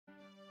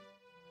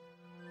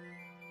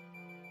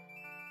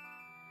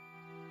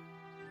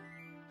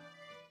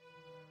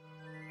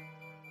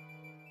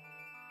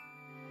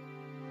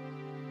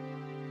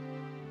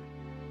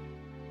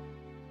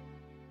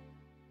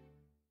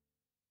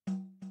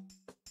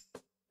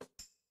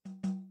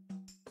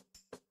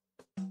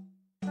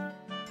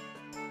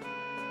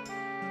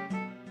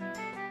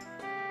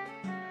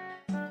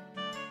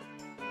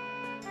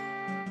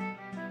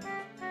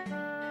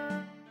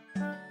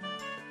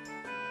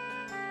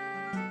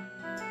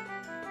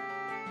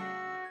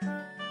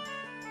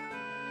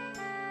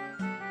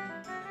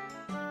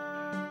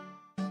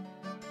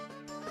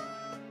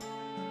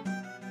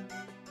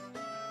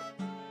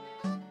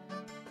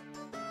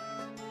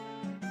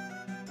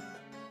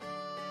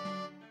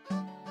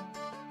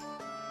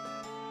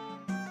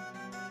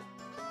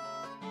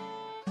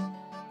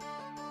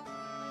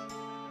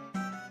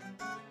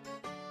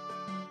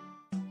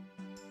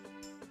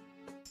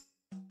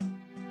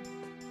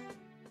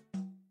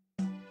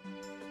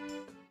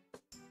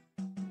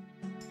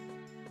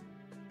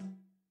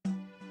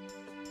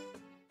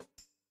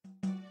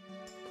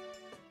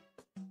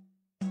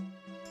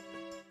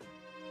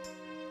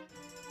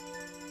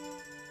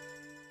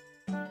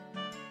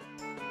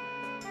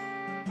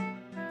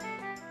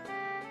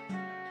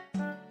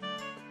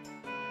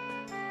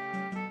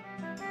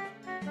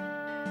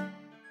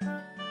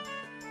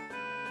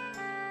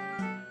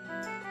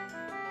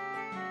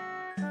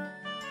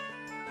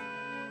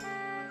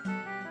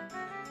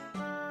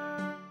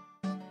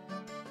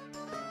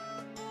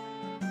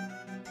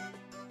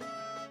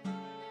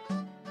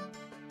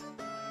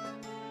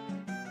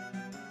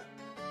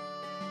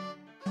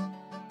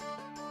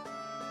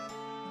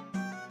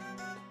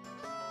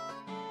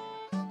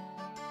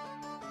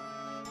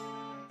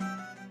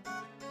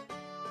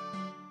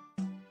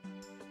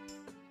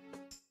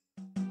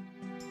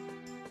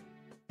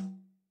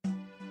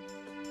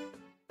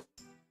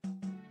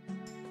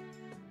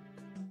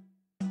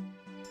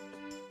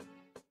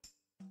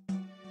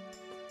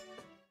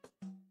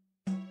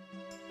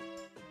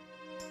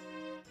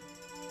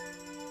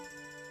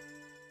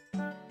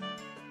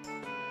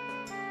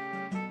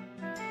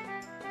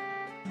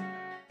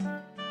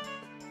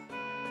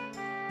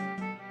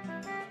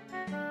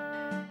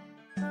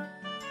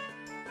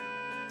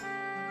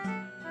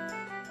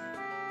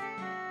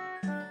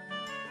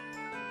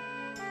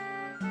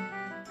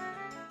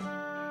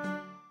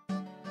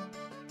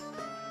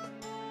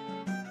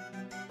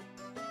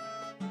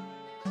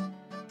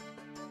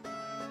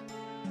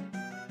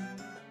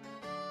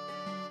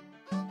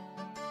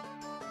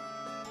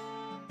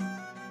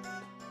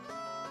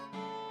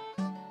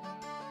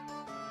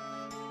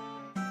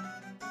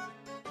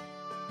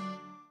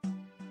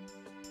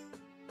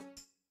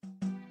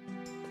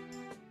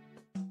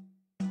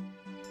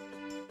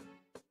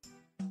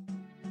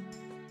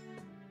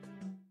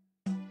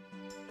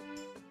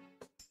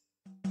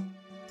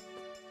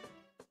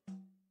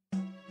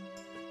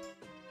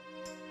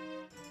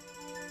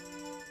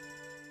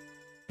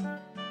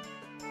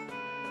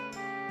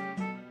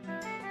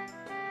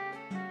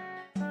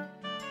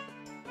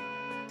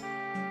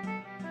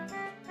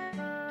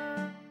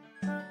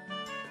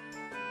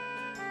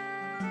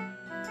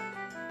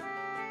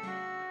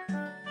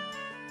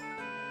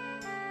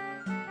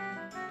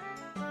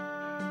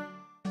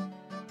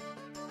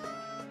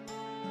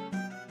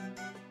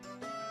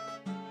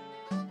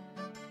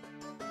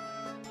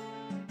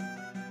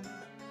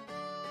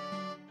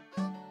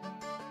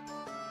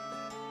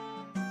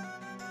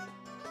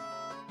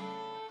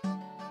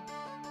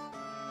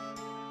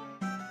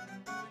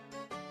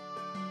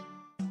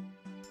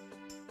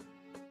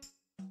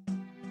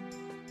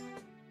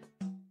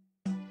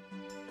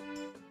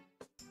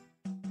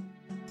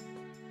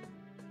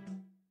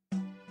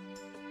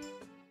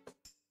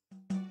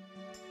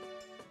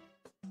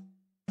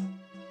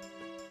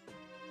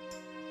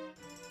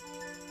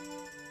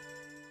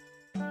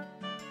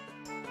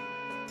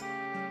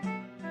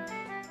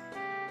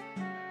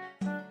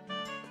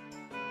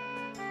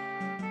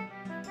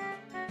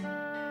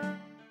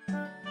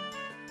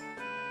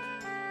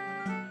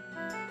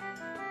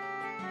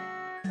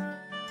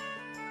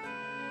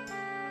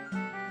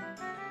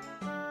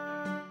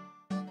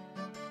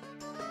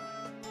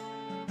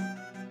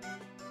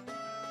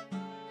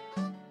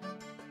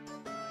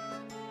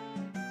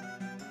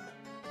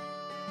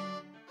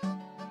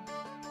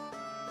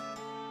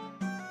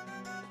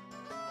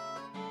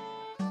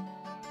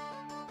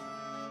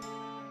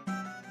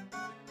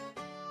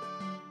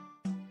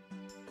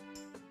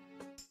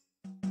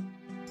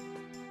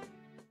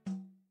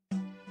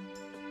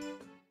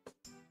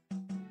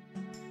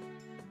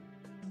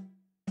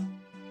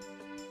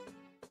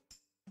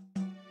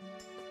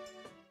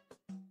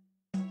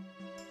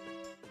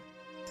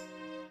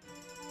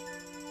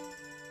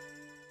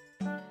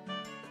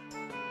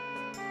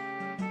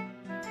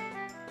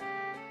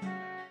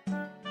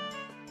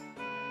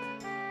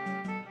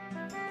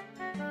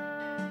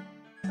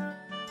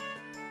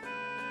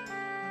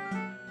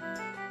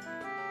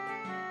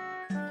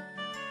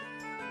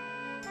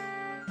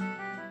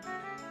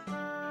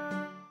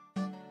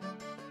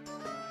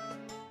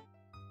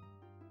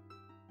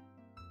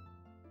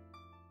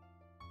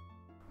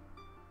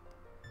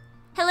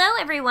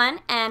everyone,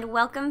 and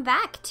welcome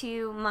back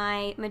to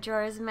my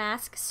Majora's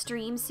Mask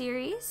stream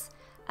series.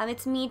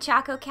 It's me,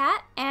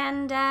 Chokkokat,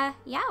 and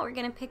yeah, we're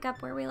gonna pick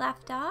up where we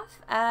left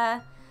off.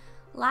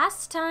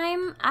 Last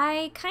time,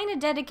 I kind of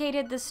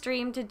dedicated the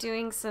stream to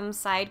doing some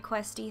side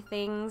questy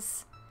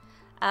things,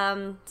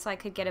 so I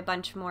could get a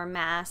bunch more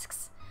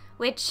masks,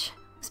 which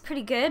was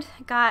pretty good.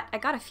 I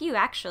got a few,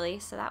 actually,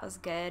 so that was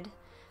good.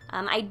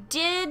 I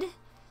did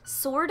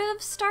sort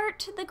of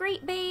start the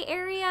Great Bay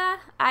area.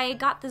 I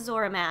got the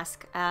Zora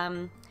mask.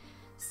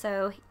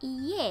 So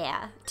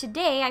yeah,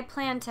 today I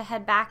plan to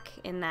head back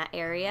in that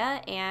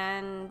area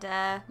and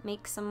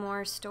make some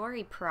more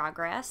story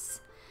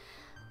progress.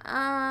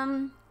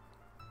 Yeah,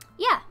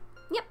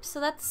 yep.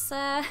 So that's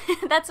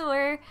that's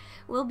where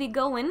we'll be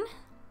going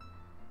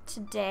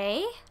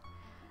today.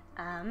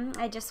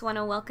 I just want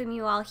to welcome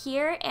you all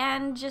here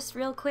and just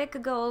real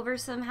quick go over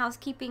some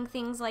housekeeping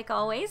things like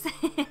always.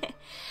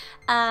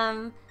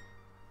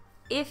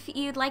 If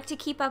you'd like to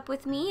keep up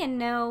with me and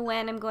know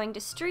when I'm going to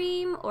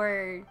stream,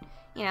 or,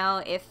 you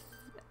know, if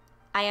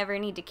I ever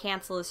need to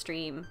cancel a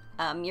stream,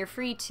 you're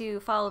free to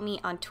follow me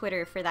on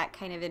Twitter for that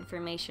kind of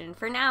information.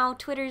 For now,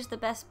 Twitter's the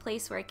best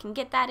place where I can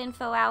get that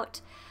info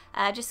out,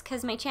 just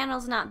because my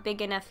channel's not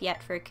big enough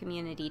yet for a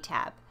community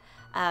tab.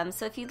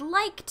 So if you'd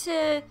like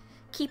to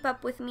keep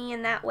up with me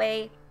in that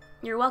way,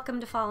 you're welcome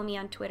to follow me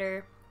on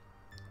Twitter.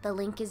 The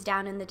link is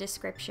down in the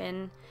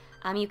description.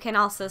 You can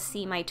also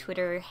see my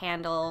Twitter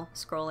handle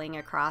scrolling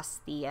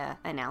across the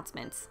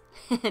announcements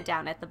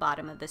down at the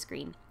bottom of the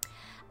screen.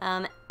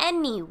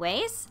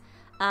 Anyways,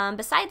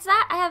 besides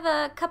that, I have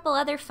a couple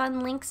other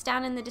fun links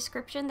down in the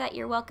description that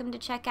you're welcome to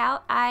check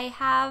out. I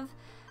have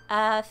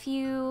a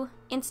few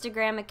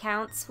Instagram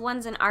accounts.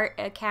 One's an art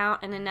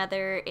account and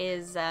another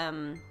is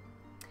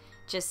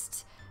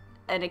just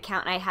an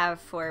account I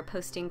have for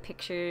posting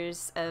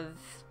pictures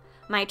of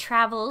my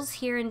travels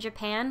here in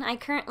Japan. I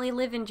currently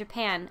live in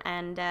Japan,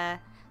 and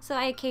so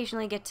I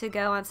occasionally get to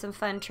go on some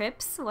fun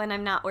trips when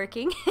I'm not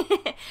working.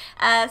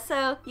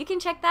 So you can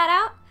check that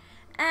out.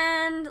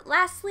 And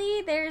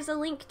lastly, there's a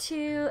link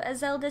to a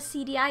Zelda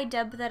CDI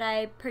dub that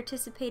I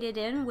participated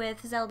in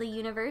with Zelda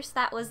Universe.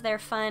 That was their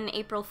fun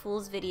April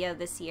Fool's video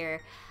this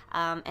year.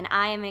 And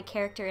I am a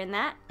character in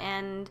that,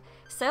 and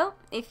so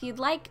if you'd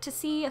like to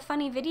see a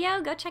funny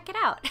video, go check it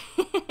out.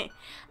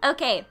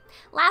 Okay,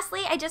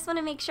 lastly, I just want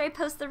to make sure I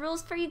post the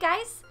rules for you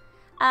guys.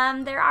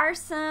 There are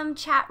some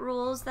chat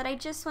rules that I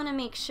just want to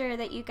make sure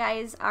that you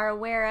guys are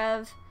aware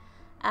of.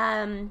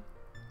 I'm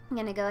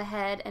gonna go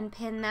ahead and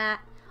pin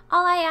that.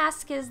 All I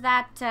ask is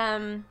that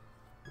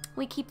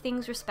we keep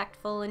things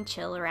respectful and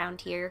chill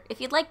around here. If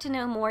you'd like to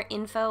know more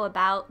info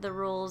about the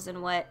rules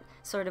and what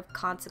sort of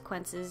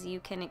consequences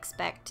you can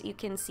expect, you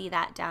can see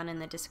that down in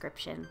the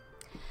description.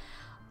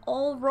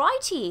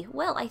 Alrighty,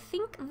 well, I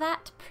think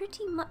that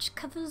pretty much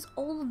covers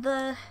all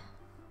the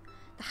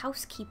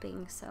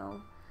housekeeping,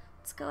 so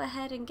let's go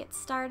ahead and get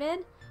started.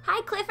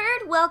 Hi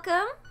Clifford,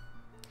 welcome!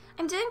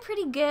 I'm doing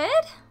pretty good.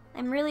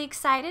 I'm really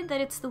excited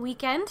that it's the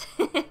weekend.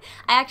 I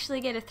actually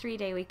get a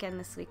 3-day weekend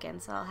this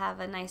weekend, so I'll have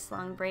a nice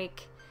long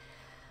break.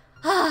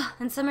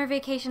 And summer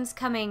vacation's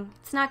coming.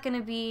 It's not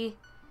gonna be,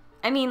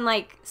 I mean,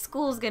 like,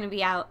 school's gonna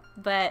be out,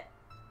 but,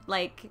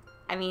 like,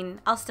 I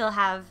mean, I'll still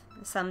have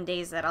some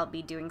days that I'll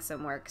be doing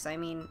some work, so I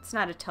mean, it's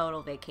not a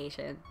total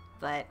vacation,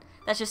 but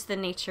that's just the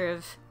nature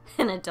of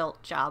an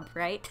adult job,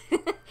 right?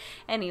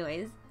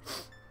 Anyways,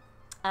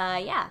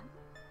 yeah.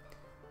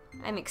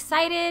 I'm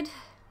excited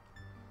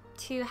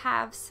to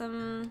have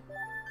some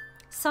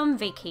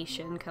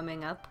vacation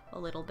coming up a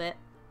little bit.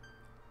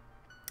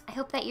 I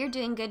hope that you're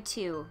doing good,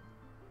 too.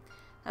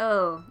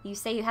 Oh, you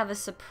say you have a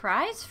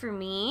surprise for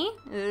me?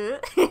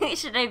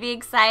 Should I be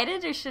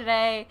excited, or should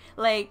I,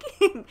 like,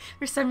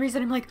 for some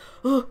reason I'm like,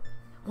 oh,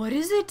 what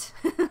is it?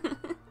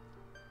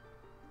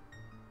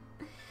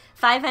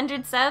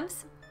 500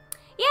 subs?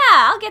 Yeah,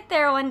 I'll get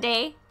there one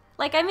day.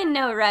 Like, I'm in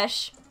no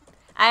rush.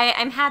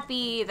 I'm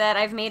happy that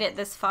I've made it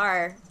this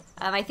far.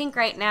 I think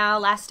right now,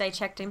 last I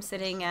checked, I'm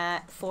sitting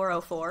at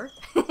 404.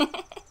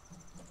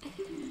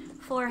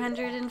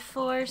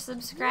 404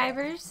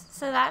 subscribers,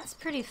 so that's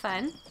pretty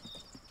fun.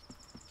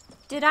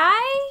 Did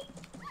I?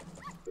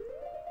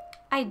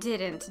 I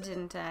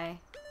didn't I?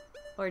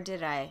 Or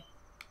did I?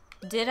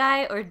 Did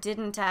I or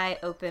didn't I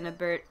open a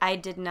bird? I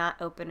did not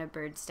open a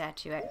bird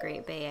statue at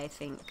Great Bay, I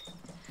think.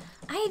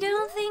 I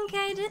don't think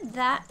I did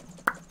that.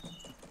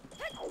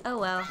 Oh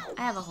well,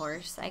 I have a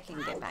horse. I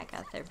can get back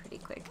out there pretty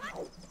quick.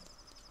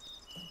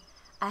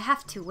 I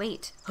have to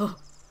wait. Oh,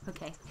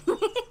 okay.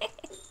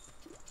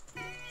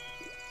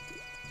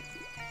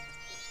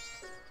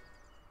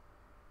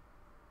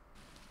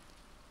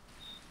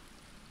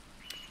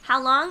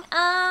 How long?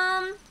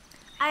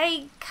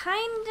 I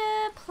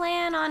kinda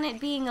plan on it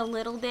being a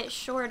little bit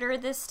shorter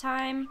this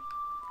time.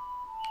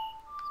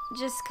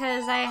 Just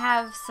cause I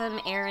have some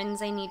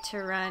errands I need to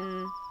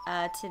run,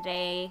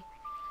 today.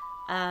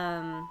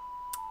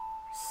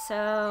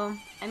 So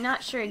I'm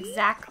not sure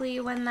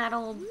exactly when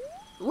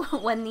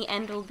when the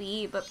end will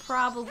be, but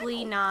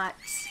probably not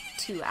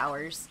 2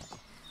 hours.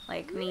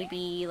 Like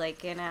maybe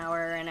like an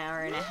hour and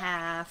a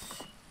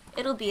half.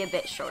 It'll be a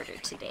bit shorter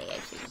today, I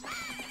think.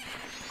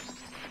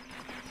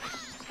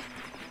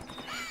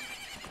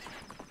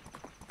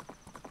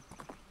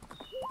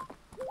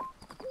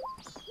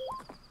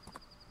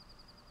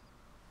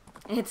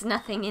 It's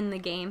nothing in the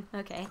game.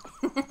 Okay.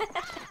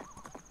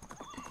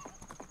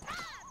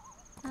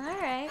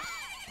 Alright.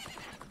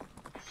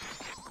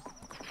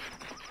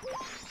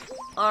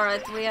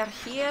 Alright, we are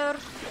here.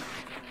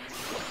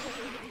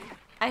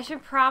 I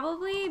should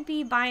probably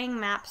be buying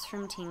maps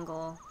from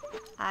Tingle.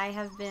 I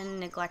have been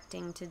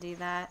neglecting to do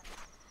that.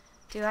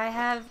 Do I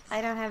have...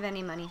 I don't have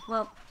any money.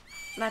 Well,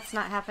 that's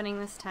not happening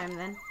this time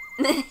then.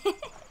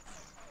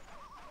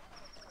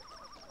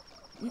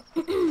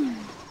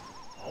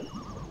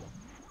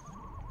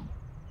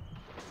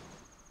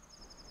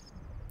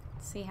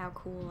 See how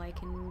cool I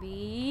can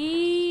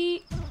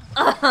be.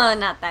 Oh,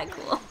 not that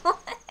cool.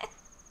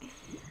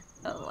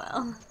 Oh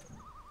well.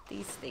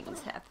 These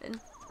things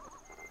happen.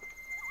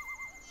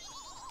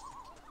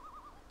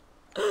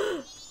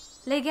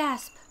 Le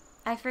gasp!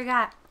 I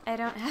forgot. I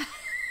don't have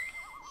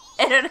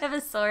I don't have a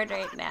sword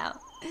right now.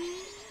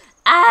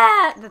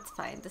 Ah! That's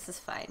fine. This is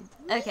fine.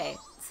 Okay,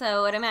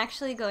 so what I'm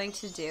actually going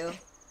to do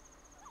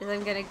is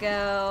I'm gonna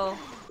go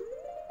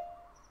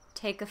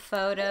take a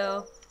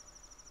photo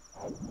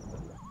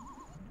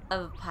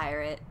of a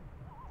pirate.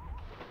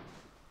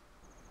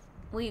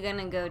 We're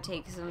gonna go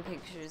take some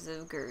pictures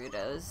of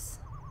Gerudos.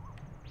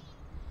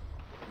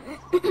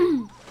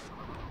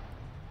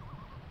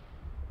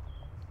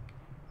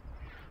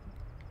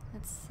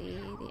 Let's see,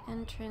 the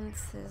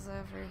entrance is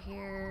over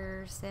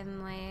here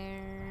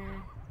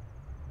somewhere.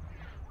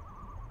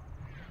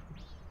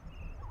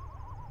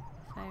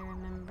 If I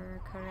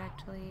remember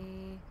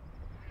correctly.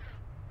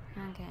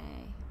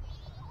 Okay.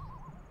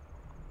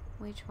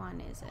 Which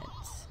one is it?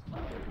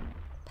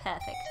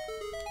 Perfect.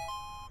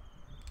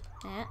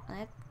 Yeah,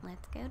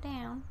 let's go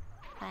down.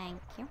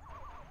 Thank you.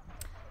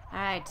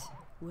 Alright,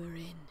 we're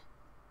in.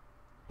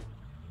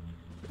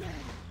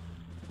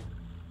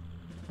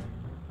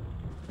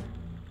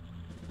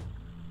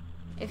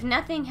 If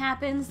nothing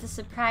happens, the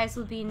surprise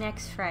will be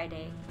next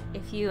Friday.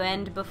 If you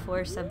end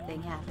before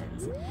something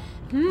happens.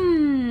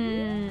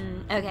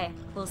 Okay,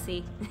 we'll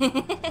see. We're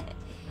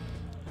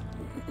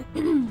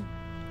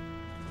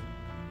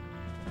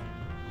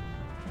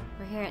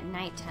here at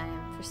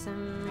nighttime. For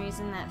some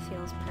reason, that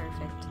feels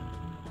perfect.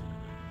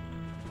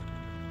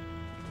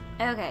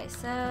 Okay,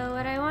 so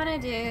what I want to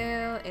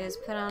do is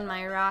put on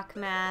my rock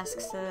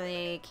mask so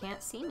they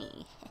can't see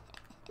me.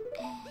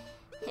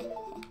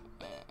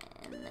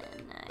 And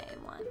then I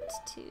want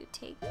to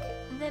take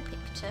the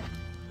picture.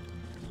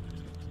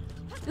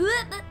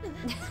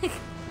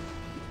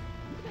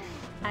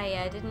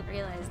 I didn't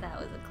realize that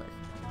was a cliff.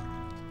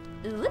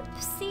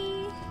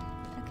 Whoopsie!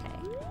 Okay.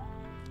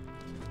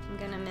 I'm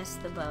gonna miss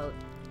the boat.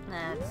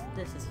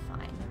 This is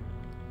fine.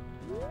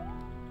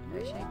 I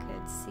wish I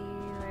could see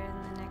where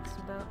the next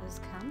boat was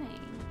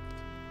coming.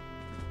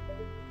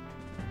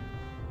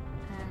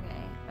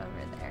 Okay,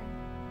 over there.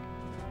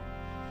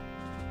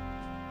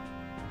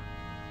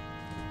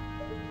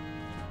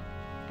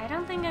 I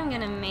don't think I'm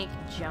gonna make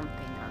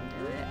jumping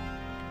onto it.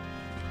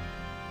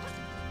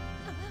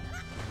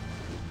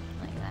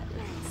 Like, that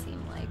doesn't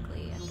seem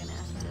likely. I'm gonna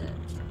have to...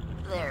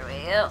 There we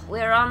go.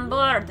 We're on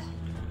board!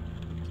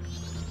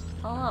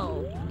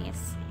 Hello,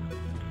 miss.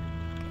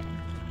 Okay.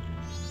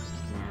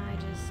 Now I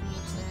just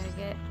need to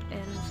get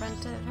in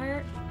front of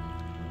her.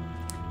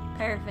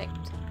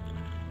 Perfect.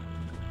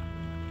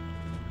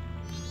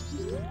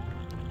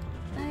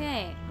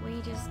 Okay,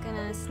 we just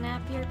gonna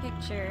snap your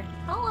picture.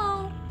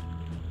 Hello!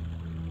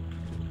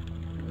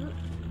 Ooh,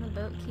 the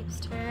boat keeps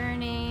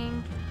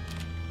turning.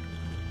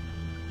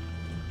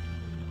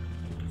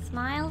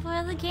 Smile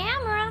for the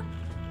camera!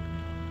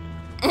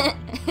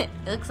 It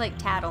looks like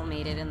Tattle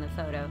made it in the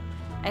photo.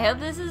 I hope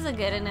this is a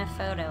good enough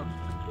photo.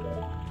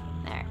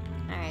 There.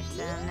 Alright,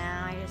 so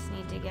now I just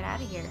need to get out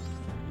of here.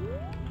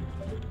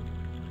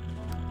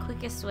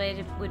 Quickest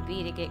way would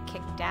be to get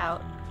kicked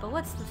out, but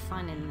what's the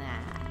fun in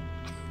that?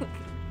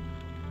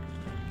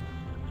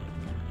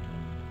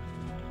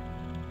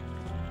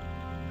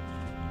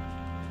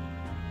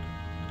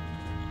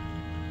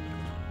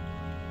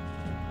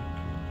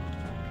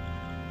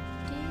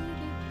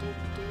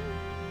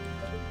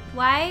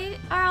 Why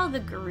are all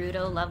the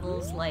Gerudo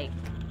levels like,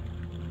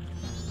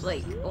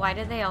 why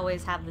do they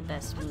always have the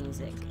best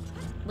music?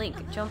 Link,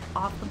 jump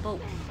off the boat.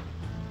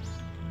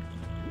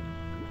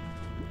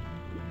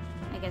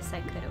 I guess I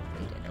could have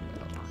waited a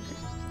little longer.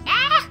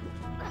 Ah!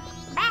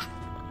 Ah!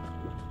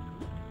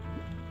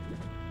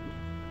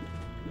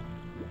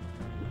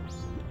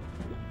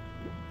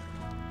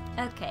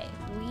 Okay,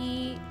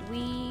 we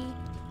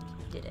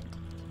did it.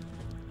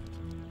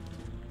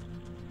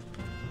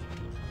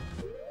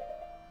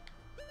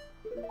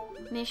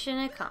 Mission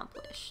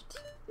accomplished.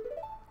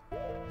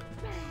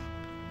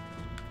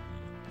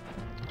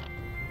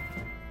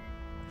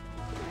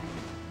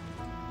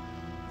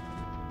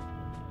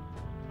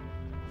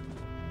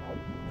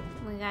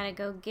 We gotta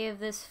go give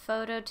this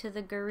photo to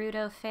the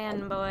Gerudo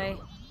fanboy.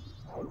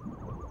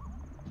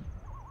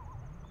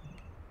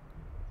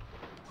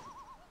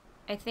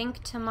 I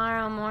think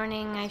tomorrow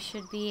morning I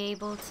should be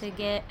able to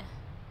get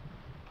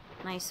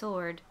my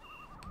sword.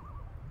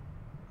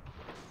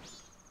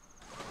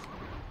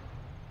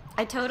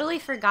 I totally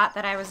forgot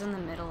that I was in the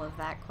middle of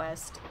that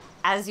quest,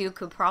 as you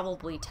could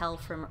probably tell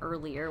from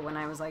earlier when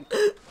I was like,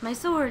 my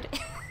sword!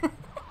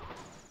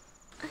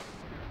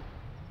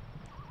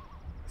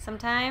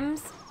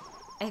 Sometimes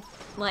I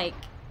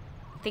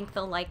think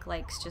the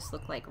likes just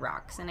look like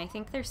rocks, and I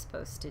think they're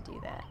supposed to do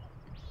that.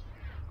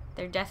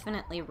 They're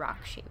definitely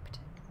rock-shaped,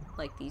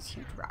 like these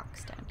huge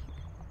rocks down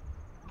here.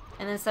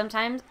 And then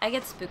sometimes I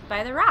get spooked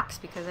by the rocks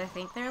because I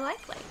think they're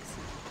like legs.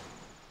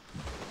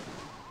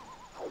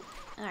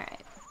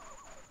 Alright.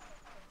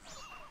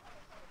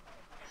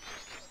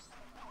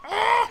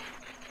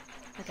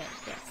 Okay,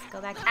 yes,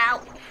 go back.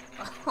 Ow!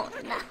 Oh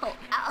no,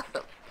 ow!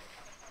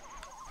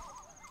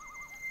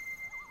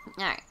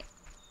 Alright.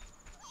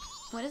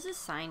 What does this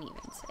sign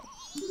even say?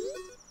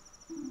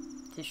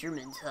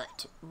 Fisherman's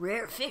hut.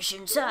 Rare fish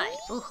inside.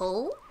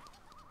 Oh-ho!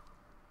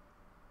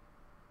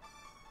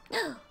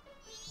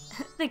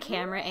 The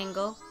camera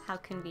angle. How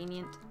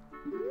convenient.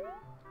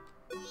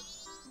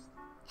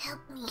 Help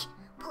me.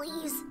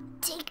 Please.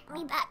 Take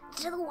me back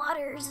to the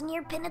waters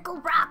near Pinnacle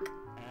Rock.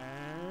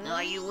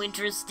 Are you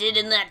interested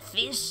in that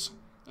fish?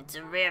 It's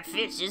a rare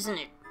fish, isn't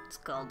it? It's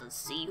called a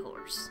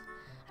seahorse.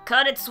 I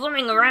caught it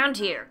swimming around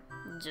here,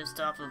 just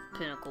off of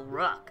Pinnacle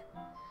Rock.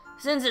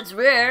 Since it's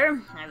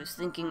rare, I was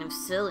thinking of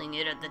selling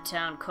it at the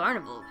town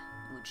carnival,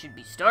 which should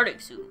be starting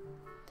soon.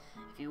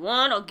 If you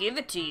want, I'll give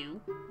it to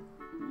you.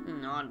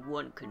 On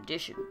one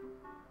condition.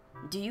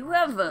 Do you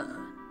have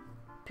a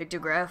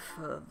pictograph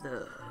of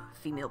the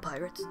female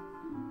pirates?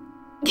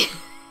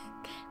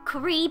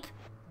 Creep.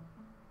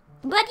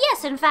 But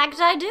yes, in fact,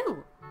 I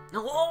do.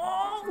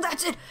 Oh,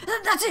 that's it!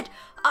 That's it!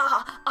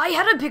 I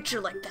had a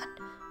picture like that.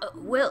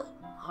 Well,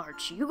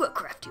 Archie, you a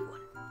crafty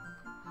one.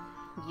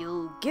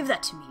 You'll give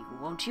that to me,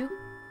 won't you?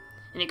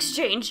 In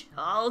exchange,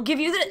 I'll give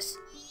you this.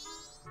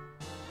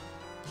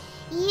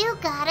 You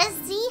got a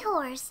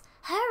seahorse.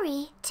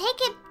 Hurry, take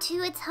it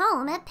to its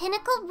home at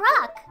Pinnacle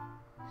Rock.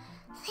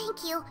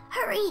 Thank you.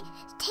 Hurry,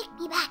 take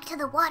me back to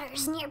the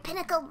waters near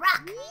Pinnacle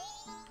Rock.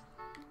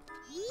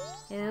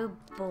 Oh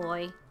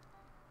boy.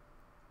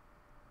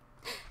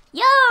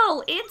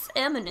 Yo, it's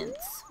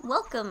Eminence.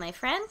 Welcome, my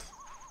friend.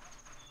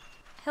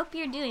 Hope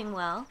you're doing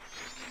well.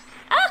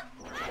 Ah!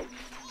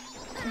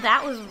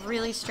 That was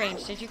really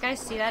strange. Did you guys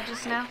see that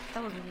just now?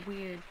 That was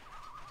weird.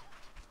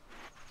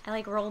 I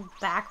like rolled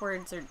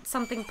backwards or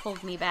something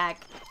pulled me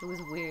back. It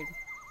was weird.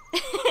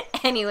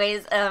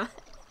 Anyways,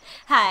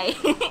 hi.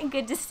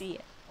 Good to see you.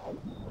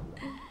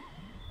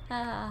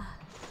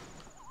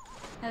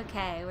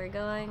 Okay, we're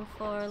going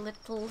for a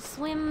little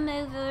swim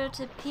over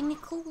to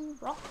Pinnacle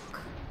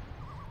Rock.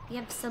 We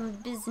have some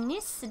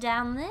business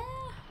down there.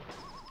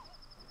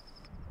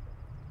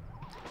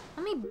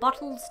 How many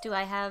bottles do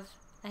I have?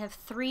 I have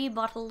 3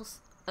 bottles.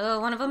 Oh,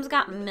 one of them's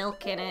got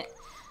milk in it.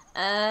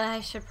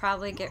 I should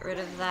probably get rid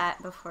of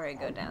that before I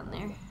go down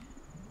there.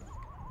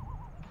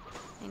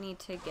 I need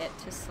to get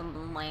to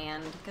some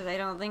land, because I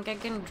don't think I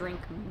can drink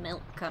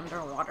milk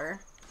underwater.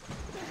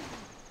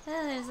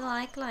 Oh, there's a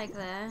like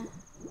there.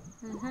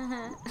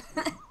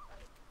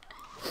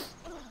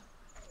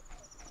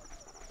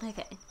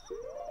 Okay.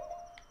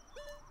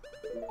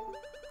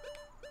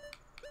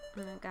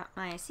 I got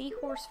my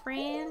seahorse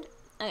friend.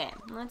 Okay,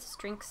 let's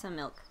drink some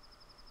milk.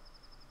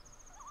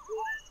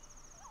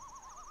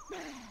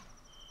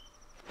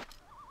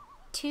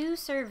 Two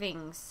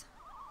servings.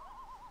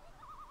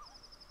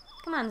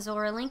 Come on,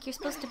 Zora Link, you're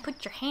supposed to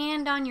put your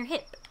hand on your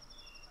hip.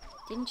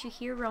 Didn't you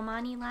hear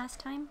Romani last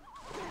time?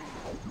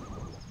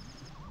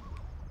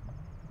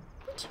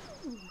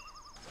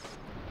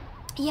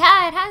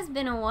 Yeah, it has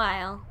been a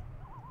while.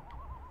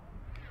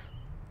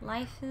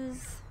 Life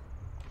is...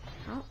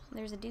 Oh,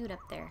 there's a dude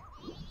up there.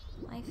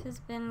 Life has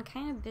been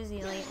kind of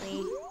busy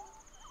lately.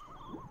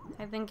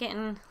 I've been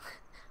getting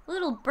a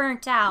little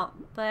burnt out,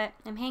 but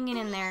I'm hanging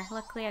in there.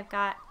 Luckily, I've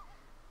got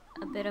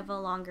a bit of a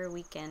longer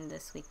weekend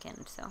this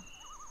weekend, so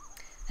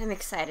I'm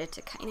excited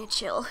to kind of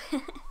chill.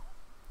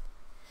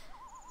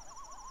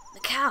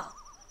 Macau,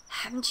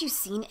 haven't you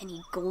seen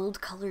any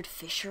gold-colored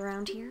fish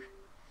around here?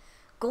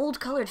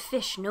 Gold-colored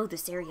fish know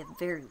this area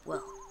very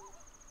well.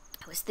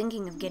 I was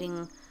thinking of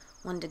getting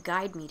one to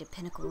guide me to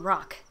Pinnacle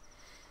Rock.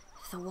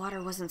 If the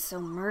water wasn't so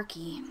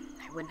murky,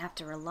 I wouldn't have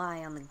to rely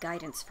on the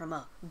guidance from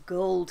a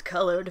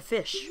gold-colored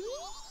fish.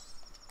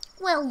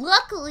 Well,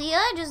 luckily,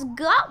 I just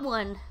got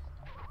one.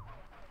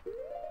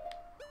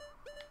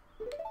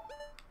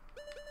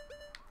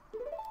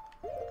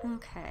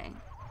 Okay.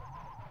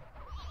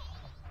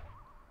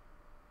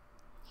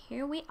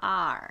 Here we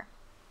are.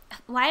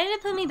 Why did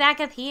it put me back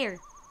up here?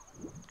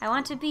 I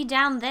want to be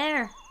down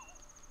there.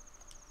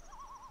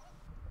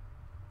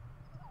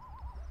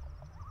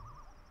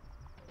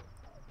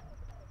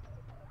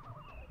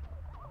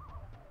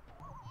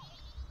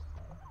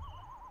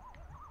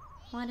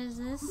 What does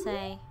this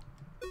say?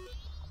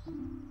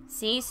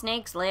 Sea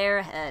snake's lair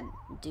ahead.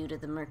 Due to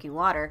the murky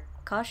water,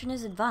 caution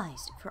is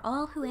advised for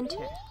all who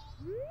enter.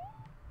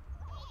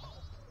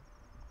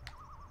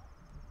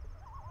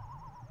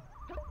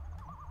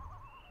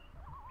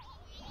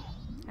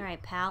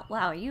 Alright, pal.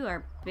 Wow, you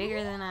are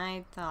bigger than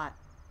I thought.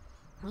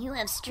 You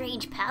have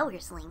strange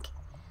powers, Link.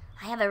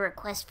 I have a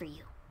request for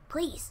you.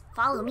 Please,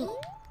 follow me.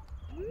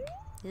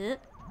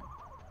 Yep.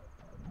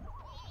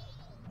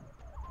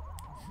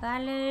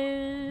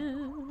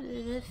 Follow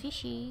the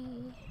fishy.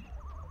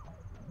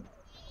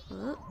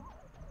 Oop.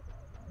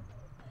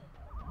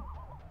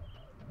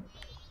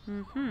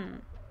 Mm-hmm.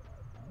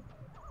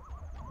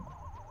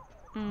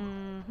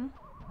 Mm-hmm.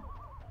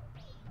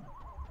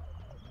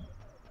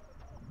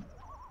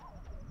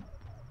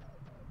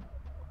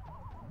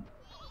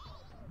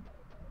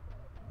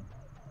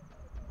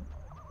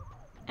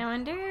 I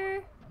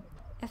wonder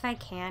if I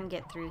can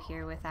get through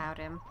here without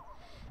him.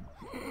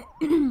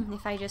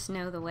 If I just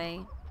know the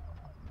way.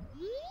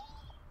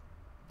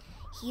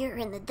 Here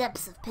in the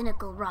depths of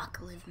Pinnacle Rock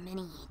live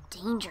many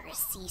dangerous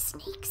sea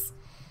snakes.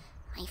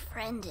 My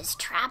friend is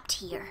trapped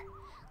here.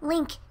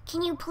 Link,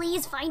 can you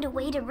please find a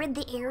way to rid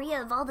the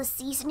area of all the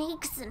sea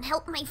snakes and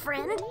help my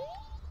friend?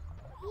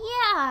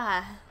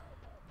 Yeah,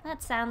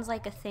 that sounds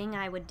like a thing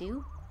I would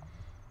do.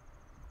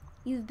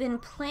 You've been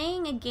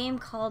playing a game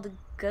called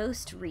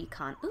Ghost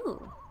Recon.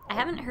 Ooh, I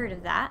haven't heard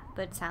of that,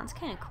 but it sounds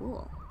kind of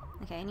cool.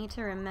 Okay, I need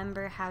to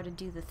remember how to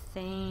do the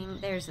thing.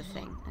 There's the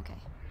thing.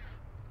 Okay.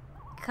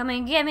 Come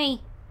and get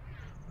me!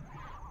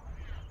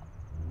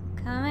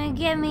 Come and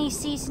get me,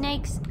 sea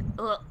snakes!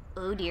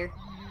 Oh dear.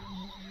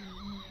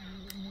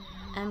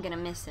 I'm gonna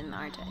miss him,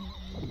 aren't I?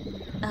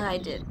 Oh, I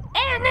did.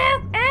 Oh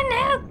no! Oh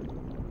no!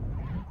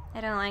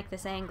 I don't like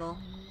this angle.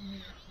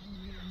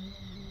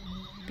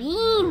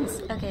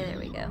 Beans! Okay, there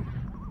we go.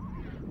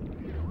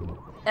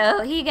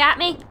 Oh, he got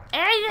me!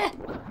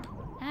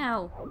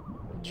 Ow.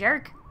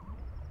 Jerk.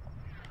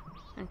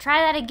 And try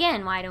that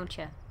again, why don't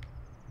you?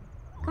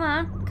 Come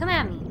on, come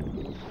at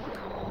me.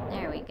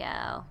 There we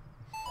go.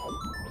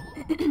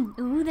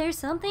 Ooh, there's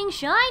something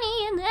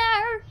shiny in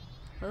there!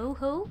 Ho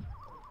ho.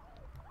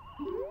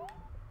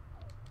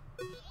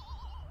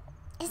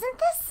 Isn't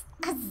this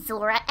a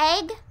Zora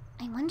egg?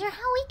 I wonder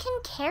how we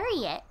can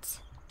carry it.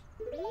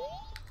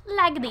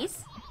 Like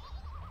this.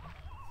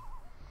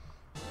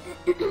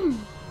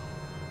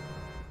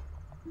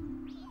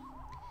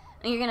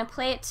 You're gonna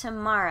play it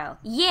tomorrow.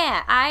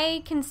 Yeah,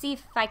 I can see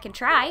if I can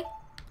try.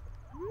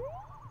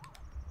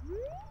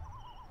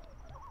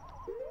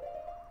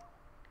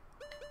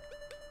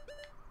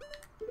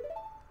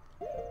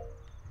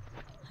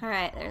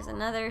 Alright, there's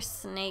another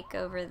snake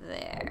over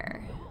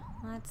there.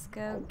 Let's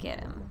go get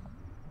him.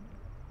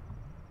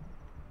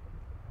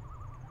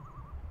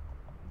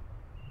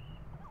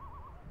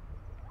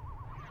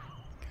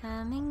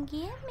 Come and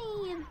get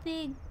me, you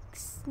big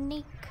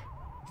snake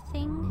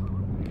thing.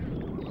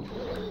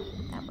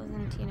 That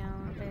wasn't, you know,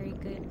 very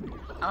good.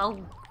 Oh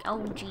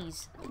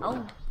jeez.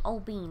 Oh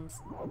beans.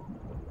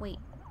 Wait.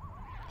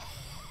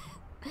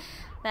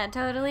 That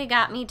totally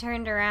got me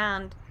turned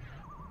around.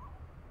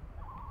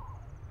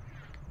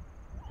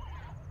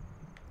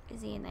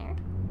 Is he in there?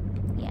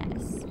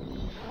 Yes.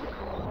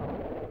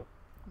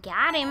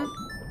 Got him!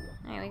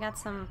 Alright, we got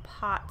some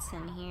pots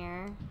in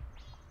here.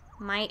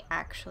 Might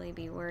actually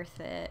be worth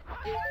it.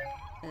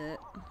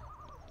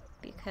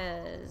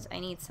 Because I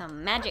need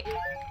some magic.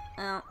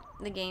 Oh,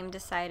 the game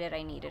decided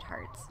I needed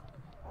hearts.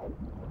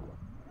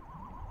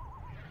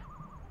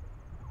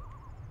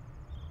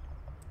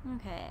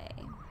 Okay.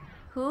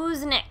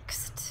 Who's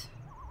next?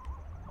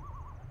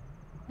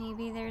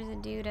 Maybe there's a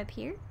dude up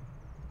here?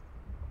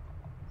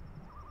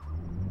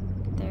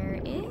 There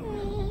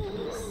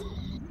is.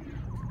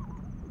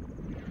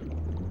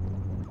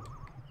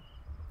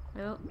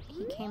 Oh,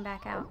 he came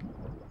back out.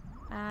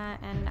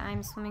 And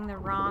I'm swimming the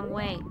wrong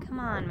way. Come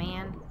on,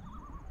 man.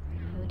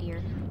 Oh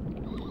dear.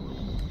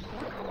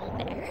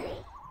 There.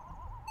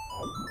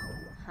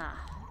 Huh.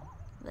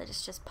 That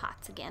is just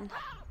pots again.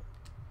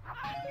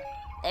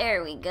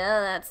 There we go,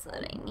 that's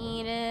what I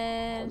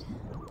needed.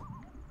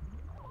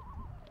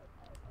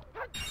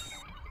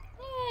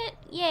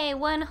 Yay,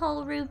 1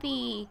 whole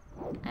rupee.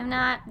 I'm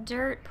not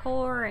dirt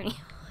poor anymore.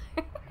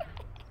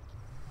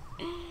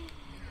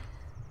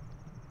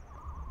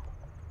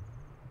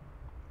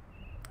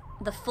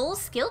 The full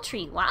skill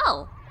tree,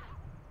 wow.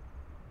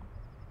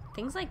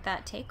 Things like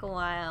that take a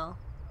while.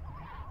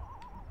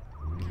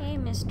 Okay,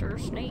 Mr.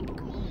 Snake.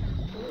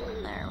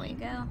 There we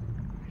go.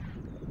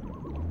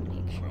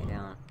 Make sure I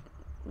don't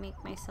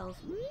make myself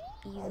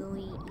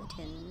easily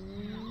eaten.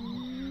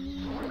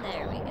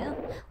 There we go.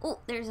 Oh,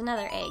 there's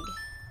another egg.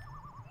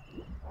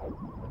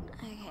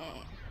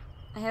 Okay.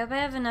 I hope I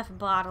have enough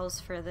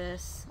bottles for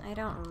this. I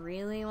don't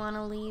really want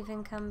to leave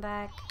and come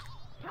back.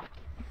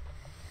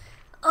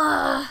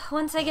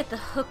 Once I get the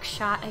hook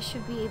shot, I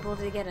should be able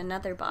to get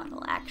another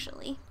bottle,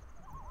 actually.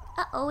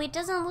 Uh-oh, it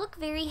doesn't look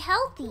very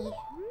healthy.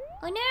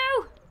 Oh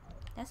no!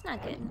 That's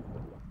not good.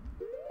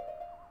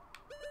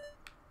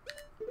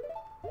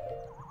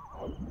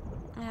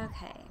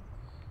 Okay.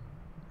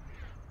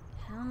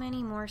 How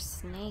many more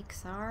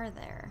snakes are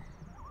there?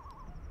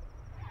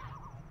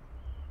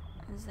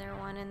 Is there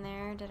one in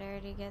there? Did I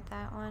already get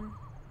that one?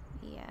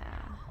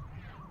 Yeah.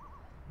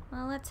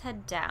 Well, let's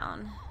head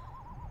down.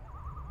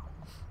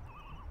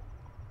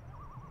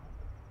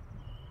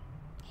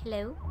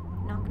 Hello?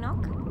 Knock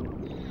knock?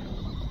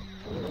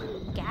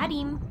 Got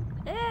him.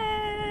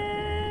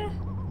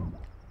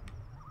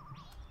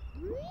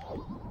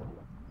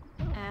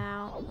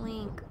 Ow,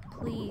 Link,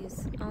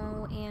 please.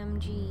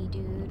 OMG,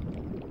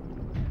 dude.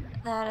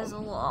 That is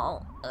a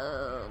wall.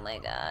 Oh my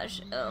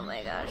gosh. Oh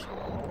my gosh.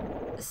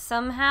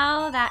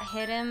 Somehow that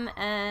hit him,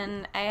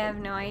 and I have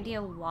no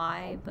idea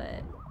why,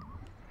 but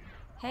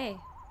hey,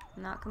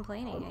 I'm not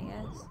complaining, I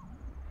guess.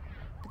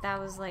 But that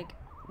was, like,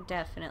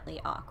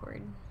 definitely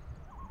awkward.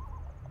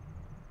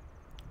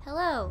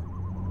 Hello.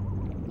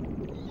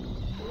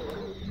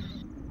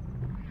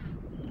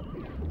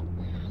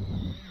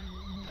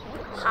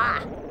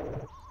 Ha!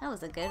 That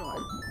was a good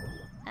one.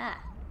 Ah.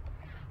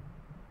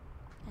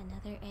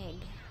 Another egg.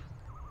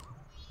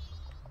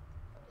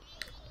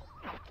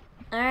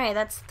 Alright,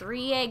 that's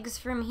 3 eggs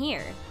from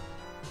here.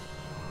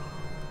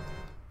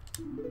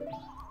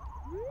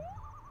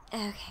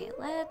 Okay,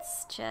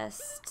 let's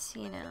just,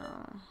 you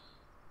know,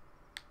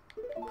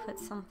 put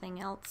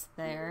something else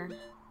there.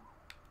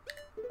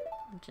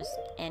 Just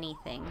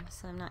anything,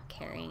 so I'm not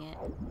carrying it.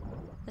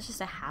 That's just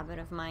a habit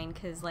of mine,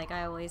 because, like,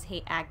 I always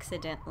hate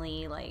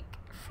accidentally, like,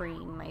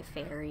 freeing my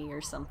fairy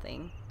or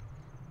something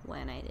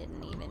when I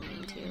didn't even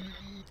mean to.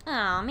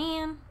 Aw,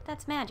 man,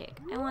 that's magic.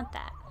 I want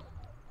that.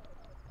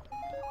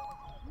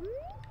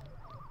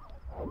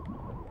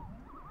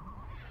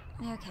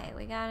 Okay,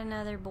 we got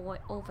another boy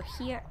over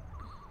here.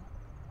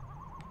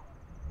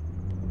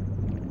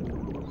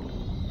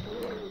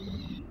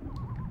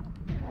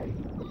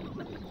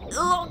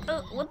 Oh,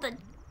 what the?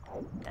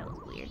 That was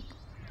weird.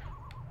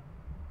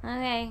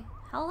 Okay,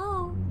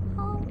 hello,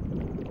 hello.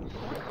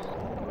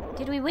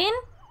 Did we win?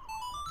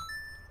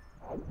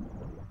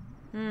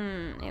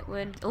 It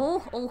would. Oh,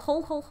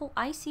 ho.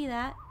 I see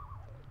that.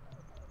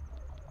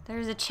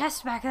 There's a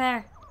chest back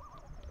there.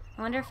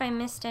 I wonder if I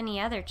missed any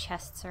other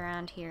chests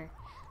around here.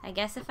 I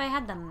guess if I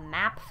had the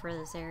map for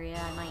this area,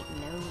 I might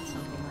know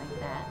something like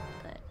that,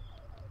 but...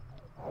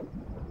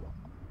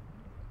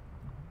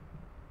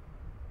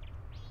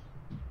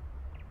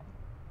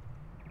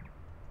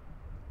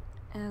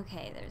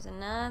 Okay, there's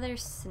another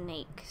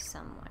snake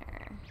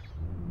somewhere.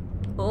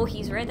 Oh,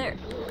 he's right there.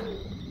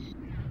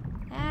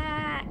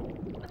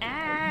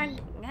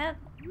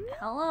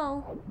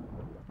 Hello.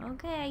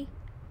 Okay.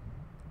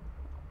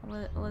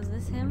 Was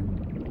this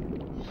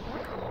him?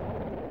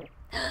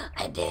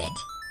 I did it.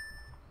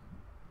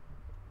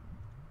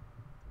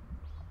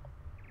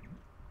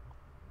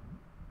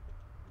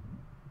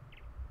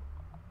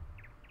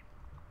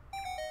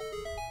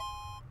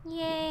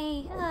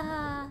 Yay!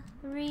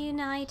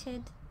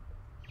 Reunited.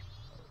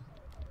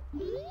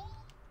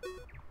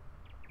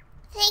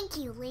 Thank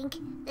you, Link.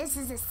 This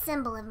is a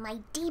symbol of my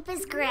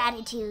deepest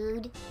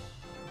gratitude.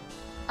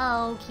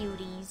 Oh,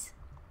 cuties.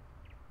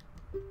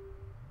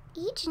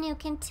 Each new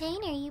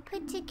container you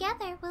put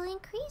together will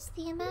increase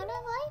the amount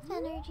of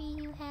life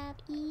energy you have.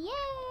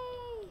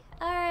 Yay!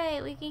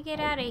 Alright, we can get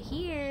out of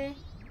here.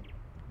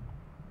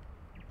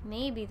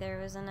 Maybe there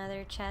was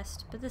another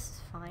chest, but this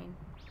is fine.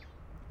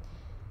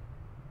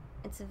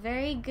 It's a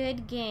very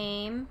good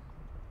game.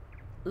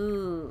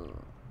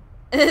 Ooh.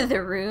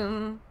 The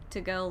room to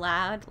go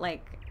loud,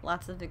 like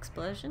lots of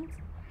explosions.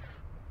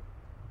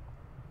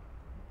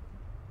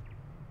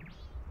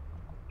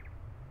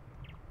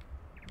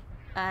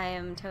 I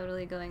am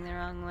totally going the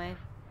wrong way.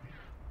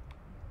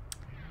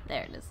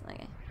 There it is.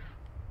 Okay.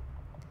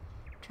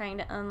 Trying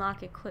to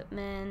unlock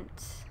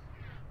equipment.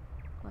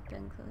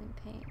 Weapon, clothing,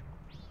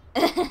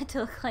 paint.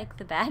 To look like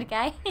the bad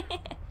guy.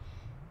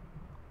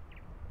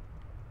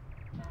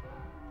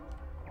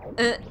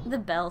 The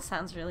bell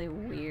sounds really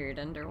weird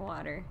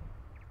underwater.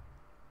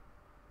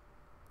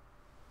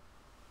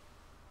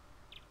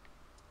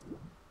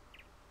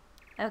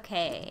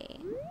 Okay.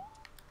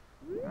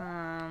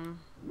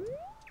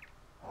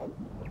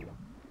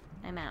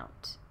 I'm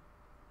out.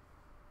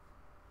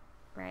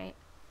 Right?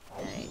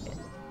 Very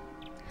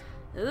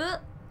good.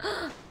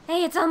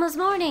 Hey, it's almost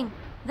morning!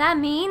 That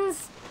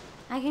means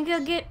I can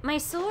go get my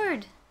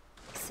sword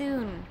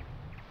soon.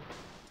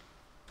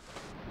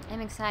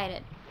 I'm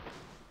excited.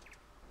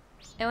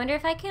 I wonder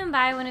if I can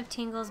buy one of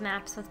Tingle's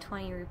maps with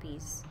 20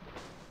 rupees.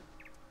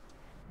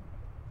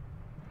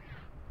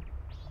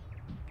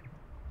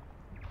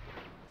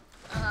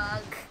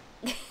 Ugh.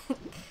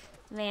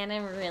 Man,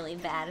 I'm really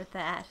bad at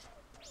that.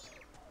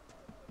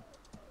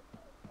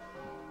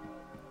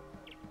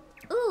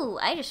 Ooh,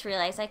 I just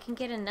realized I can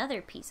get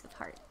another piece of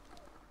heart.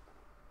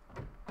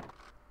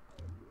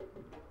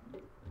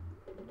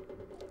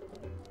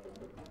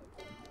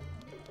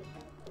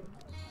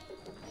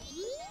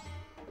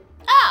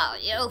 Oh,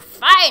 you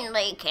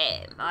finally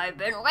came. I've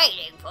been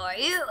waiting for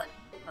you.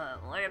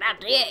 What about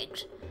the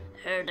eggs?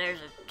 Heard there's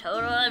a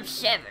total of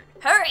 7.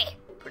 Hurry!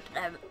 Put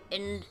them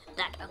in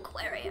that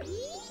aquarium.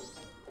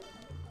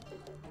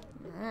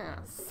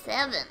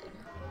 7.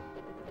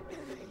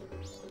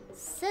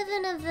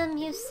 7 of them,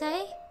 you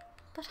say?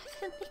 But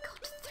I've only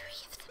got 3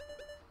 of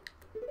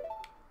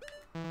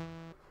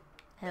them.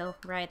 Oh,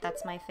 right,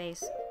 that's my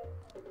face.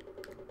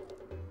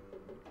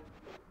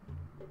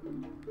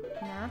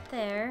 Not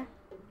there.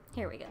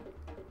 Here we go.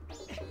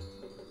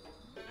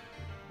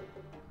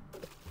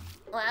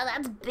 Wow,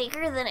 that's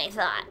bigger than I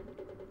thought.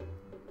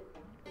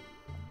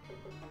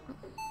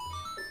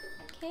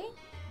 Okay.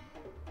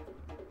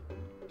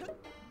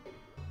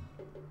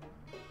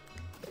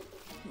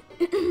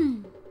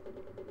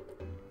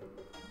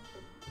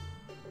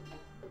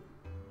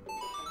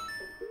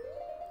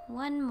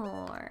 One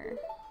more.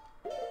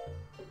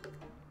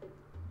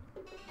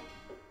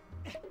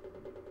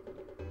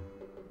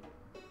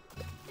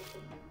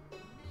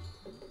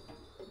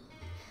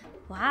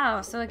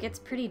 Wow, so it gets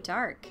pretty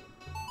dark.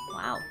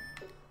 Wow.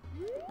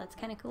 That's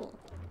kind of cool.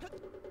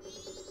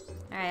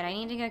 Alright, I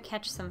need to go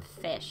catch some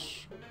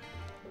fish.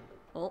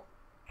 Oh.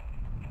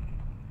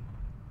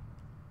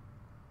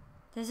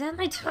 There's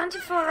only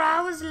 24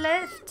 hours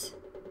left.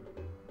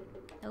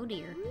 Oh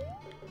dear.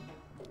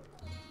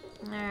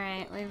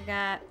 Alright, we've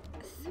got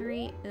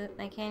 3. Oop,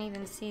 I can't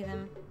even see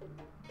them.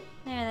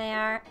 There they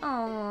are.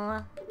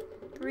 Oh,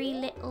 3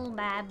 little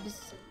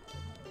babs.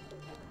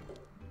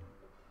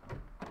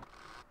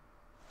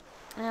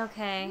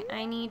 Okay,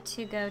 I need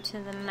to go to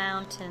the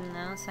mountain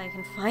though, so I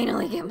can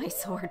finally get my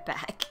sword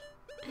back.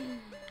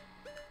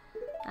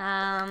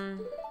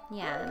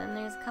 Yeah, and then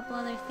there's a couple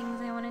other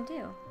things I want to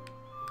do.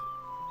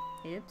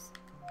 Oops.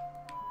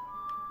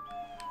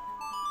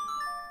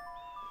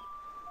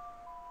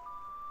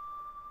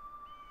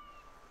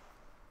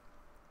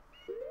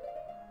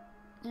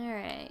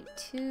 Alright,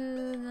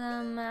 to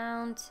the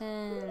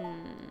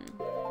mountain.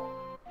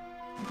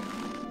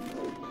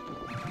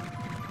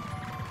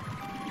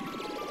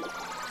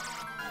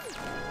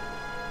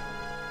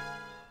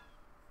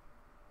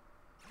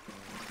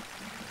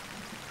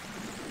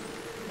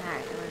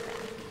 Alright, we're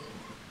back.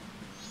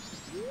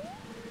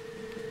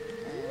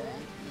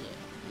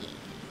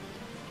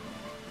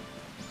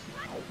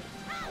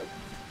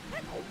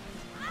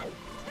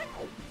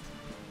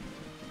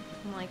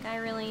 I'm like, I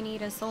really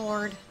need a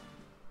sword.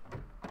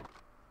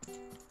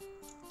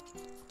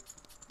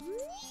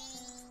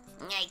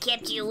 I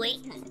kept you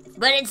waiting,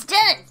 but it's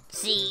done,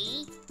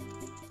 see?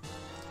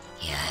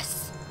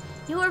 Yes!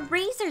 Your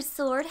razor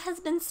sword has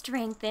been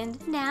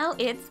strengthened. Now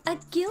it's a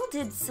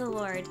gilded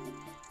sword.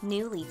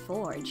 Newly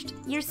forged,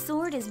 your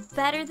sword is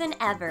better than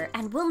ever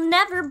and will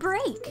never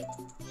break.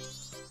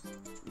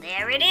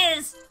 There it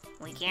is!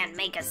 We can't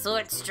make a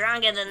sword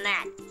stronger than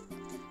that.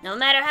 No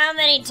matter how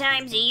many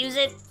times you use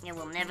it, it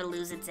will never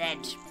lose its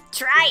edge.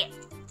 Try it!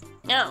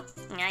 Oh,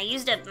 I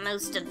used up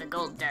most of the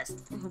gold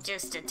dust.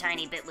 Just a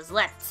tiny bit was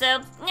left,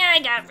 so I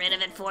got rid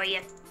of it for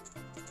you.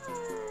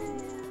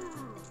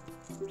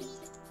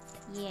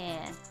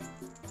 Yeah.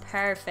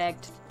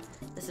 Perfect.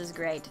 This is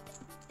great.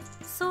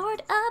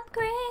 Sword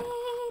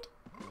upgrade!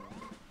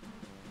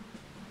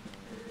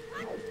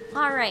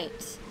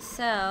 Alright,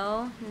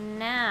 so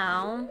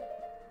now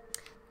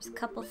there's a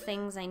couple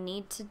things I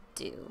need to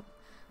do.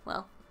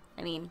 Well,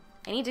 I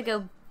need to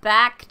go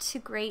back to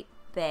Great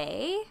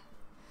Bay.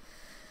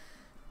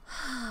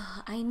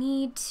 I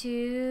need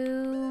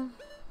to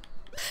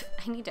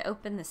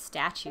open the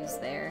statues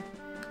there.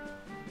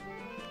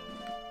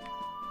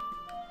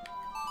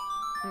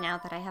 Now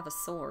that I have a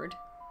sword.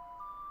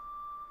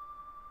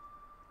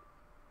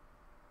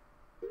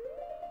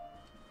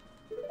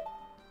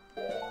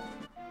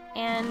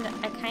 And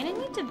I kind of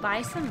need to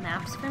buy some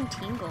maps from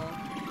Tingle.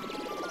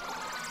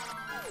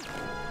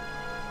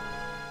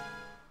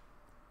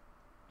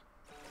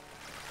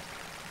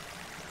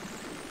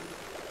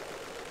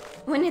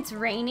 When it's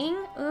raining?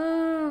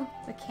 Ooh,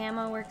 the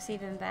camo works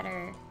even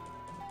better.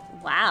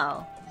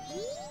 Wow,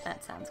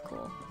 that sounds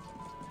cool.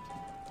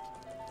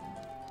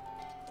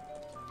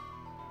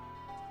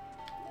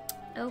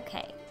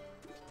 Okay.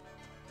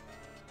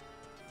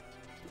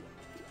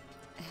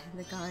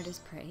 The guard is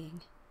praying.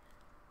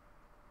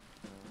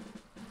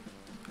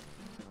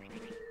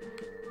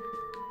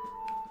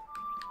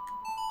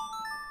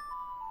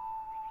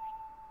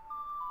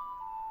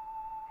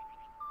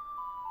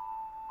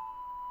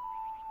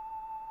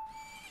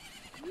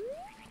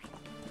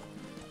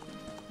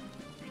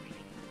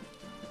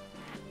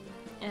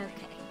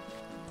 Okay.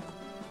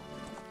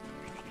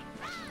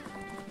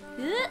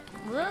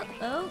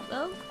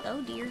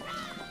 Oh dear.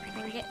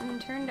 We're getting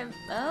turned of.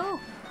 Oh!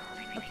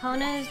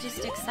 Epona is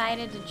just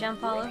excited to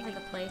jump all over the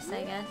place,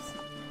 I guess.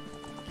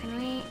 Can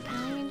we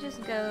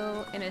just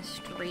go in a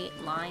straight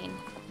line?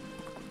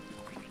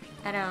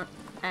 I don't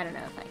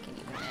know if I can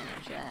even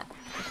manage that,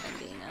 if I'm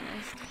being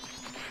honest.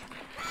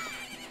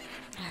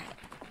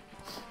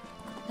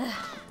 Alright.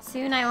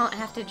 Soon I won't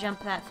have to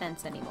jump that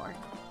fence anymore.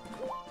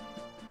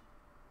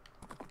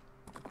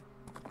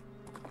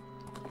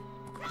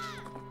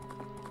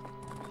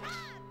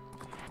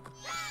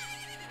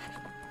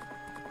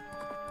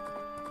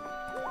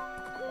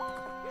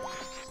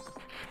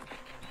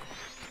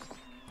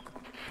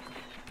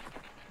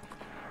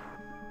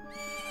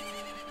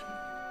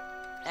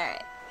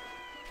 Alright.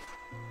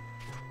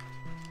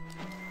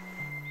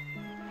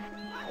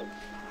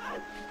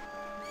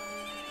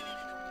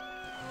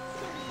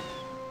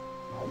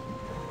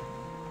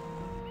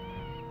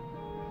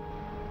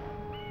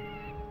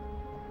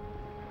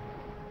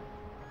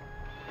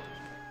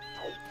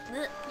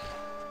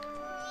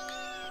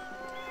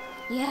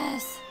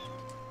 Yes!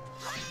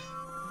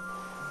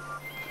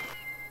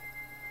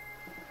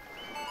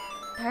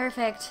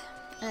 Perfect.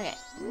 Okay,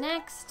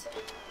 next.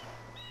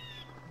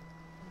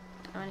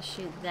 I want to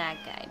shoot that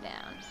guy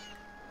down.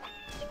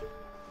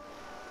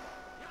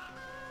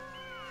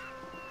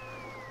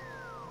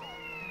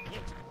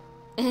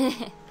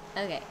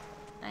 Okay.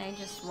 I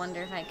just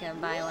wonder if I can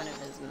buy one of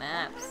his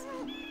maps.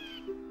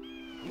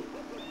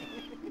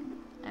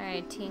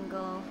 Alright,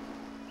 Tingle.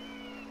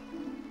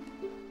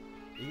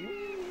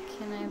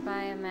 Can I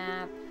buy a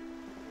map?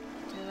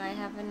 Do I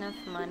have enough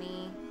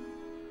money?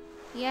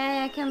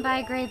 Yay, I can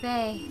buy Grey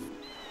Bay.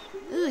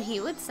 Ooh, he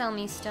would sell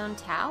me Stone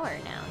Tower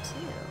now,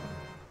 too.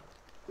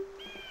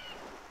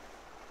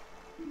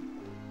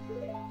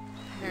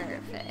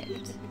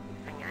 Perfect.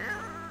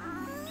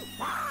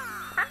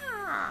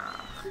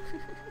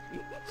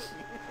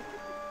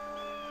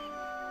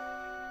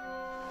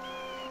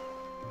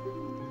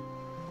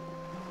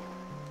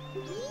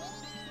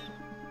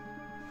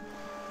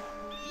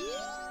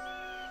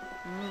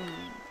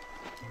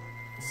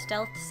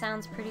 Stealth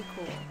sounds pretty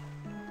cool.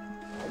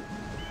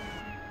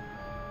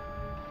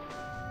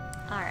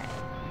 Alright.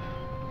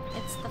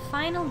 It's the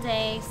final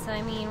day, so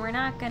I mean, we're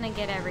not gonna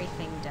get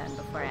everything done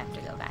before I have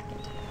to go back in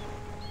time.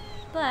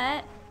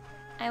 But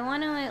I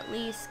want to at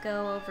least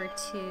go over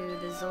to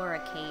the Zora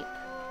Cape.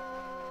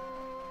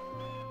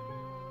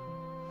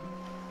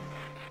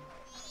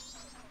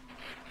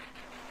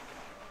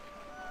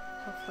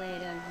 Hopefully I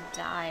don't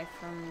die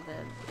from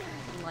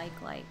the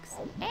likes.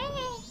 Hey!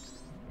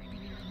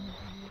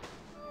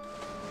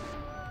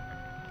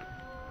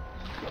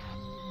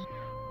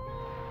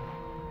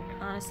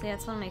 Honestly,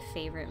 that's one of my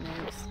favorite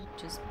moves.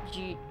 Just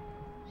jeet.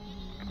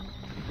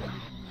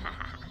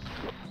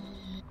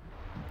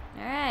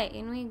 Alright,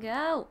 in we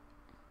go.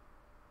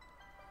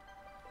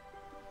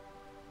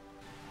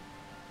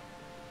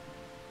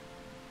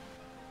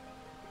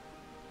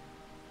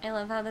 I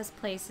love how this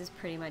place is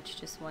pretty much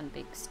just one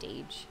big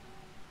stage.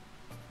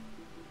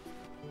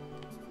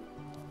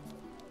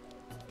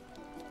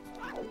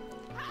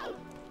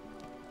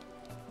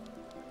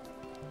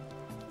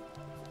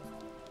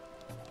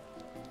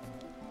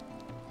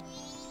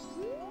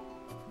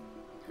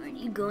 Aren't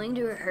you going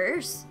to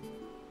rehearse?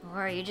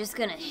 Or are you just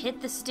gonna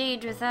hit the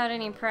stage without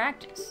any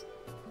practice?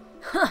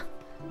 Huh!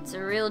 It's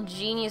a real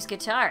genius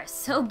guitarist.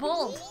 So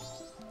bold!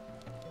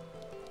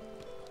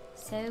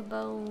 So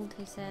bold,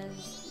 he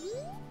says.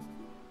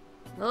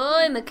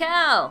 Oi,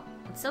 Macau!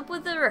 What's up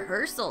with the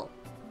rehearsal?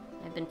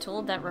 I've been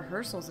told that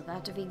rehearsal's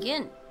about to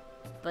begin,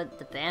 but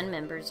the band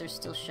members are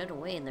still shut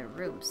away in their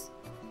rooms.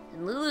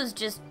 And Lulu's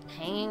just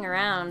hanging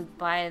around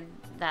by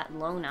that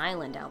lone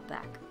island out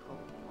back.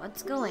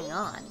 What's going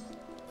on?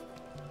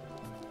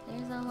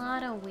 There's a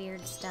lot of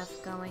weird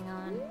stuff going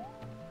on.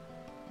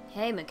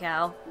 Hey,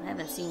 Macau. I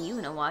haven't seen you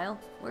in a while.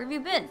 Where have you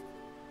been?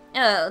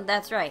 Oh,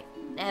 that's right.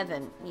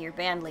 Evan, your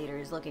band leader,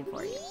 is looking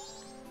for you.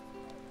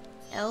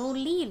 Oh,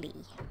 Lily.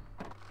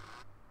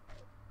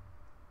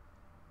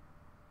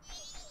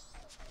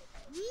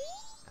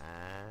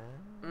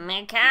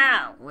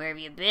 Macau, where have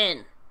you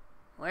been?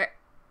 Where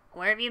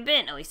have you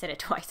been? Oh, he said it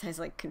twice. I was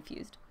like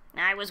confused.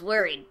 I was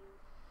worried.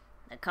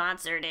 The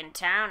concert in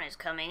town is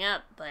coming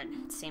up, but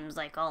it seems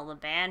like all the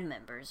band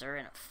members are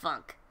in a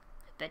funk.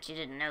 I bet you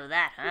didn't know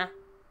that, huh?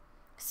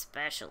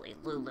 Especially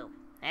Lulu.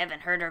 I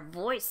haven't heard her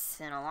voice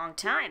in a long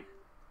time.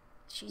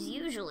 She's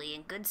usually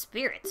in good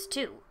spirits,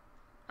 too.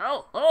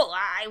 Oh,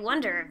 I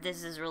wonder if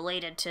this is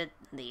related to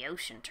the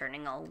ocean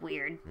turning all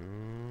weird.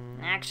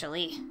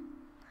 Actually,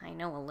 I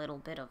know a little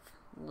bit of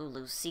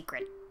Lulu's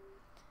secret.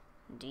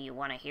 Do you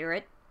want to hear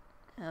it?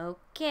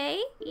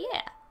 Okay,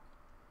 yeah.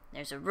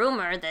 There's a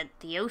rumor that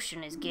the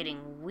ocean is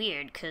getting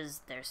weird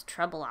because there's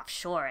trouble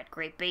offshore at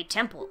Great Bay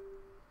Temple.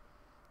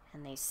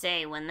 And they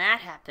say when that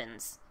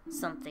happens,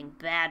 something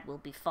bad will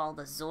befall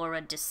the Zora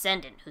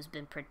descendant who's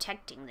been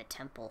protecting the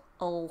temple.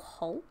 Oh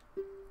ho?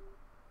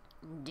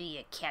 Do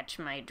you catch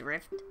my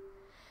drift?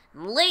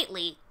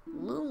 Lately,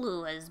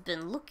 Lulu has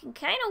been looking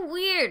kind of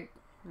weird.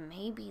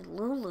 Maybe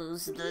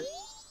Lulu's the...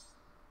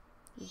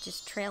 You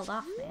just trailed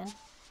off, man.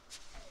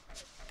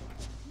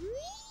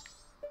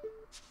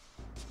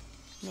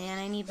 Man,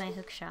 I need my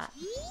hook shot.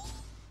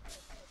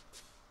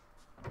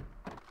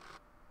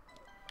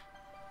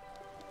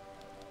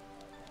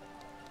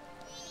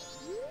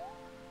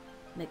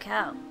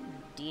 Macau,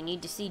 do you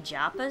need to see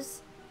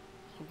Joppas?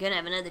 You're gonna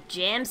have another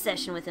jam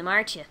session with him,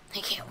 aren't you? I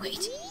can't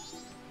wait.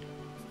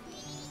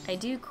 I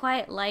do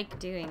quite like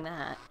doing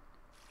that.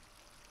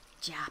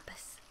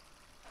 Joppas.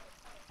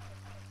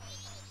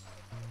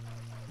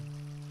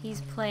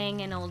 He's playing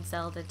an old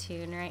Zelda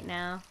tune right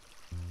now.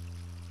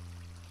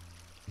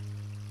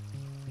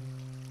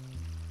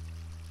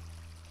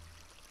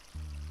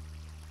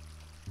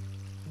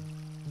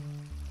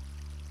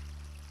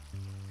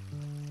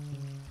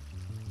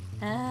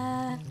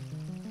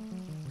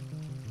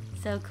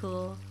 So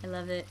cool. I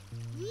love it.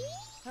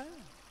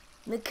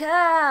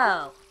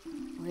 Macau!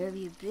 Where have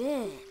you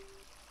been?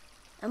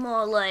 I'm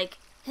all like,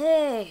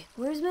 hey,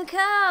 where's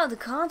Macau? The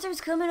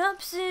concert's coming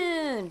up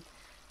soon.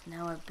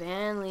 Now our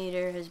band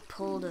leader has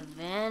pulled a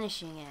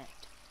vanishing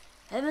act.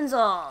 Evan's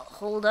all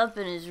holed up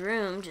in his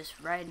room just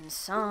writing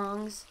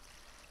songs.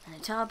 And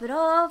to top it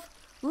off,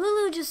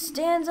 Lulu just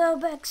stands out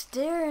back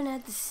staring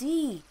at the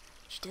sea.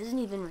 She doesn't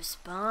even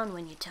respond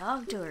when you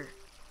talk to her.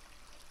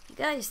 You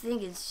guys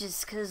think it's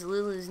just 'cause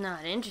Lulu's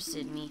not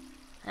interested in me.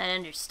 I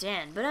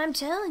understand, but I'm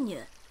telling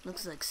you,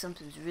 looks like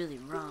something's really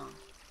wrong.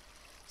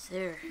 Is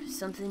there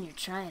something you're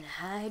trying to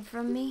hide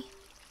from me?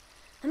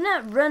 I'm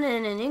not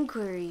running an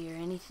inquiry or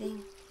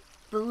anything.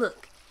 But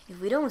look, if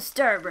we don't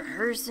start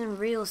rehearsing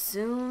real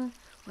soon,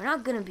 we're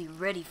not gonna be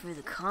ready for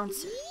the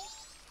concert.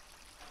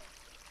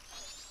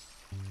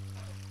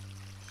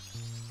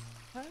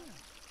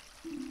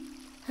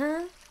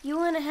 Huh? You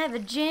wanna have a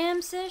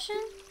jam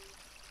session?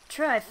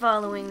 Try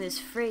following this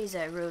phrase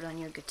I wrote on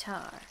your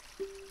guitar.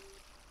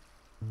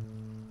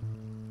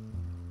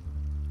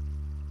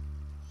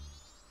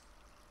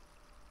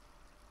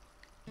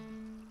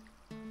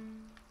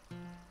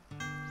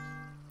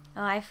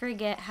 Oh, I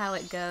forget how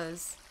it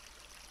goes.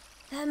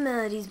 That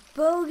melody's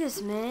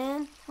bogus,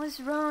 man. What's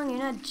wrong? You're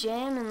not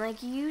jamming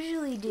like you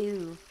usually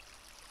do.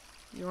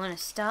 You wanna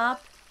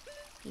stop?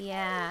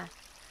 Yeah.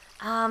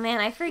 Oh man,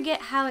 I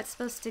forget how it's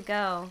supposed to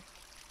go.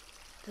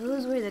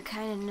 Those were the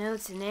kind of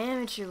notes an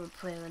amateur would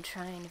play when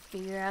trying to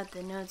figure out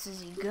the notes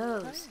as he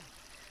goes.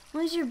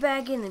 Once you're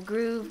back in the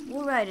groove,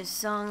 we'll write a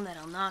song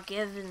that'll knock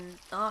Evan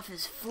off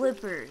his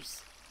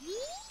flippers.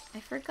 I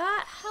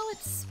forgot how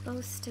it's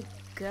supposed to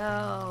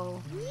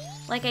go.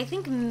 Like, I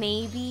think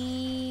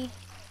maybe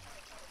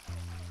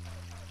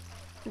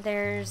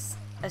there's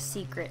a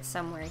secret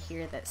somewhere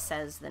here that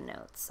says the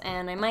notes.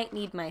 And I might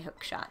need my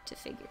hook shot to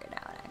figure it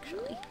out,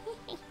 actually.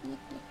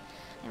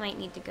 I might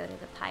need to go to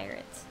the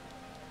pirates.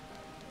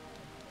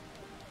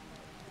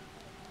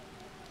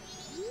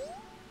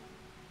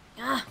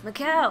 Ah,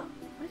 Macau,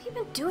 what have you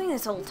been doing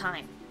this whole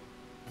time?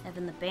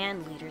 Evan, the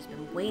band leader's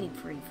been waiting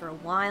for you for a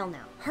while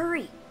now.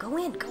 Hurry, go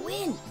in, go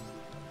in!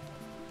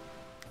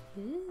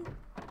 Ooh.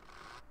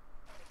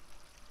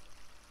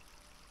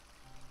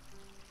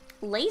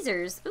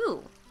 Lasers,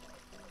 ooh.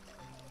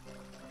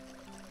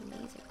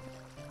 Laser.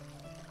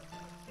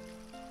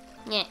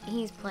 Yeah,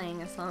 he's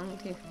playing a song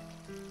too.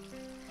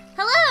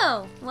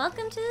 Hello!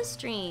 Welcome to the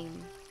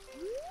stream.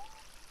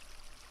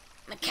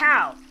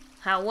 Macau,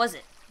 how was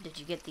it? Did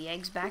you get the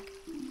eggs back?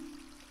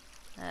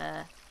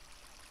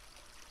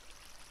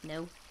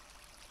 No.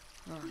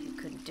 Oh, you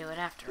couldn't do it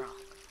after all.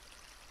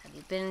 Have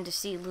you been to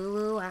see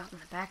Lulu out in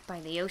the back by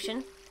the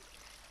ocean?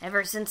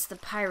 Ever since the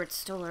pirates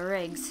stole her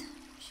eggs,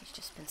 she's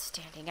just been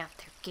standing out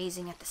there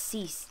gazing at the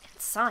sea and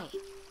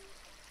sighing.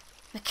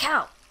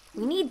 Macau,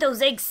 we need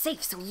those eggs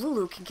safe so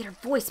Lulu can get her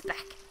voice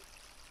back.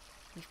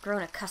 We've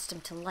grown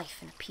accustomed to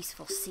life in a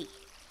peaceful sea.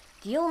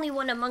 The only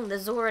one among the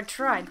Zora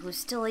tribe who is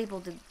still able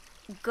to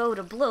go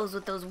to blows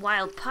with those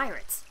wild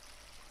pirates.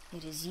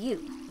 It is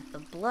you, with the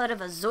blood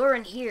of a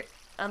Zoran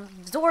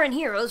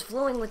heroes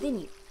flowing within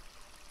you.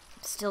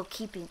 I'm still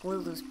keeping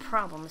Lulu's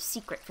problem a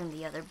secret from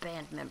the other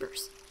band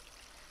members.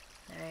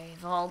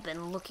 They've all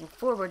been looking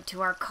forward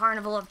to our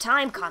Carnival of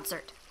Time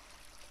concert.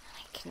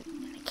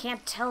 I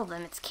can't tell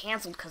them it's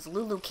canceled because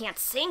Lulu can't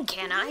sing,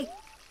 can I?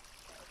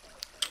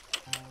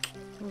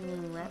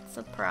 That's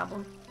a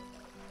problem.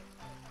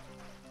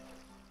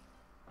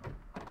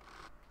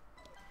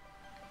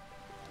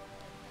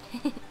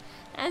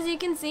 As you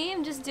can see,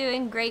 I'm just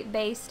doing great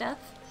bass stuff.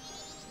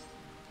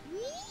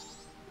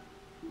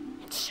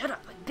 Shut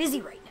up, I'm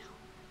busy right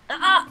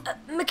now.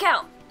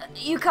 Macau,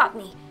 you caught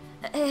me.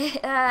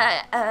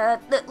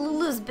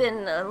 Lulu's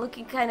been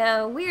looking kind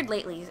of weird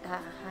lately.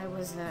 I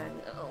was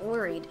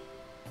worried.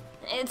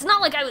 It's not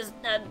like I was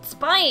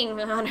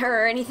spying on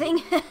her or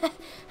anything.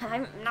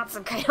 I'm not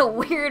some kind of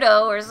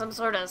weirdo or some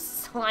sort of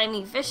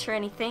slimy fish or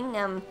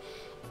anything.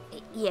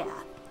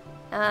 Yeah.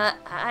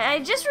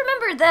 I just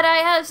remembered that I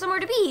have somewhere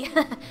to be.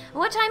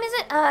 What time is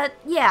it?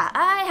 Yeah,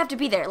 I have to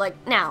be there, like,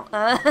 now.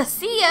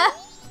 See ya!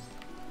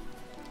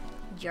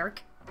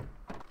 Jerk.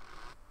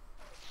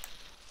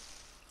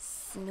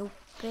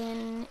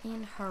 Snooping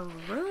in her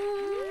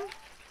room.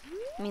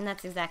 I mean,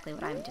 that's exactly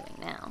what I'm doing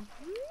now.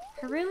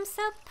 Her room's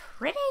so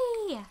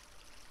pretty!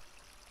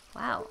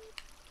 Wow.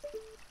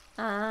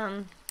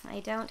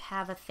 I don't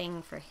have a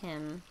thing for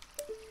him.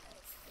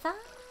 Sorry.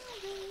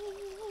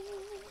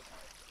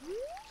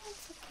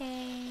 It's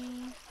okay.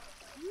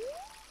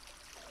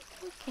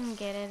 We can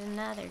get it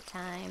another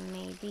time,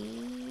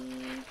 maybe.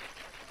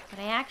 What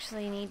I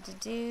actually need to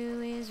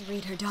do is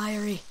read her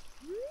diary.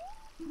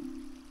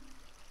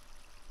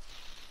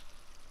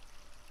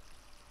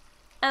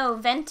 Oh,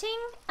 venting?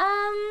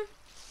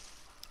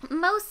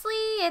 Mostly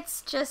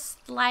it's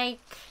just like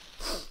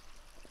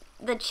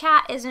the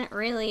chat isn't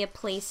really a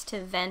place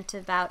to vent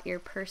about your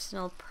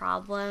personal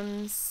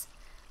problems.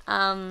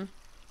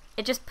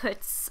 It just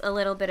puts a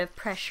little bit of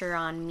pressure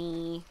on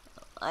me.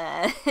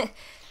 I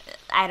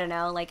don't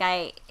know, like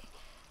I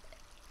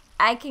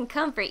can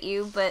comfort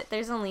you, but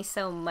there's only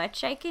so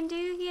much I can do,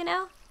 you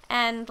know?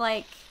 And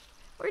like,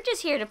 we're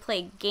just here to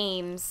play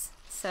games,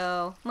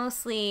 so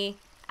mostly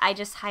I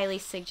just highly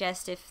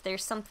suggest if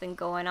there's something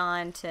going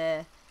on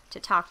to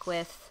talk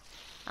with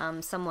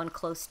someone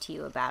close to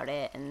you about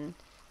it, and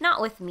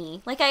not with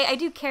me. Like, I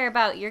do care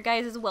about your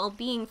guys'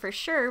 well-being for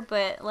sure,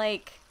 but,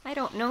 like, I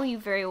don't know you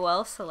very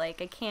well, so,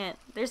 like, I can't,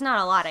 there's not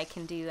a lot I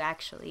can do,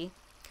 actually.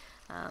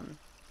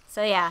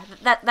 So yeah,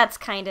 that's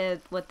kind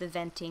of what the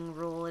venting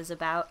rule is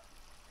about.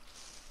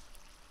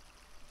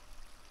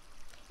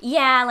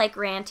 Yeah, like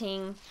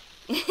ranting.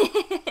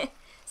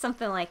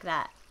 Something like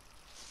that.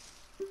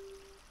 It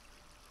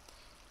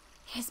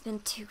has been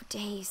 2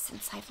 days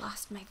since I've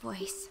lost my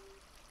voice.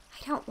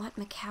 I don't want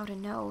Macau to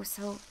know,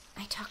 so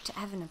I talked to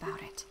Evan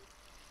about it.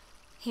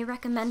 He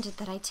recommended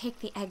that I take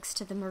the eggs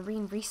to the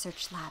marine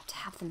research lab to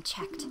have them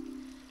checked.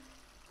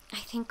 I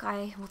think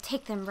I will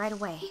take them right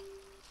away.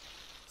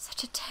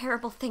 Such a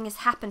terrible thing has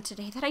happened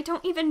today that I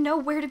don't even know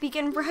where to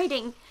begin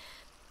writing.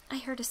 I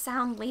heard a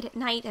sound late at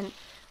night, and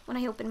when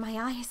I opened my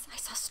eyes, I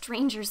saw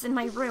strangers in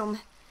my room.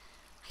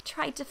 I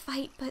tried to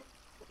fight, but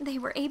they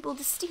were able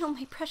to steal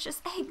my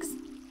precious eggs.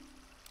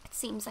 It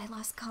seems I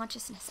lost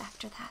consciousness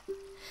after that.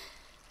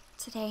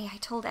 Today, I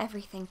told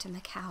everything to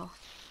Macau,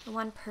 the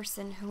one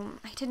person whom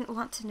I didn't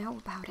want to know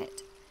about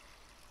it.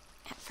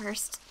 At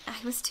first,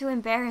 I was too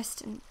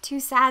embarrassed and too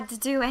sad to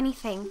do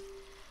anything.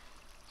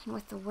 And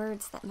with the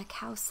words that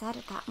Macau said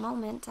at that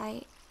moment,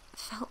 I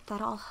felt that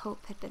all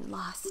hope had been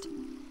lost.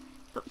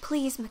 But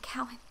please,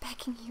 Macau, I'm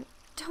begging you,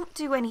 don't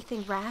do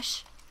anything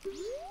rash.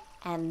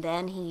 And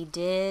then he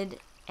did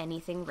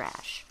anything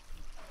rash.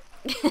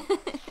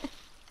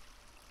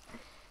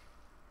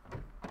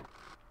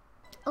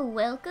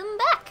 Welcome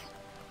back.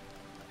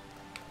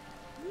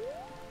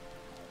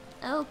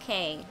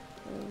 Okay,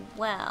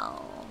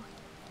 well,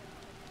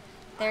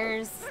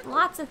 there's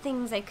lots of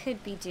things I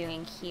could be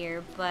doing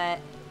here, but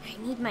I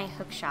need my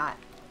hookshot.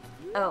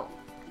 Oh,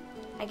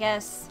 I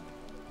guess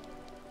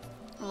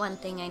one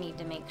thing I need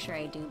to make sure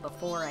I do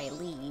before I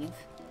leave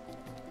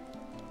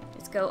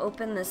is go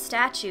open the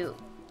statue.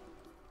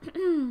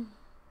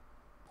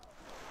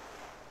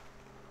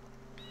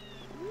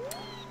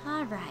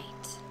 All right.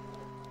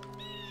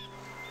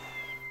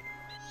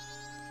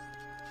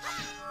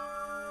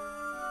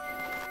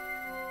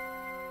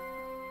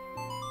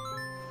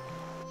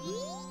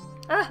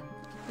 Ah,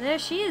 there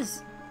she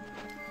is.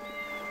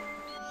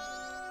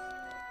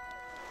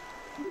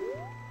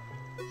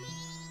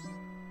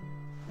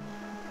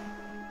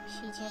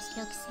 She just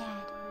looks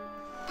sad.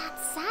 That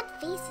sad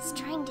face is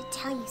trying to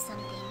tell you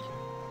something.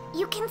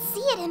 You can see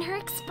it in her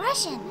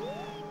expression.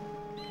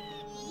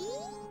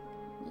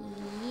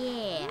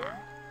 Yeah.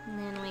 And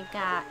then we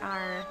got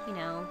our, you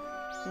know,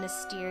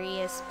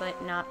 mysterious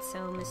but not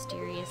so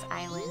mysterious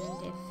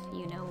island, if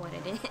you know what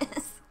it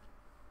is.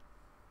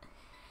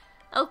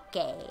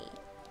 Okay.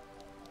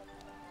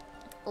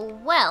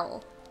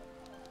 Well.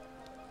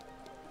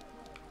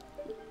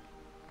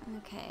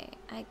 Okay,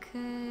 I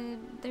could...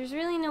 There's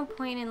really no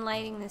point in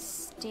lighting the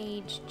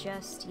stage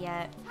just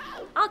yet.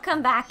 I'll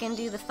come back and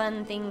do the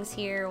fun things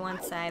here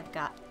once I've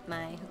got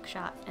my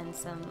hookshot and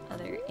some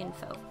other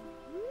info.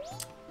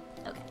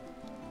 Okay.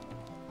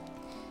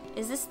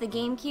 Is this the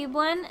GameCube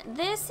one?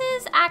 This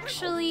is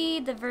actually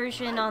the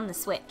version on the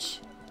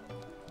Switch.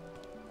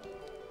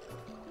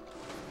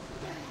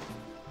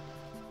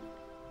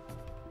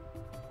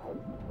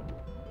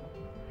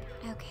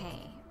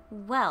 Okay,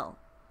 well,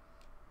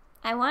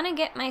 I want to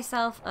get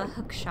myself a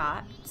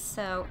hookshot,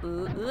 so,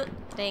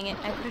 dang it,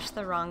 I pushed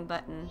the wrong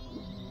button.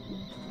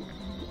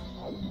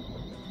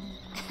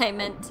 I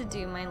meant to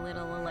do my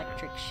little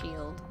electric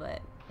shield,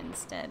 but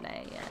instead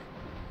I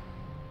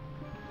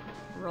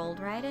rolled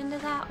right into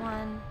that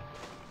one.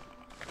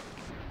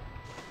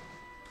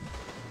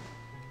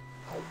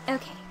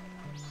 Okay.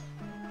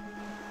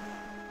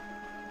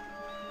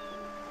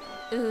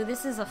 Ooh,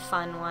 this is a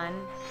fun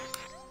one.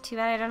 Too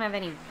bad I don't have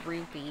any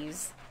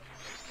rupees.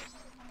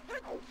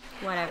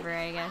 Whatever,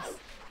 I guess.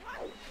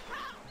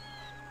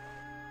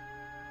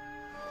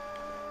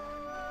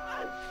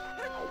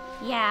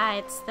 Yeah,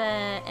 it's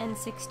the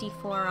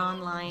N64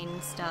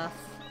 online stuff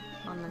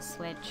on the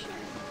Switch.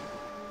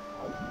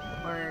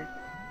 Or,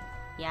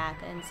 yeah,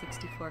 the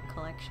N64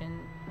 collection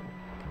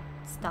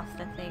stuff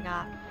that they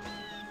got.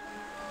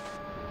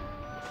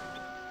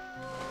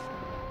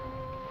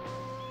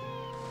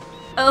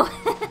 Oh!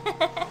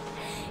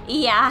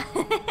 Yeah.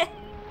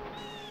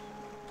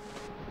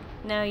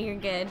 No, you're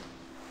good.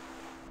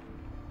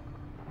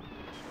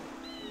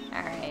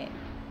 Alright.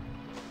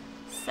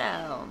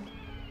 So,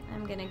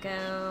 I'm gonna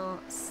go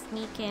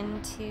sneak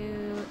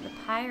into the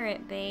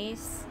pirate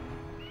base,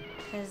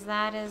 because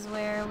that is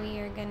where we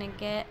are gonna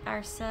get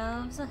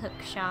ourselves a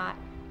hookshot.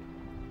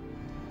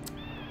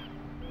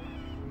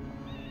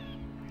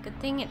 Good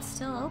thing it's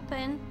still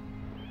open.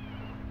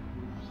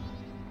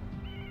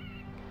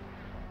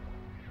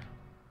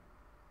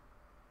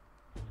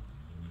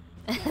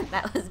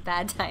 That was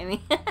bad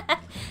timing.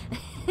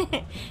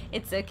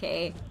 It's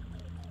okay.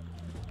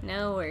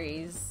 No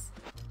worries.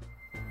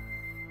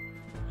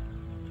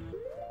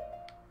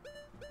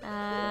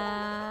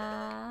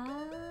 I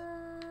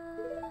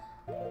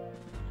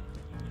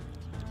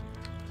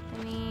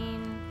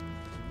mean,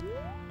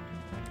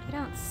 I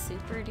don't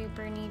super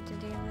duper need to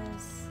do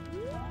this.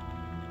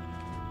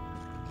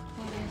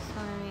 just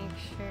want to make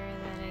sure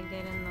that I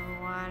get in the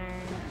water.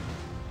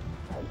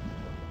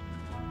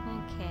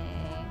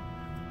 Okay.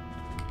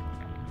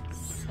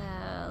 So,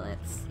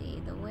 let's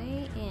see. The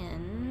way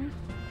in...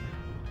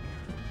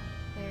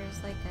 There's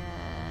like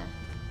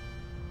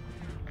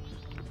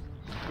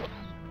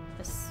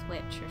a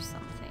switch or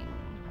something.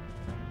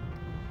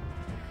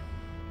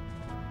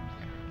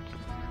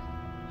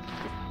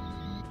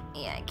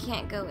 Yeah, I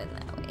can't go in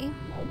that way.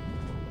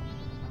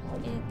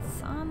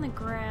 It's on the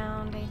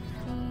ground, I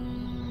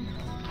think.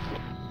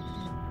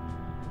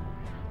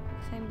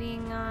 If I'm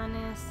being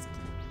honest.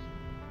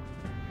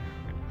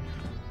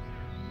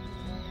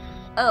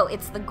 Oh,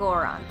 it's the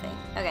Goron thing.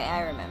 Okay,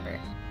 I remember.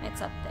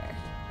 It's up there.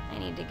 I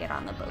need to get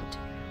on the boat.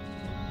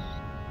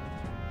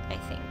 I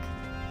think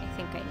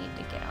I need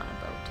to get on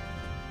a boat.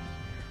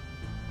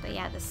 But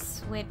yeah, the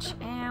switch.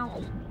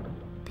 Ow.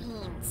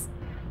 Beans.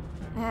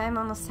 I'm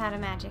almost out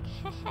of magic.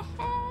 Yeah,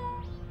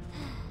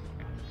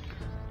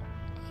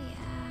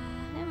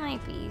 it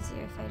might be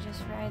easier if I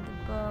just ride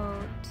the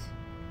boat.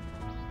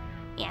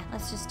 Yeah,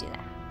 let's just do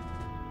that.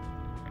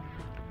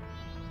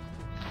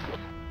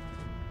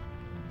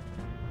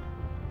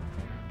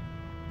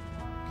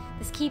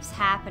 This keeps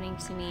happening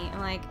to me.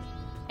 I'm like,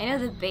 I know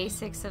the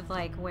basics of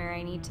like where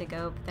I need to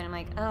go, but then I'm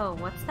like, oh,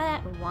 what's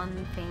that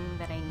one thing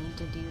that I need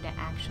to do to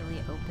actually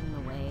open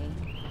the way?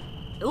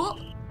 Ooh!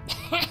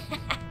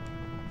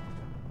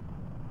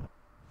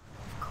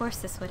 Of course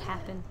this would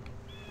happen.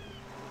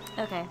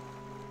 Okay.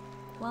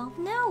 Well,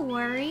 no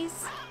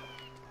worries.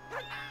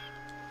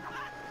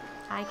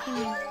 I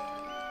can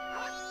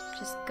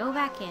just go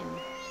back in.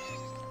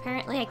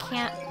 Apparently I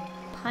can't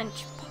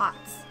punch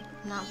pots.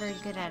 I'm not very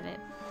good at it.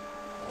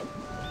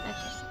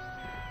 Okay.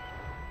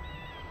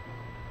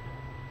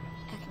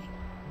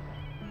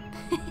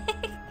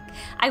 Okay.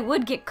 I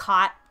would get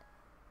caught.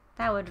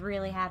 That would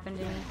really happen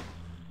to me.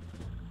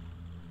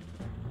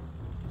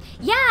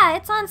 Yeah,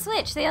 it's on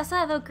Switch. They also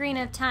have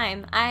Ocarina of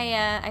Time.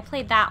 I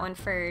played that one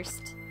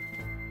first.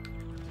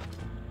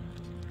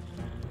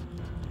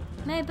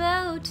 My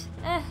boat.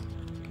 Ugh.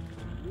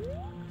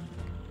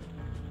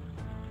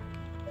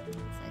 It's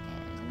okay,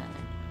 there's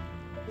another.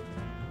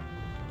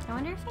 I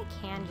wonder if I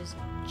can just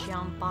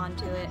jump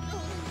onto it.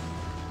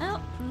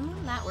 Oh,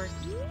 that worked.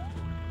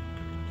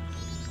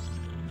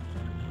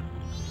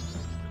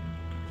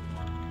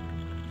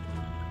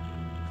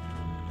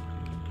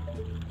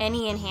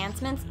 Any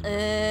enhancements?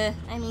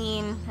 I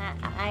mean,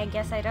 I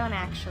guess I don't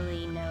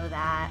actually know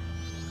that.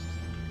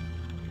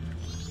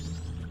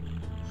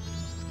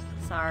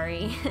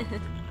 Sorry.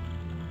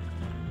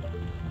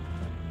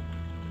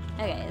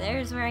 Okay,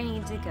 there's where I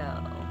need to go.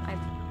 I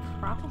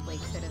probably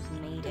could have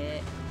made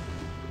it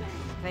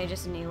if I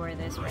just knew where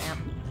this ramp...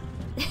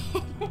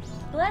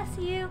 Bless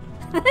you!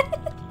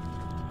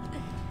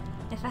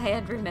 If I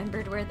had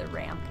remembered where the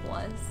ramp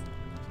was.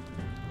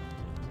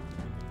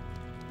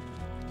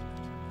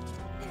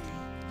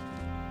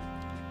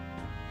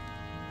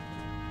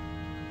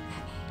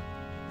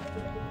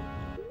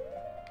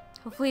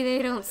 Hopefully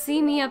they don't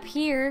see me up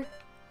here.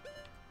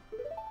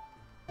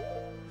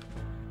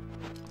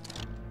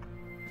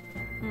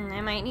 I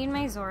might need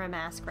my Zora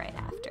mask right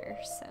after,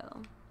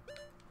 so...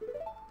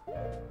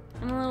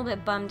 I'm a little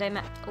bit bummed I'm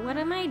at... What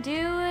am I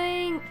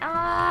doing?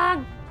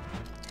 Ah!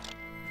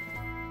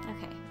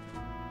 Okay.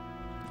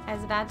 I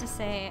was about to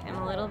say I'm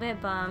a little bit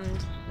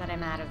bummed that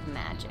I'm out of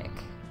magic,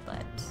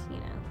 but, you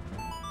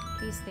know,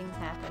 these things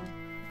happen.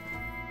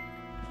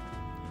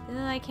 Ugh,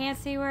 I can't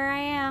see where I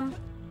am.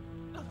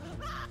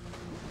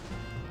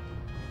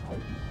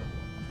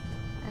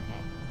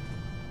 Okay.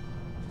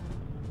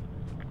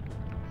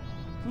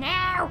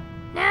 No!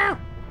 No!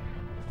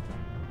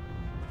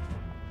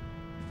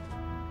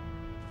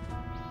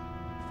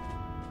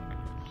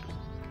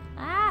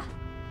 Ah!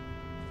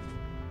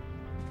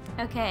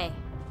 Okay.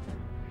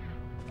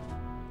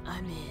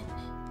 I'm in.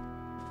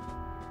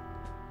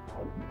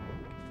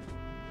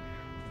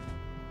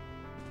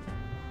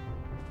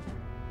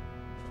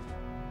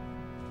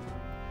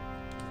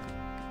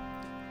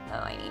 Oh,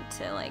 I need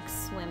to, like,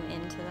 swim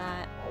into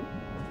that.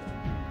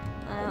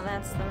 Oh,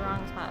 that's the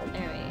wrong spot.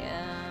 There we go.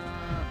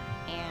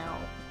 Ow.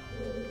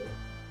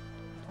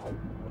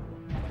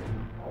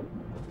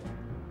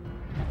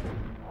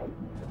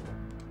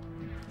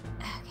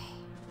 Okay.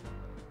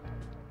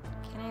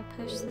 Can I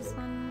push this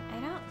one? I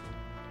don't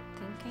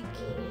think I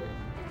can.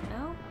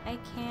 Oh, I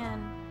can.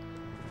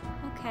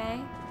 Okay,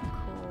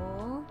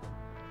 cool.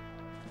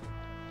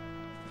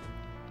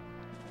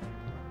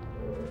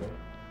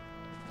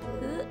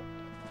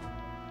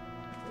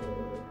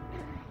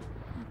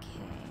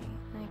 Okay,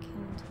 I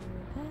can do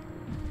that.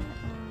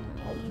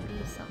 Maybe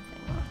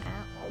something will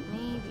happen.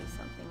 Maybe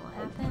something will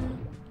happen.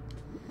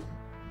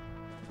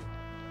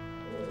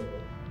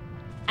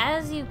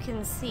 As you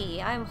can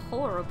see, I'm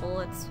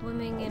horrible at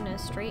swimming in a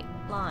straight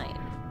line.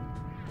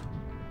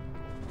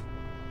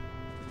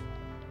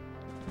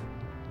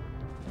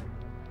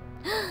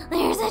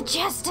 There's a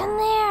chest in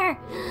there!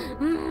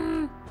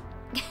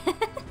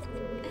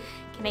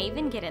 Can I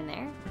even get in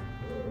there?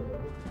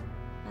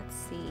 Let's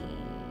see.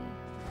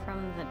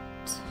 From the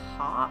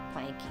top,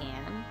 I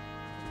can.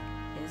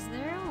 Is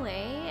there a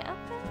way up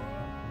in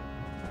there?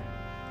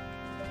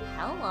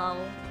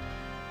 Hello.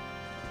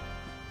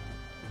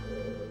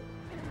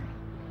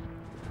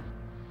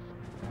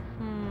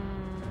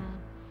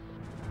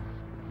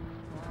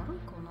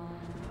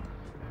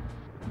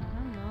 I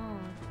don't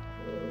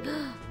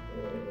know.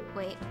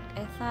 Wait,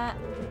 I thought...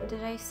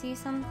 Did I see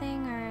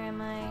something, or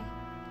am I...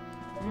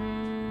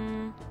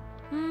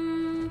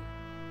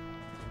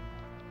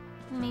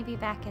 Maybe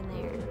back in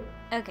there.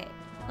 Okay,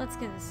 let's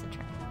give this a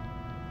try.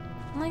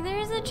 I'm like,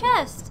 there's a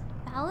chest!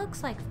 That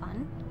looks like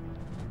fun.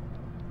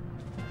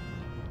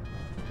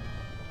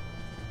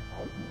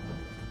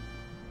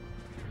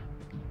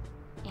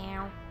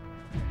 Ow.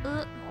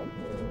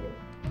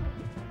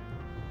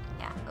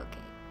 Yeah,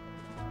 okay.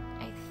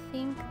 I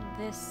think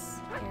this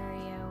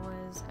area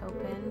was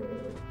open.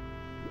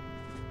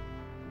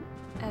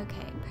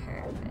 Okay,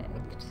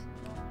 perfect.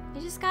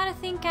 You just gotta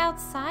think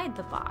outside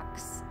the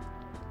box.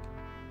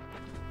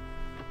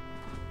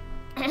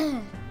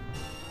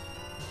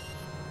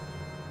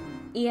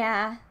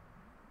 Yeah.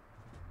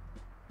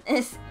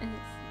 You're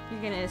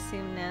gonna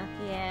assume no.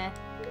 Yeah.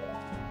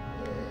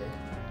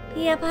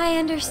 Yep, I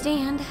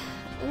understand.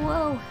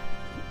 Whoa.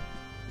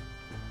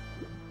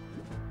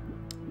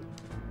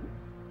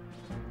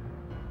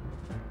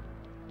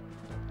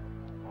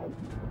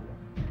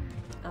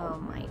 Oh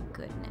my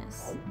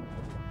goodness.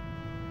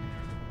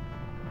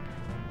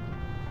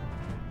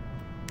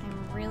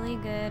 I'm really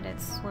good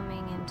at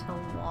swimming into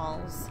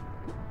walls.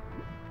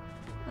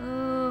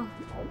 Ooh.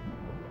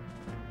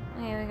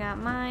 Okay, we got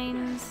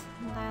mines.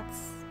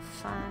 That's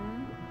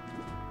fun.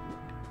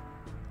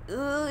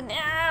 Ooh,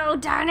 no!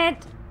 Darn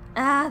it!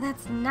 Ah,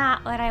 that's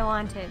not what I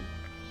wanted.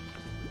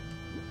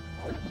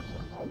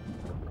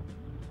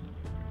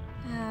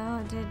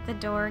 Oh, did the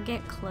door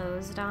get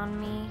closed on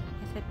me?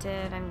 If it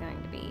did, I'm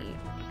going to be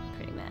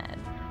pretty mad.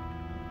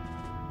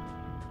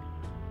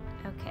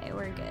 Okay,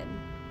 we're good.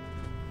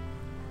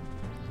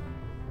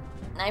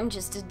 I'm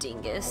just a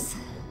dingus.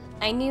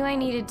 I knew I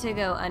needed to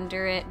go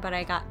under it, but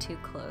I got too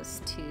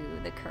close to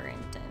the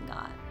current and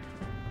got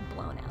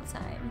blown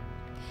outside.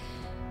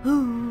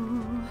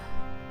 Ooh.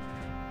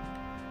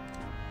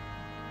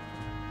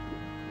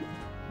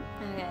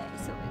 Okay,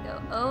 so we go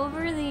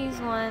over these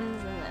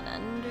ones and then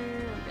under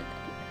over there.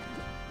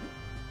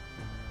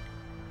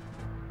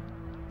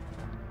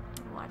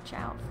 Watch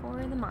out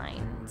for the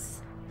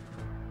mines.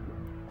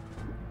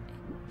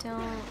 I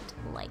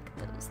don't like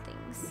those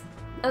things.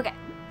 Okay.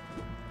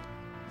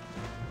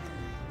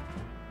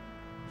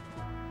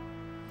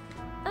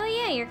 Oh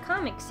yeah, your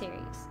comic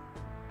series.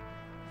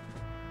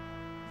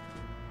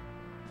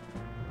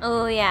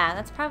 Oh yeah,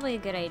 that's probably a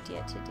good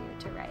idea to do,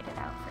 to write it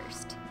out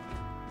first.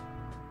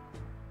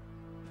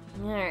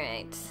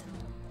 Alright.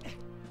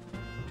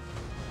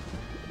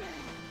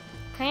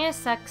 Kinda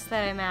sucks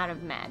that I'm out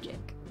of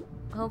magic.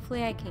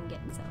 Hopefully I can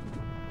get some.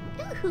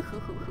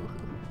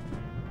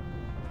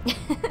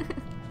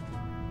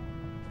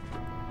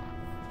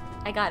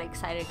 I got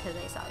excited because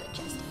I saw the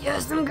chest.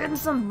 Yes, I'm getting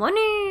some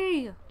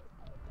money!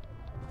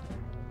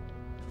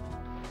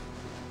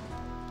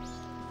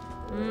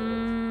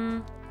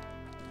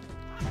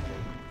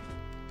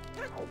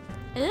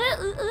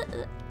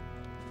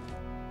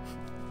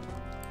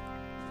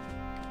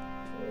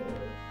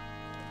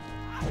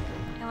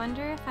 I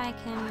wonder if I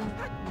can...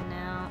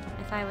 No.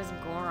 If I was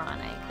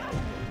Goron, I could.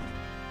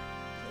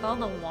 With all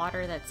the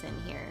water that's in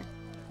here.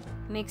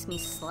 Makes me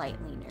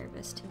slightly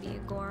nervous to be a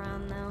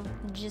Goron, though.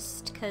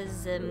 Just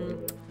because,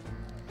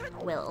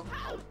 well,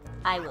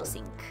 I will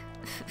sink.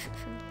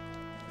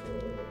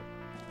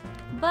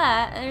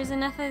 But there's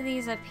enough of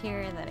these up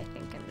here that I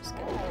think I'm just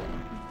gonna do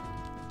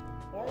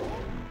it.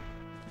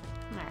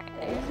 Alright,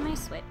 there's my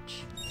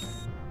switch.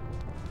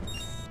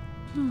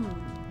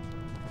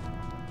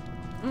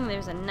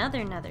 There's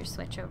another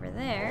switch over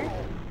there.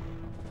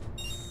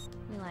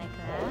 We like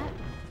that.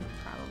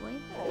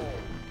 Probably.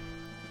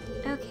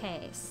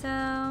 Okay,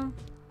 so...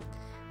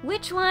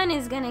 which one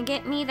is gonna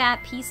get me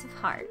that piece of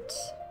heart?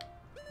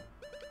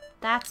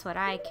 That's what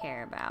I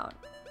care about.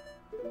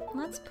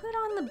 Let's put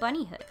on the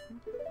bunny hood.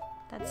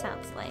 That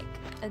sounds like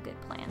a good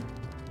plan.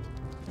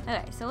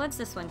 Okay, so what's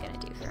this one gonna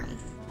do for me?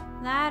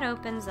 That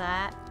opens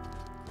that.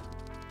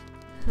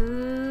 Go,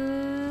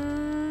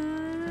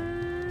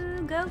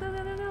 go,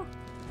 go, go, go.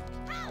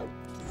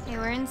 Okay,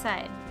 we're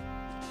inside.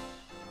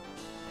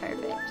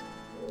 Perfect.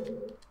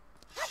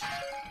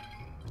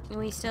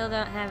 We still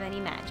don't have any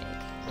magic.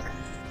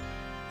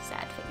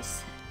 Sad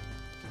face.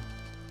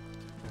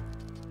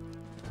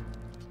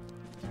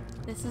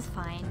 This is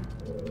fine,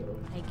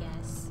 I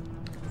guess.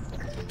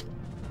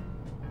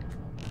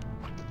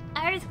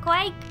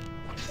 Earthquake!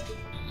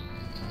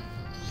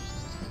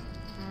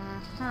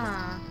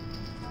 Uh-huh.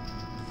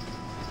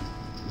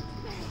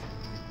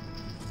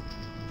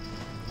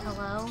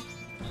 Hello?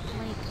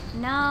 Link.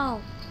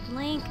 No!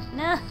 Link,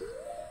 no!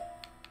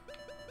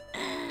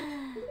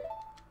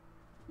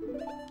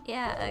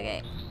 Yeah,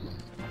 okay.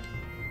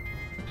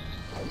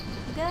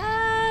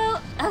 Go!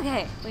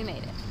 Okay, we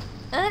made it.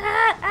 No, no!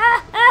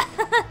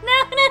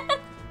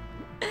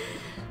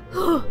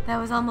 That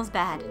was almost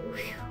bad.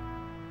 Whew.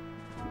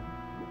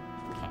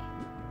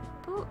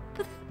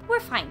 we're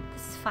fine.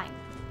 This is fine.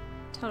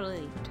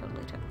 Totally.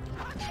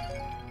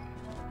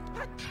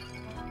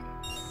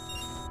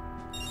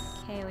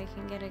 Okay, we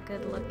can get a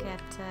good look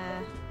at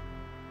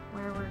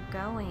where we're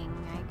going,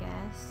 I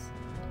guess.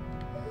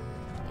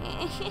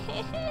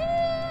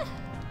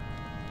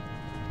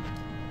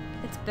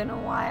 It's been a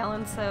while,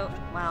 and so...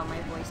 Wow,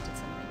 my voice did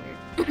something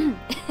weird.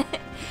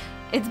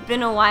 It's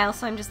been a while,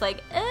 so I'm just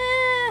like,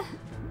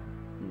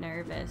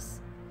 nervous.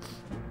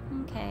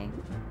 Okay.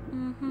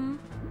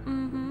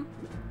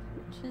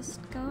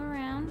 Just go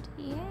around.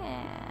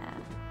 Yeah.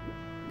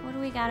 What do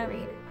we got over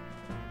here?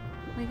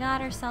 We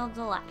got ourselves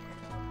a ladder.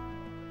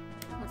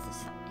 What's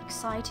this?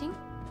 Exciting.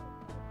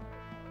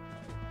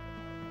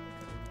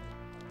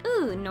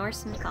 Ooh,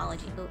 Norse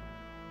mythology. Ooh.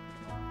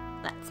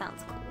 That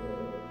sounds cool.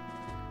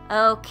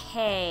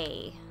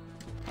 Okay.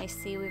 I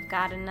see we've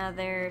got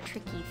another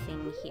tricky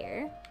thing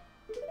here.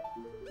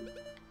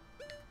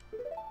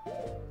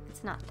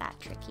 It's not that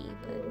tricky,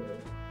 but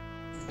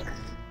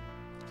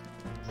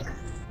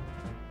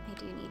I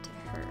do need to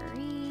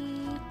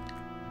hurry.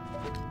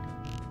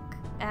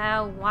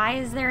 Why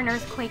is there an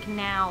earthquake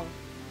now?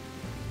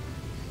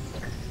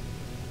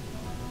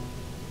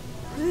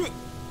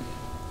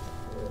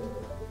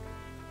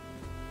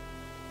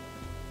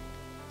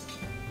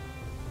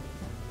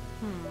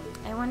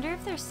 I wonder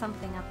if there's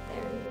something up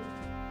there.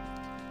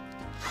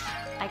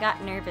 I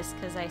got nervous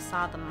because I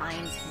saw the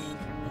mines hanging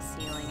from the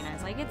ceiling, and I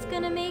was like, it's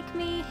gonna make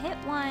me hit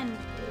one.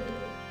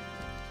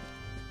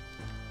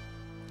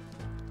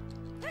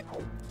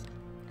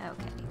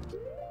 Okay.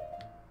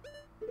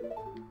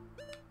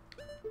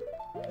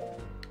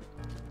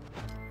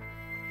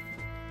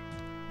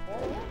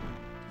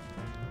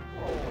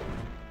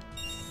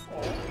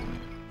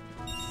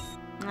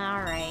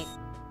 Alright.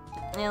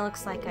 It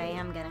looks like I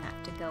am gonna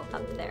have to go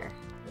up there.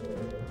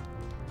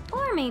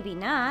 Or maybe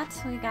not.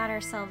 We got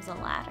ourselves a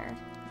ladder.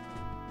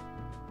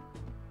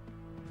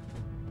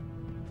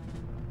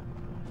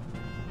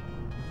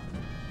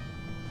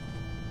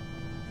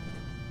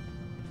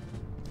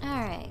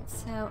 Alright,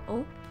 so...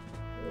 Oh.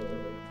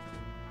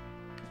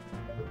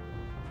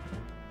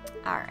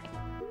 Alright.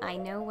 I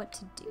know what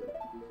to do.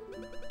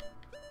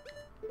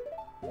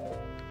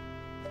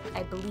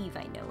 I believe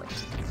I know what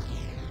to do.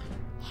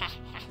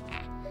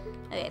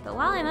 Okay, but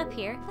while I'm up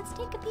here, let's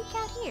take a peek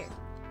out here.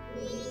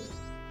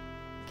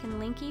 Can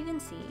Link even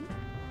see?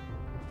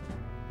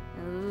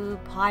 Ooh,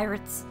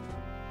 pirates.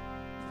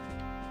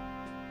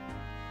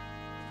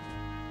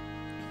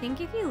 I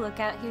think if you look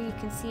out here, you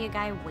can see a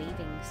guy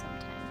waving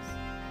sometimes.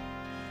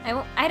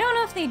 I don't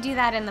know if they do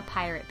that in the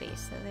pirate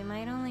base, though. They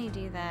might only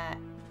do that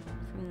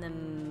from the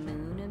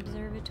moon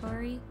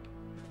observatory.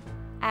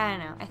 I don't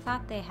know. I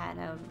thought they had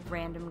a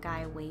random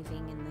guy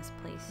waving in this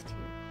place, too.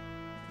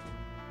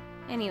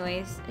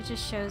 Anyways, it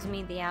just shows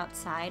me the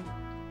outside.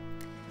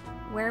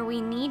 Where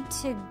we need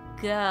to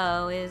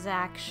go is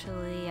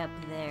actually up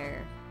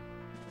there,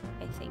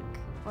 I think.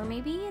 Or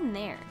maybe in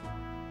there.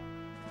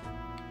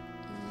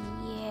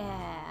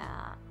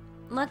 Yeah.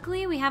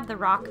 Luckily, we have the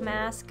rock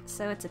mask,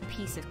 so it's a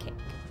piece of cake.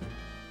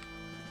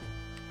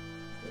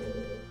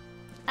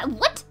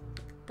 What?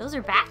 Those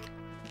are back?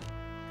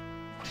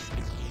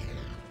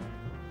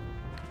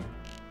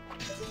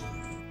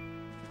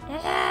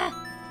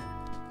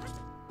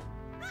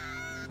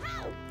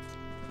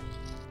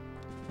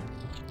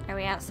 Are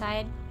we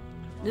outside?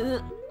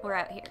 Ugh, we're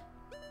out here.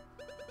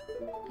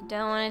 I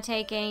don't want to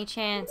take any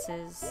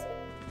chances.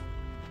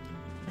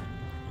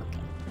 Okay.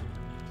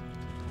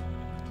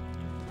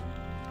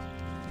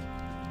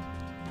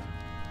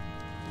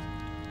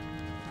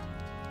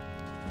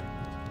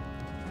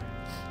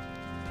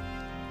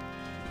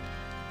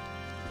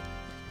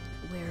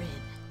 We're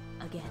in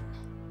again.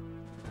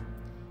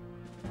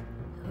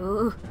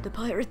 Oh, the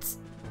pirates.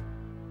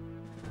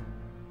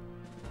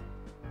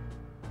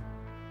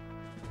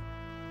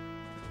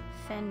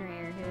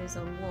 Fenrir, who's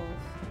a wolf.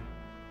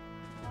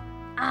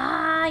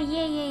 Ah,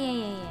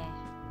 yeah.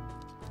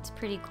 It's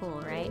pretty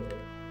cool, right?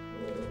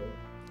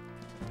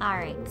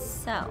 Alright,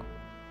 so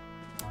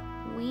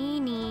we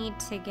need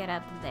to get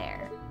up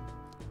there.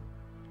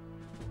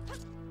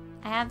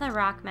 I have the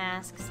rock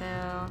mask,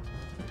 so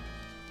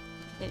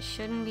it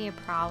shouldn't be a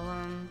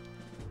problem.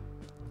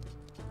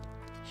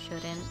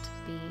 Shouldn't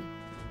be.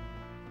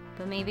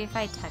 But maybe if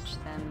I touch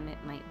them,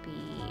 it might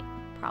be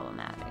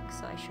problematic,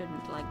 so I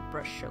shouldn't, like,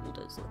 brush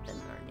shoulders with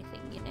them or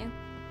anything, you know?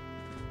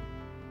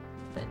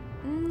 But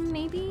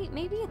maybe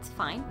it's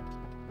fine.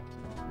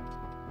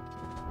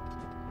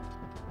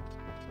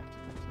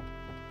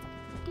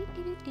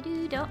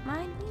 Don't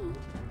mind me.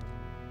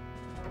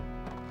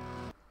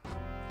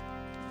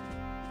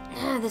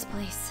 This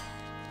place.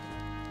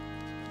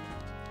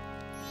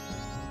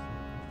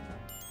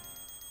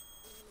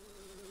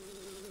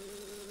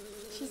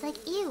 She's like,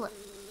 ew,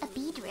 a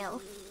bee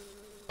drill.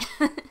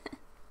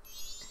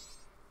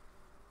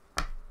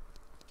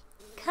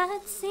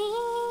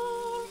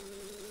 Cutscene.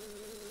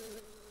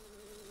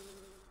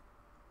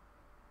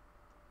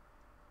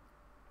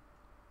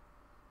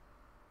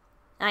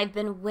 I've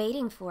been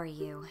waiting for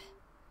you.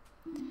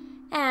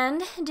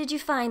 And did you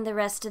find the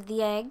rest of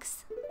the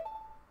eggs?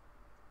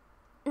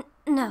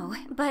 No,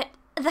 but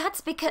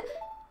that's because...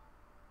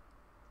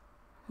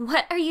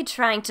 What are you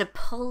trying to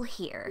pull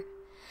here?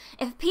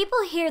 If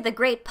people hear the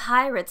great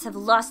pirates have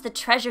lost the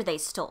treasure they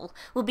stole,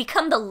 we'll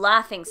become the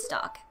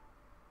laughingstock.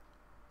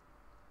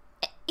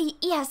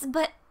 Yes,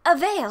 but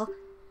Avail...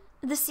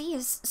 The sea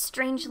is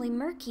strangely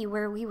murky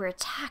where we were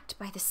attacked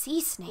by the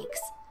sea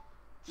snakes.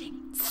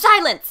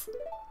 Silence!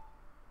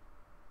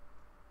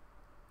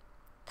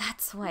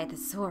 That's why the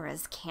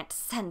Zoras can't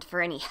send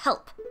for any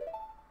help.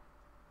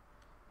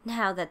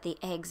 Now that the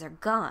eggs are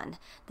gone,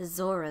 the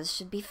Zoras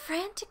should be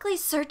frantically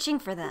searching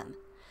for them.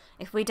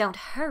 If we don't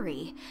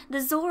hurry, the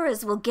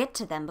Zoras will get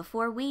to them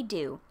before we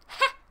do.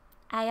 Ha!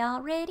 I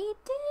already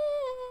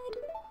did.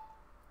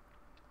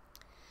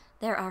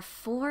 There are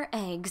 4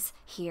 eggs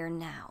here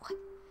now.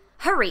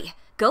 Hurry!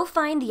 Go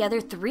find the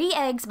other 3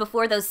 eggs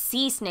before those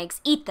sea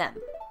snakes eat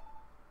them.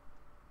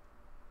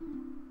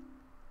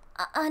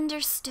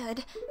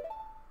 Understood.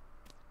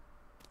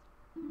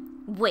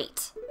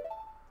 Wait.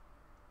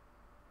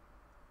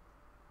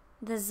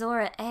 The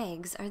Zora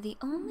eggs are the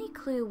only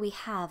clue we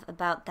have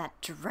about that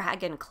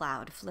dragon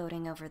cloud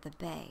floating over the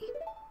bay.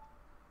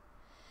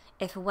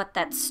 If what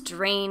that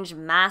strange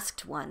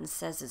masked one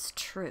says is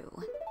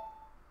true.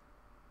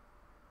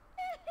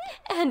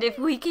 And if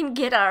we can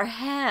get our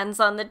hands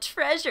on the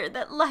treasure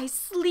that lies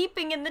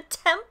sleeping in the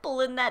temple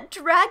in that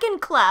dragon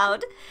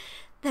cloud,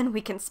 then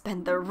we can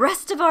spend the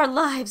rest of our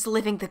lives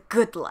living the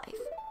good life.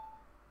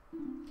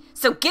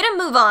 So get a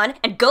move on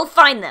and go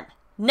find them,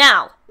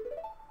 now!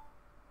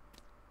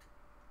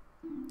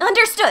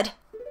 Understood!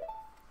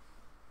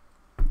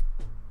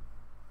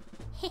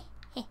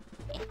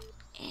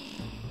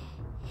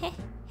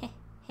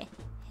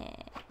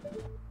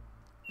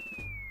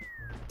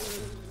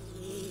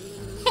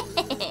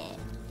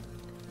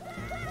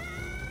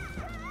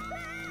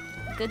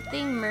 Good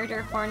thing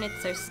murder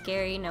hornets are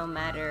scary no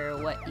matter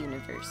what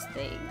universe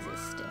they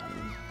exist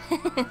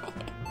in.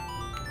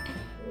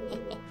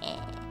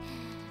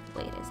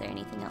 Wait, is there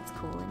anything else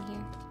cool in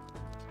here?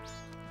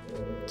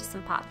 Just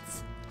some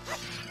pots.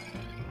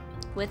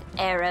 With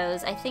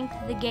arrows. I think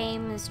the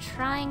game is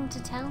trying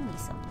to tell me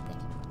something.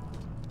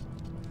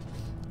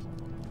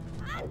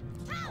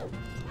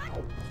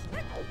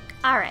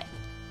 Alright.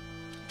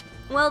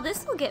 Well,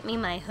 this will get me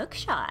my hook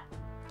shot.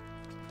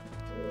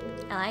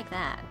 I like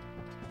that.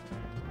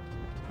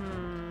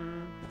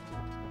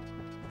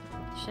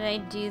 Should I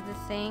do the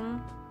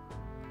thing?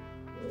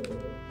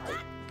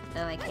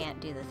 Oh, I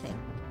can't do the thing.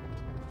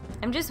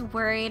 I'm just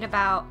worried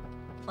about,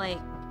 like,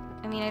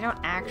 I mean, I don't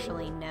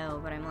actually know,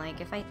 but I'm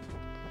like, if I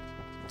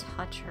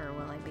touch her,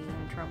 will I be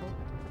in trouble?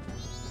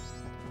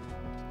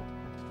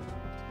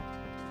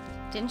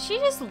 Didn't she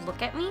just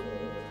look at me?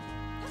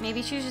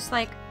 Maybe she was just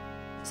like,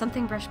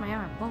 something brushed my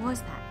arm. What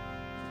was that?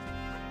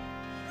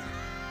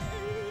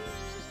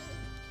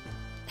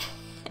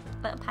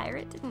 The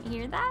pirate didn't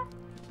hear that?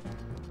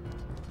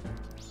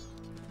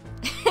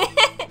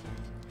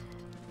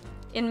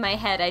 In my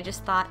head, I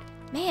just thought,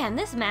 man,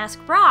 this mask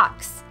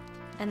rocks!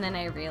 And then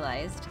I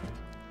realized.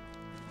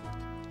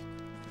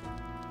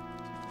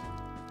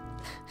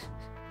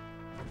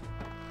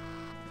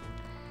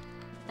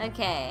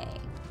 Okay.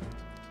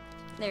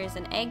 There's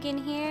an egg in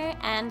here,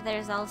 and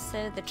there's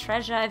also the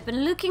treasure I've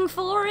been looking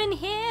for in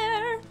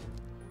here!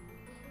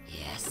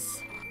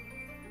 Yes.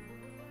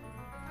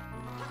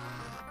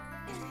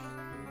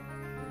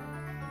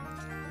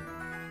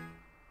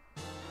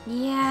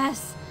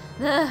 Yes!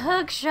 The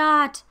hook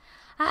shot!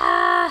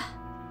 Ah!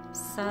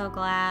 So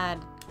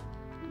glad.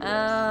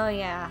 Oh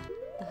yeah.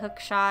 The hook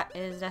shot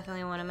is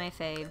definitely one of my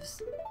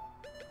faves.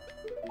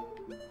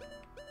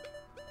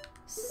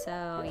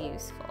 So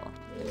useful.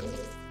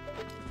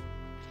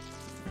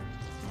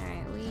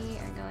 Alright, we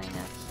are going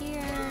up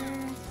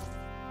here.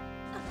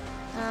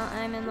 Oh,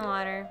 I'm in the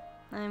water.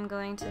 I'm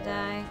going to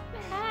die.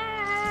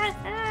 Ah,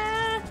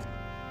 ah.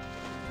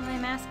 My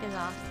mask is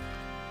off.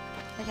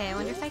 Okay, I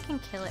wonder if I can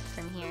kill it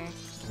from here.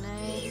 Can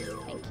I?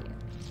 Thank you.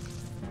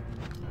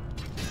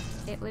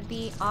 It would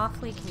be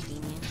awfully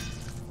convenient.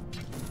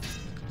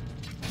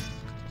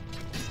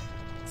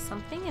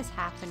 Something is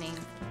happening,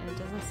 and it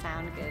doesn't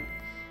sound good.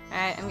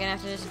 Alright, I'm gonna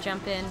have to just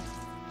jump in.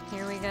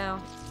 Here we go.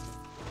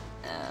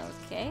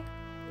 Okay.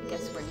 I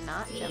guess we're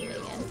not jumping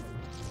in.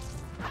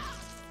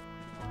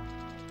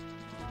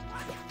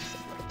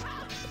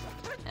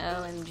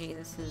 OMG,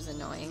 this is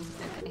annoying.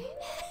 Okay.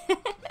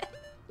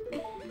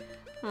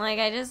 Like,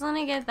 I just want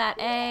to get that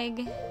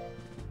egg.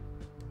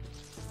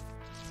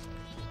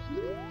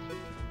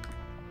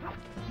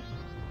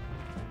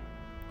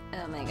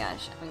 Oh my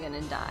gosh, I'm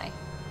gonna die.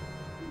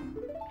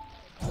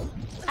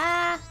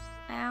 Ah!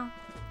 Ow.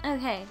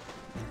 Okay.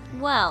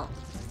 Well.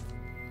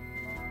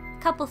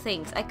 Couple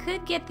things. I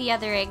could get the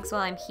other eggs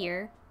while I'm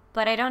here,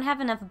 but I don't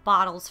have enough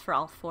bottles for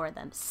all 4 of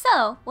them.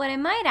 So, what I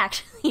might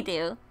actually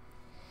do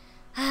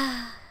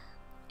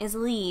is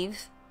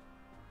leave.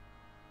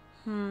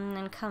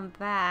 And come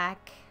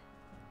back.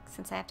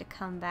 Since I have to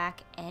come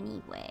back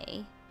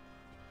anyway.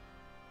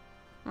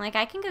 Like,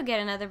 I can go get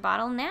another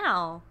bottle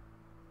now.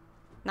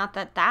 Not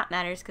that that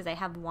matters because I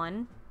have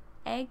 1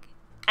 egg.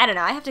 I don't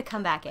know, I have to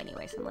come back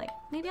anyway, so I'm like,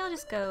 maybe I'll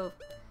just go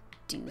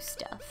do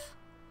stuff.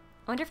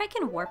 I wonder if I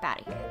can warp out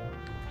of here.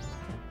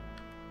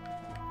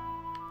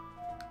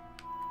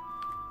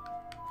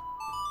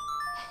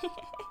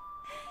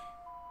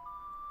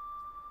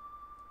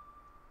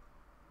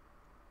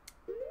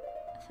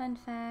 Fun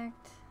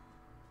fact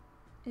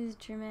is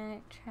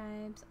Germanic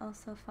tribes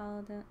also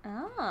follow the...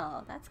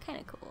 Oh, that's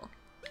kind of cool.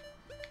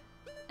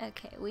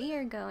 Okay, we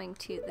are going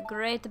to the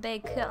Great Bay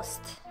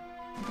Coast.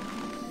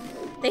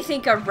 They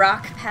think a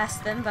rock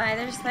passed them by.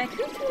 They're just like,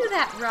 who threw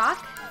that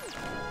rock?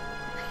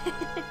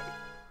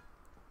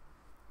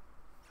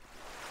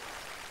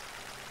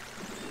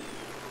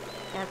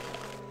 Okay.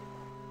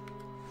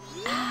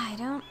 I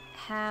don't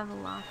have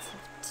lots of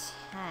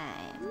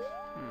time.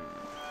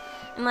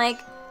 I'm like,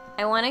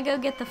 I want to go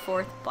get the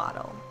 4th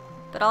bottle,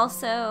 but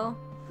also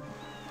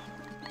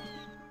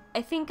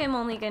I think I'm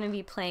only going to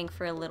be playing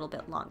for a little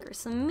bit longer,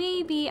 so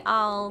maybe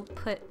I'll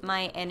put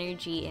my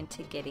energy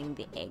into getting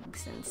the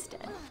eggs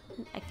instead.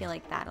 I feel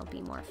like that'll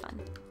be more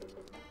fun.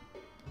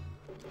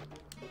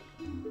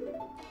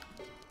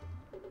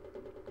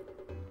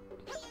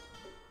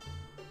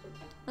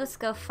 Let's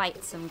go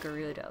fight some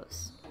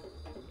Gerudos.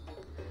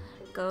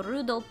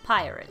 Gerudo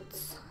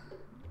pirates.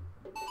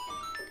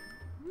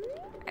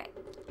 Alright.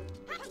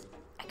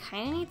 I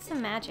kinda need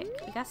some magic.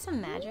 You got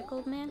some magic,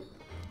 old man?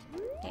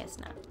 I guess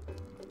not.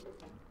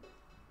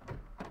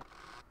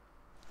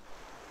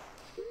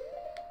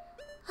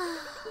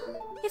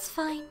 It's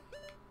fine.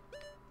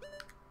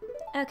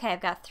 Okay,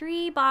 I've got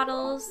 3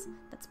 bottles.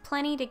 That's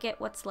plenty to get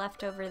what's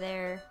left over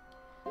there.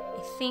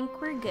 I think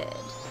we're good.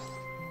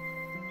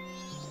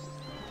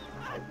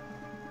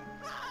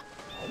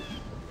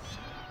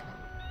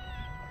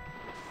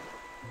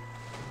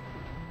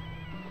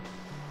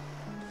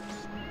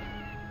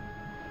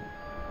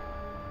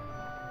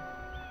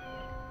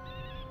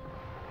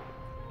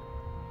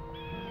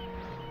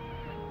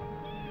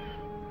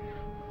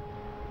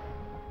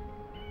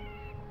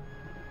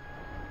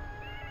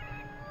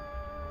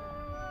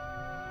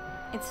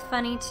 It's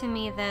funny to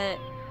me that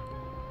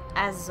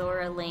as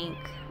Zora Link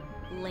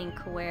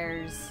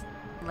wears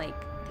like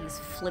these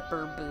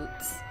flipper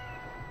boots.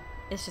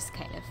 It's just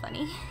kind of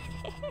funny.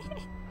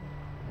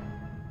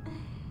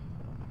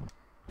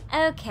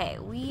 Okay,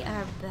 we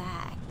are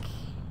back.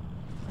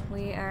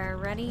 We are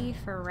ready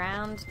for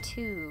round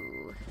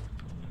 2.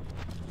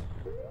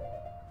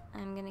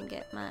 I'm gonna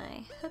get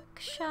my hook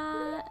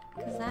shot,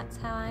 because that's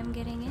how I'm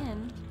getting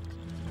in.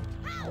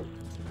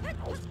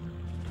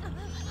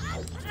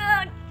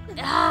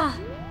 Ah,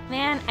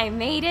 man, I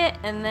made it,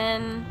 and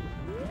then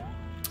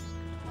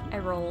I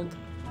rolled.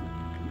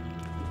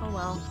 Oh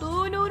well.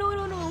 Oh, no, no,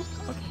 no, no.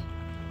 Okay,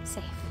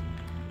 safe.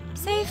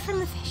 Safe from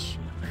the fish.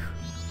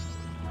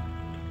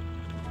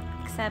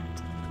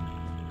 Except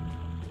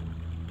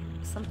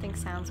something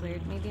sounds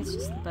weird. Maybe it's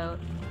just the boat.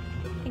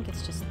 I think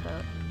it's just the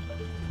boat.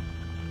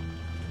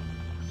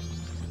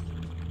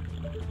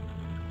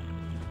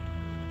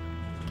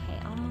 Okay,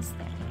 almost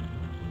there.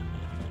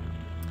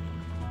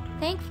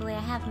 Thankfully, I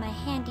have my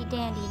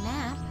handy-dandy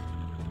map.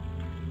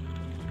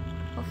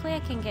 Hopefully I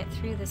can get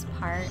through this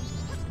part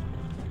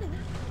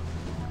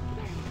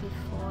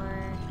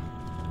before...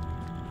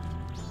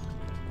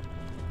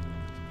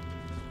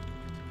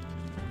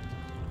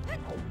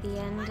 the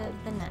end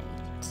of the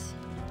night.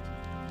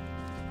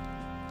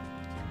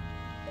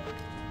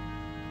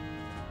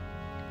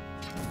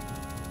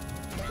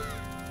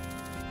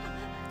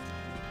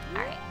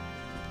 Alright.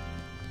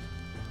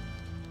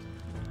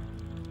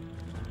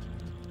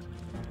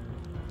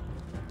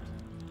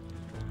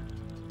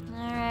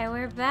 Alright,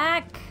 we're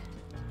back.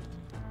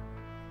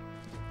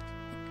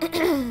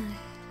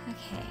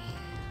 Okay,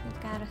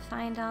 we've got to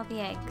find all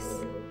the eggs.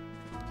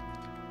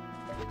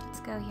 Let's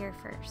go here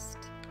first.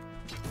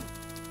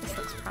 This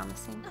looks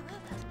promising.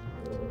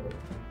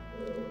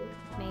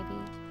 Maybe.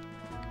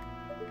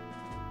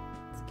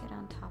 Let's get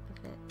on top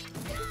of it.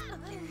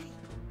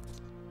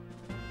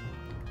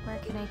 Where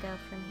can I go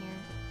from here?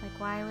 Like,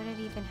 why would it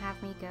even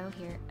have me go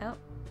here? Oh,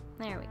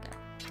 there we go.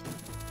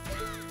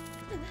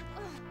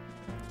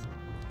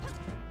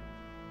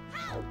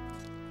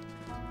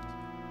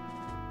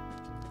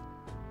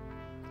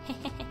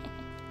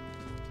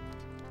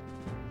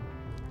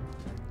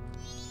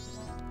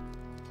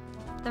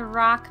 The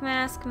rock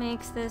mask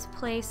makes this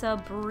place a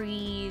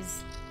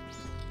breeze.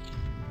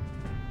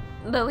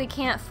 But we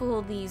can't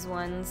fool these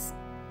ones.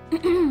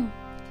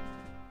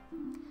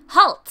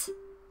 Halt!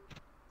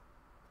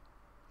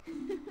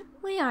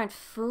 We aren't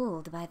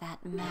fooled by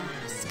that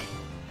mask.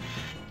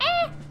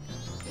 Eh!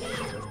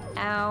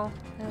 Ow.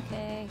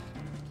 Okay.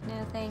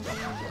 No, thank you.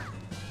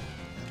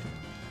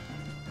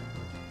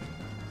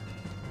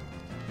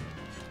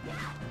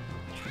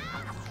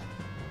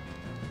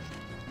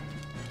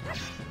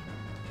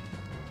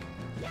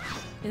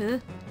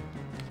 Oh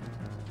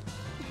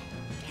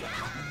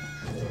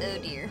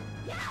dear.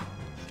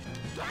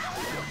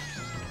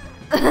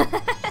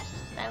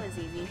 That was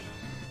easy.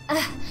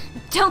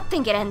 Don't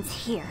think it ends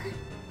here.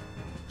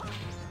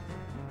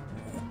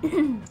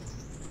 Don't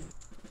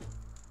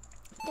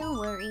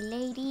worry,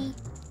 lady.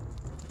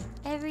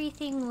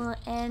 everything will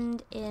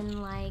end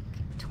in like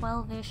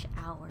 12-ish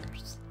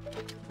hours.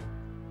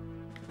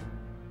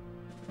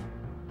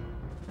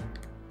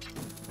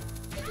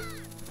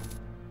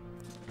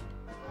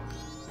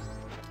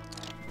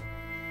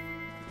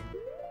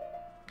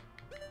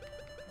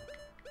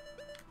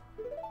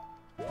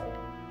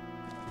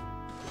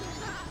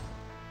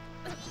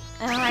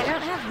 Oh, I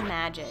don't have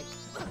magic,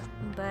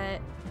 but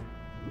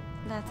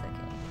that's okay.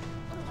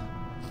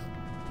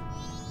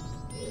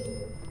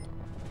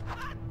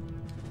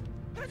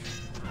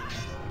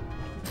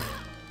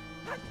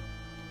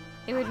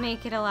 It would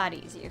make it a lot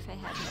easier if I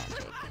had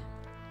magic.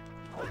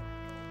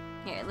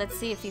 Here, let's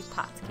see if these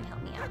pots can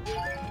help me out.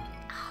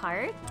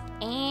 Heart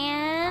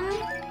and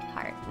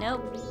heart.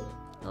 Nope.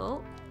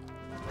 Oh.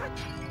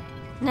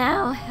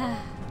 No.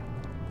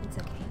 It's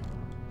okay.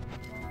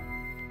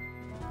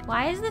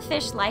 Why is the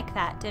fish like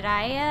that? Did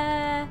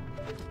I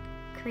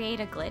create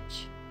a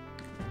glitch?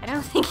 I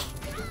don't think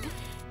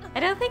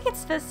it's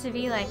supposed to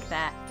be like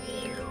that.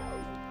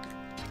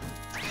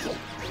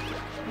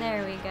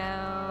 There we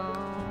go.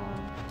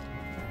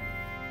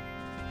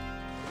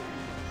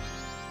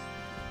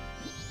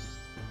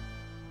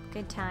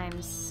 Good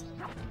times.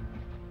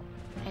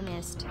 I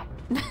missed.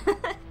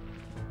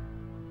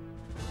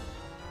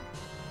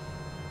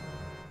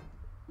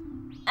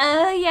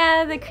 Oh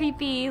yeah, the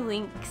creepy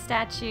Link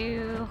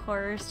statue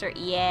horror story.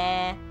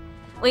 Yeah.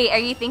 Wait, are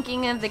you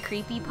thinking of the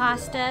creepy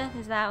pasta?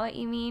 Is that what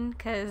you mean?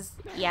 'Cause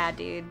yeah,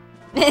 dude.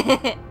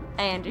 I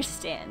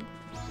understand.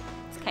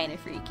 It's kind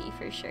of freaky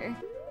for sure.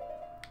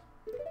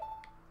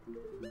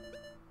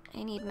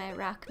 I need my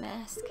rock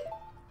mask.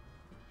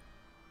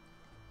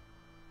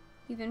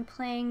 You've been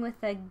playing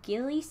with a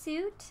ghillie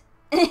suit?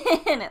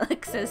 And it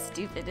looks so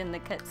stupid in the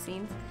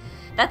cutscenes.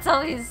 That's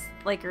always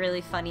like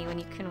really funny when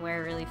you can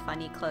wear really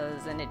funny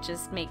clothes and it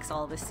just makes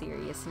all the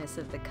seriousness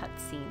of the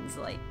cutscenes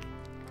like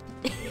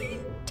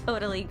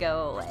totally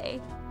go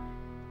away.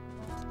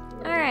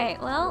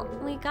 Alright, well,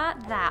 we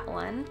got that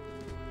one.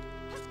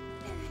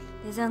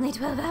 There's only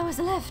 12 hours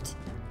left.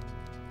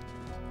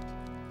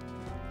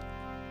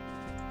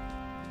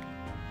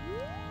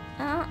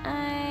 Oh,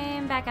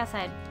 I'm back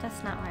outside.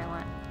 That's not where I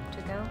want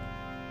to go.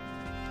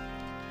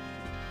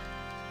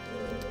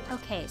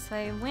 Okay, so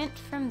I went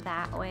from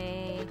that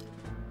way.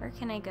 Where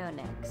can I go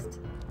next?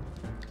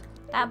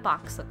 That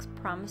box looks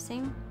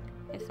promising,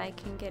 if I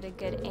can get a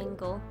good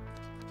angle.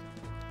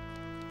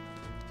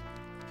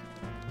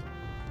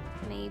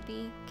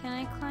 Maybe. Can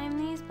I climb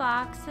these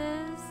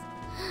boxes?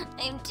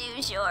 I'm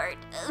too short.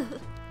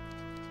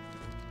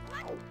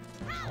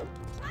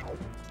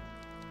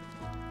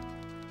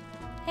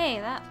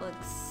 Hey, that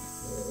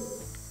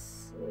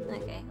looks...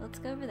 Okay, let's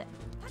go over there.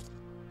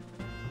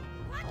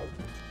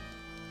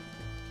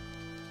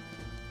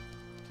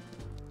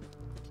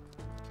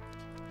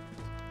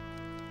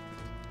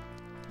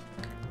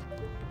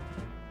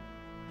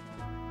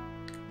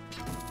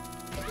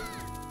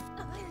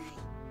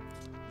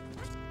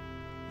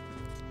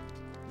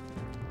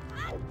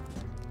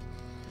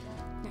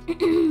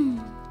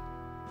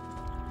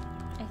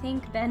 I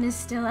think Ben is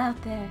still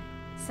out there,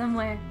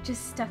 somewhere,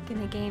 just stuck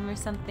in a game or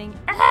something.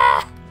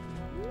 Ah!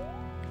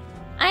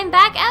 I'm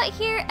back out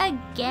here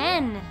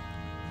again!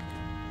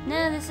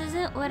 No, this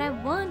isn't what I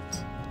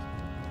want.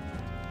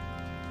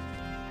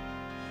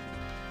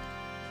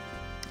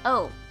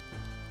 Oh,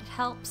 it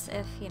helps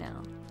if, you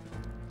know,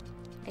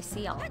 I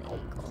see all the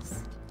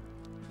angles.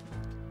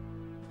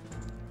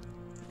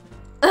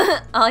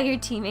 All your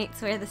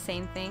teammates wear the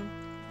same thing.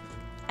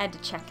 I had to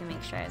check and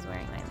make sure I was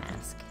wearing my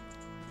mask.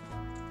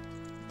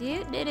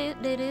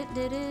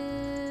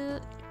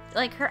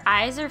 Like, her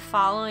eyes are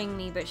following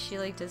me, but she,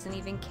 like, doesn't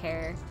even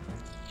care.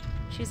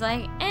 She's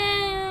like,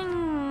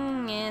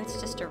 yeah,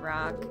 it's just a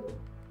rock.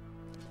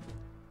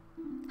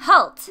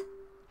 Halt!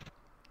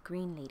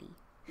 Green lady.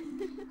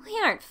 We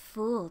aren't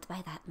fooled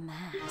by that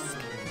mask.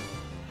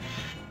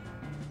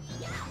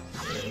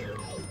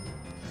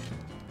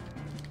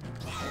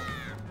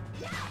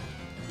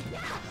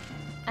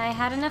 I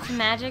had enough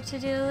magic to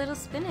do a little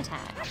spin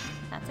attack.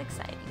 That's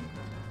exciting.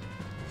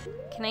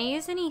 Can I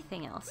use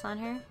anything else on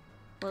her?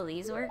 Will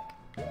these work?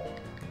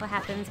 What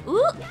happens?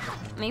 Ooh!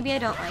 Maybe I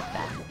don't like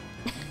that.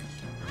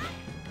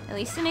 At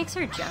least it makes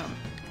her jump.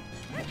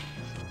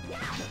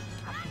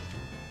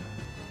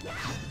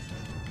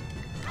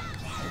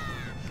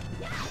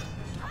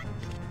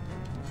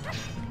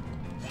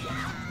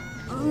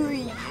 Ooh,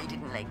 I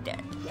didn't like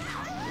that.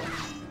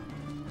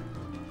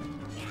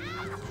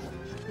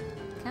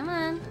 Come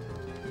on.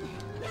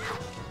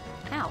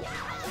 Ow.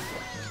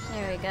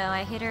 There we go,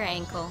 I hit her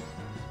ankle.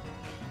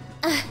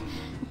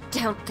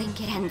 Don't think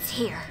it ends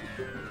here.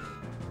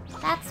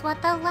 That's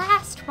what the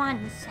last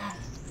one said.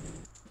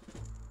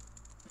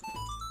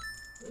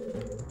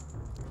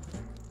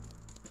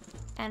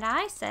 And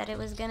I said it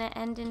was gonna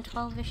end in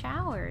 12-ish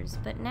hours,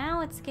 but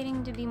now it's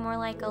getting to be more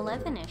like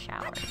 11-ish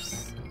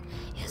hours.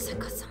 Yes, I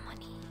got some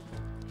money.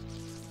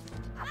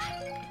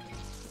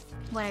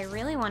 What I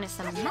really want is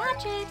some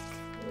magic,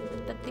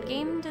 but the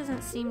game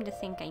doesn't seem to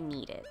think I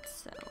need it,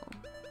 so...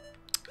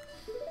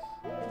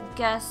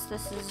 guess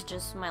this is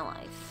just my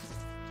life.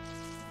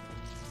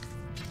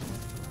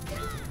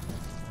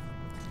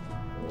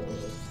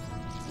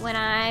 When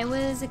I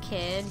was a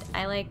kid,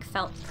 I like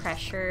felt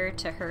pressure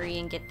to hurry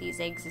and get these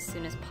eggs as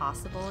soon as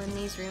possible in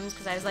these rooms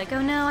because I was like,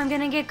 oh no, I'm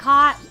gonna get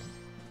caught.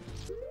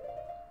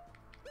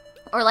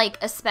 Or like,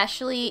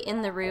 especially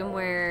in the room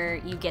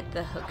where you get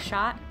the hook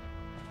shot.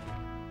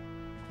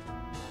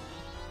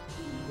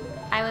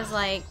 I was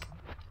like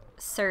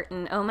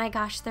certain, oh my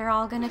gosh, they're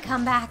all gonna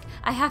come back.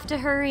 I have to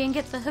hurry and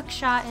get the hook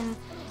shot and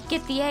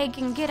get the egg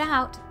and get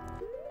out.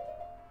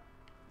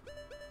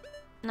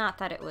 Not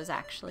that it was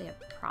actually a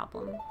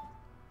problem.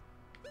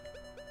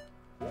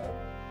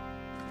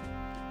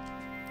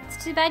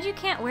 It's too bad you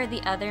can't wear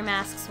the other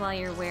masks while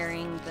you're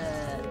wearing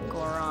the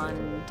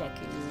Goron,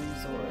 Deku,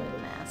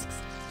 Zora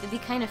masks. It'd be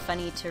kind of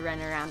funny to run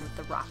around with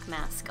the rock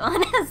mask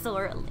on as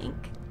Zora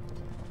Link.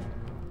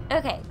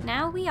 Okay,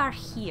 now we are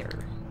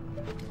here.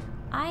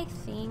 I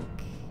think...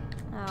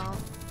 oh.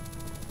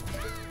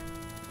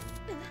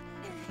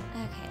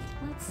 Okay,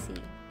 let's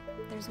see.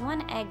 There's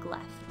one egg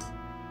left.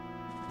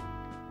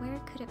 Where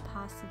could it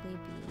possibly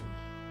be?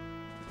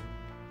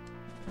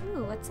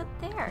 Ooh, what's up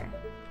there?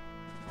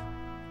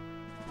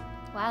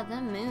 Wow,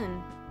 the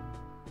moon.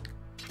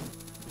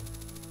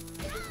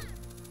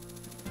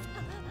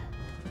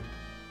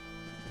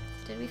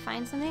 Did we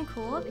find something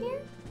cool up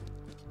here?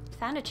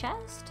 Found a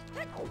chest?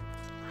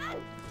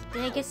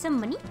 Did I get some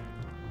money?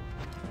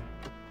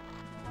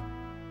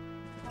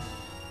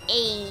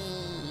 Hey!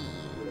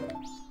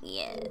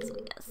 Yes,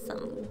 we got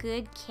some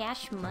good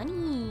cash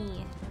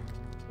money.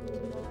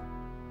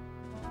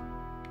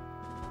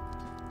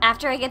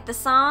 After I get the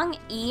song,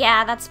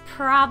 yeah, that's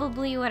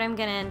probably what I'm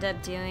gonna end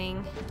up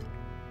doing.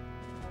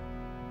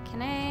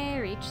 Can I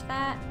reach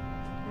that?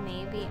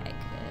 Maybe I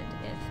could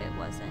if it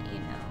wasn't, you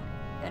know,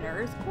 an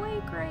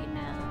earthquake right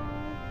now.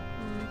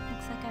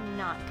 Looks like I'm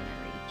not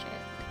gonna reach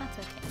it. That's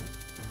okay.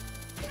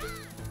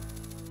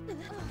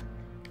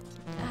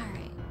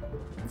 Alright.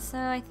 So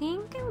I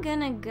think I'm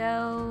gonna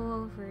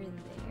go over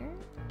there.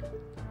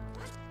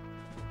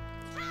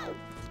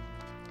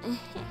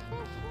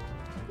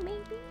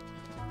 Maybe.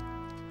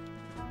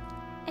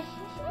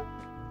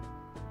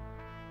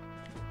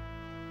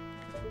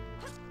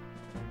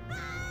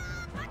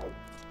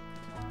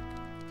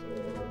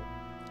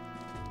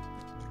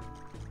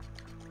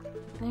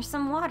 There's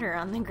some water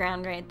on the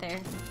ground right there.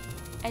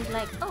 I'd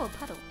like, oh, a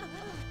puddle.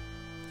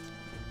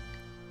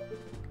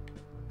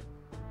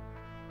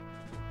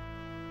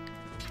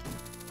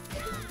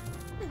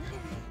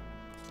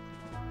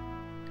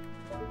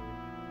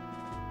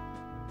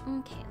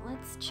 Okay,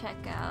 let's check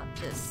out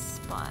this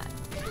spot.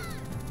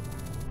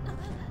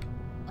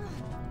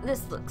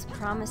 This looks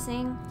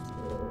promising.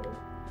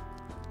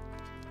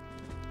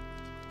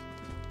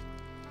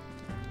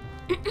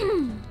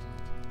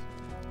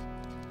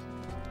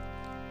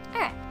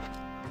 Alright.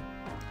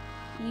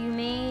 You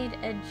made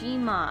a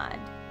Gmod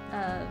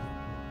of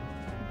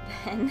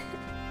Ben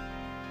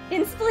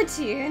in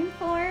Splatoon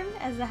form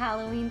as a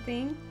Halloween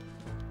thing.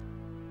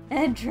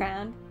 And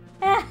drowned.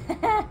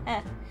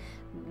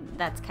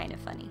 That's kind of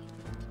funny.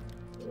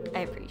 I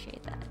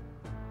appreciate that.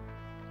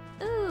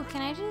 Ooh,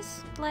 can I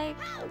just, like...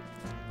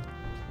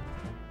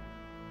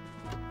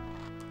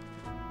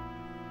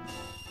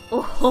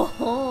 oh ho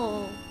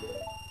ho!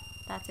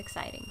 That's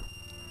exciting.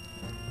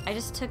 I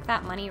just took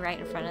that money right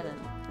in front of them.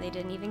 They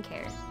didn't even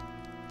care.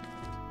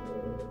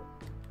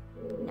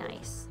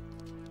 Nice.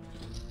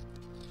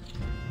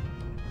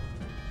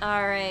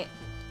 Alright.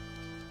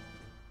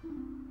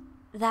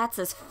 That's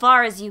as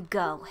far as you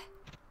go.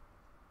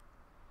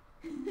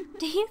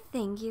 Do you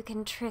think you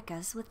can trick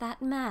us with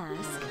that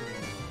mask?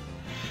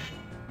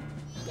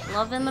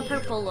 Loving the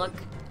purple look,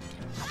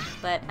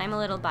 but I'm a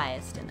little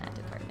biased in that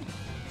department.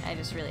 I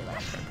just really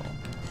like purple.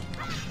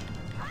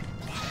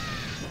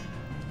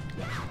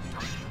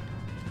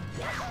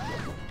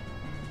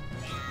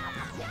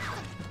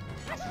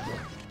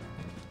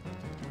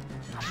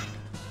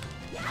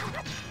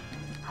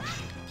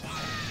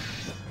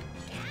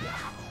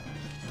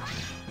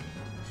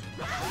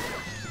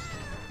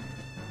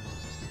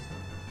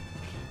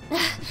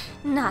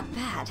 Not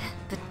bad,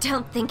 but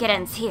don't think it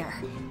ends here.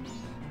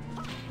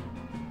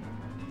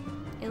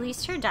 At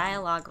least her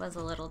dialogue was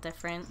a little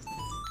different.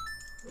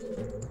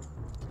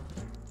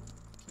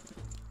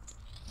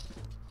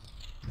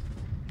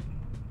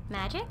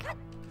 Magic?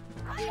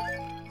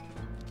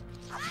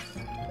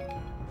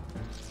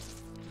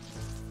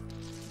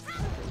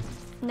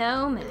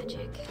 No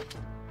magic.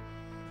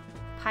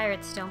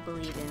 Pirates don't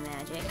believe in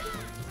magic.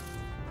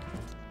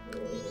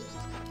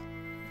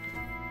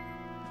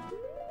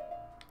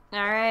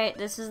 Alright,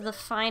 this is the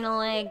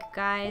final egg,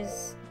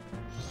 guys.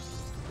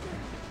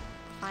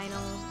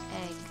 Final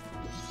egg.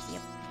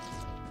 Yep.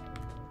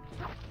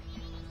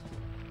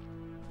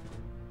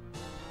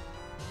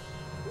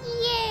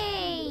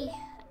 Yay!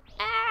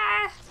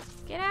 Ah!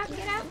 Get out,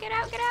 get out, get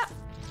out, get out!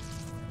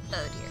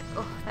 Oh dear.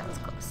 Oh, that was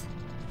close.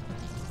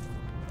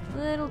 A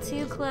little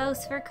too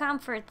close for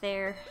comfort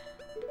there.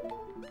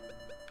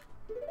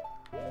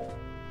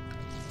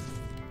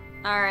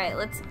 Alright,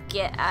 let's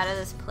get out of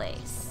this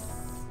place.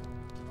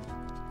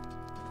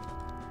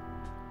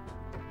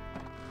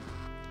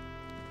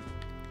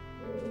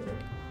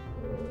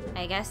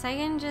 I guess I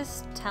can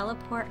just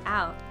teleport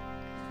out.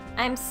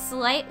 I'm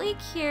slightly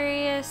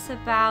curious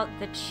about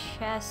the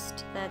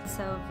chest that's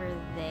over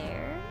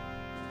there.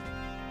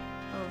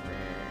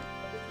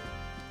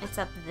 It's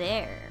up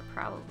there,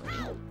 probably.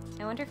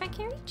 I wonder if I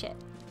can reach it.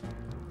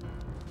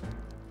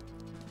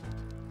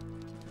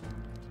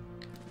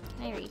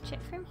 Can I reach it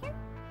from here?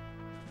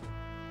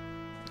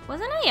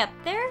 Wasn't I up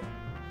there?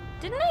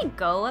 Didn't I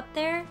go up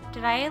there?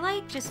 Did I,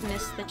 like, just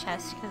miss the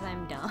chest because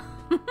I'm dumb?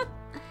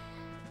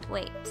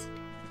 Wait.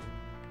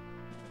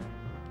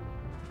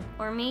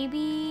 Or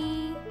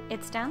maybe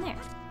it's down there.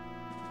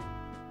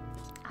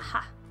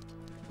 Aha.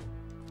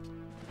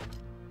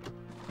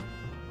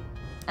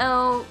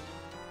 Oh,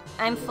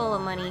 I'm full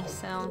of money,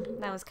 so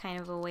that was kind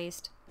of a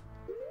waste.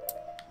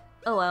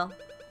 Oh well.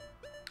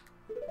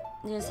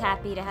 Just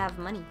happy to have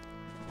money.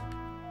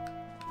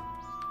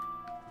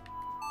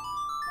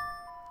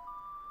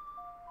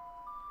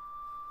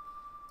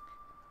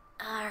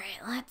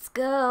 Alright, let's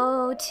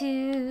go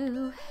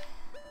to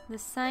the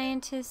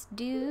scientist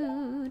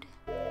dude.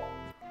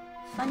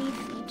 Funny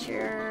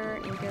feature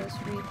in Ghost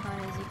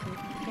Recon is you can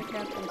pick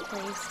up and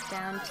place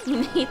down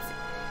teammates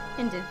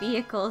into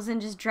vehicles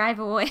and just drive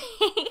away.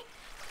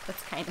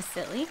 That's kind of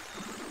silly.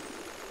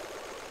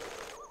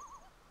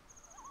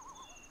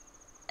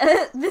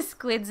 The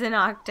squids and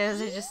octos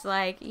are just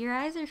like, your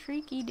eyes are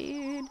freaky,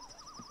 dude.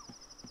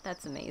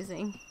 That's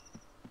amazing.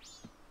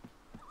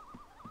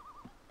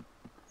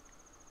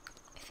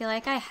 I feel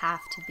like I have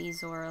to be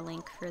Zora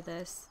Link for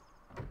this.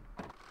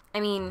 I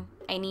mean,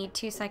 I need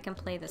to so I can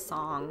play the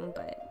song,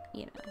 but,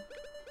 you know.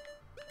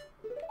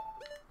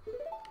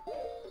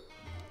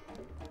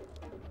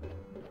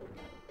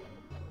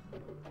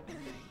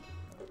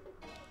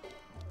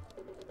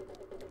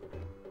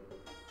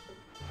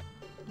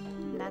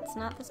 That's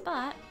not the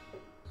spot.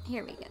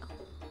 Here we go.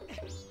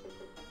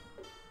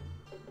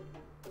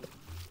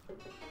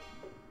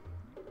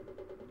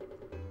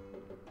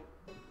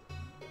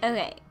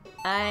 Okay,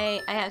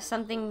 I have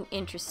something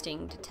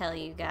interesting to tell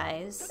you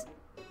guys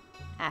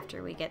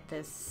after we get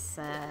this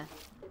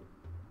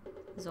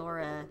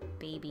Zora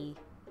baby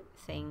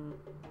thing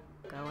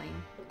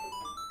going.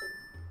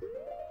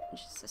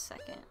 Just a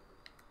second.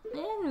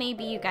 And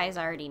maybe you guys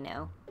already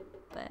know,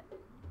 but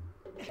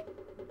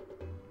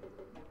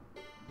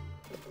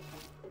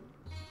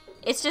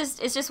it's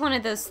just one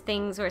of those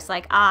things where it's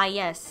like, ah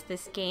yes,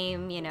 this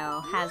game, you know,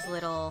 has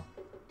little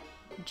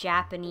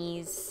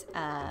Japanese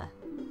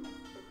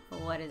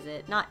what is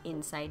it? Not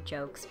inside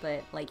jokes,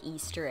 but like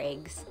Easter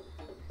eggs.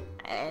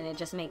 And it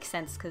just makes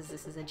sense because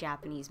this is a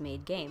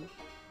Japanese-made game.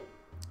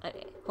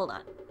 Okay, hold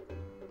on.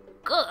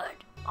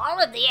 Good. All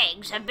of the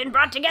eggs have been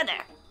brought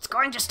together. It's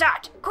going to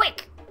start.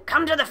 Quick!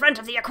 Come to the front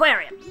of the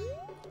aquarium.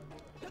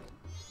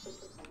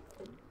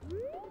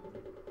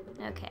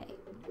 Okay.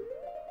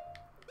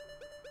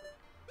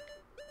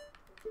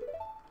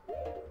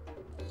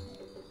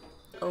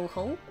 Oh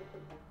ho.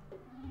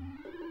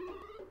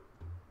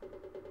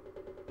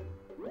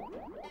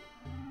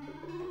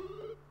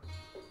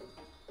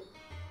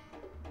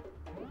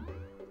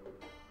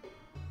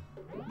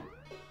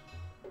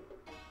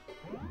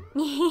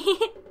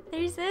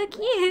 They're so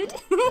cute.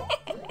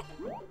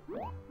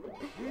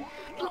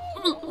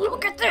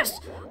 Look at this!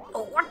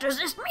 What does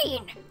this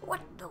mean?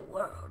 What the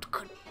world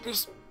could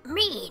this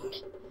mean?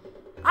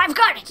 I've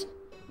got it!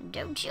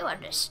 Don't you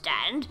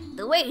understand?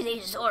 The way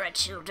these Zora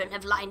children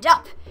have lined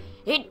up,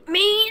 it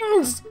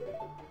means...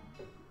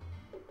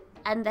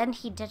 And then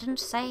he didn't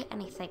say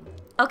anything.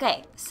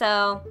 Okay,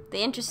 so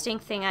the interesting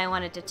thing I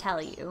wanted to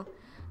tell you.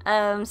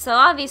 So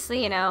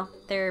obviously, you know,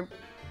 they're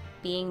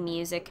being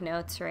music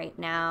notes right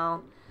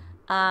now.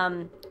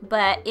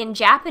 But in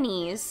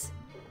Japanese,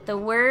 the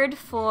word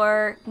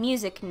for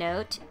music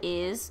note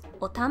is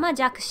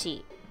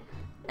otamajakushi.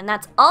 And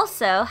that's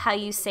also how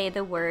you say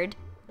the word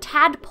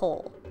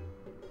tadpole.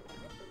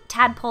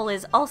 Tadpole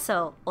is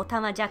also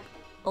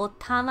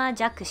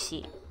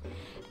otamajakushi.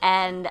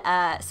 And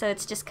so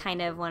it's just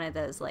kind of one of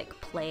those like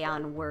play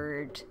on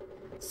word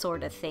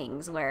sort of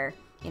things where,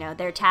 you know,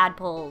 they're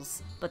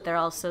tadpoles, but they're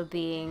also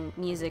being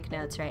music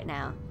notes right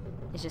now.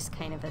 It's just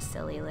kind of a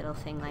silly little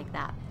thing like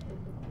that.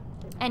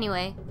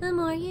 Anyway, the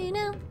more you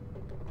know.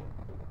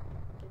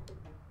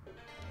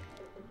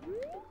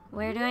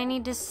 Where do I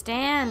need to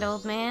stand,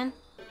 old man?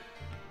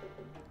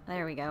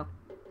 There we go.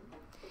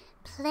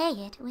 Play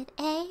it with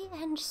A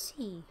and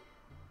C.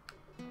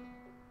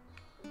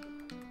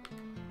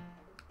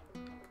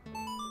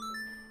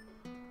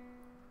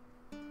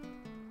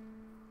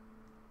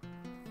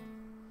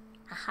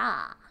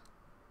 Aha.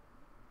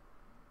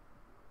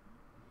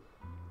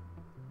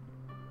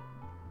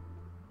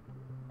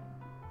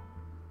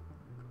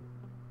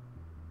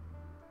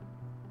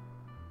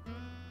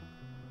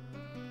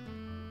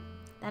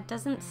 That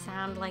doesn't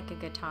sound like a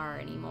guitar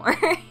anymore.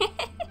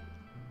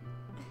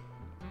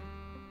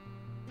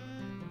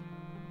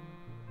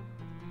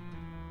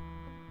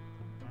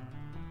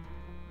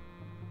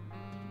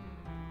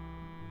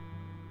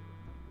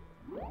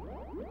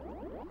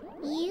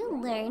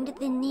 learned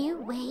the new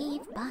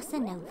wave bossa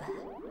nova.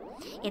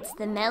 It's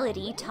the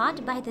melody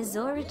taught by the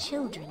Zora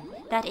children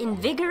that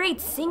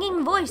invigorates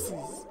singing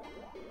voices.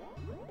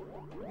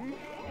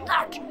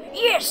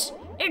 Yes,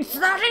 it's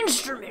that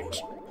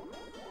instrument.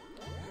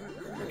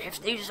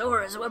 If these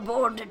Zoras were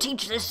born to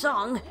teach this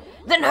song,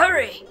 then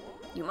hurry!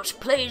 You must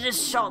play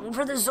this song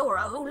for the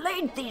Zora who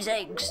laid these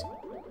eggs.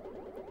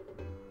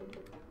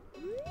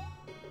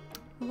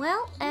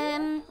 Well,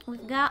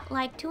 we've got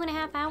like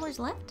 2.5 hours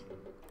left.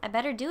 I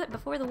better do it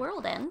before the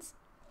world ends.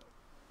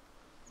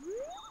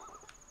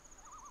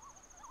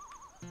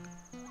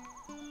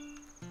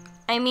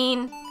 I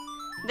mean,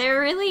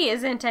 there really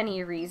isn't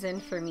any reason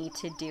for me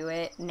to do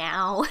it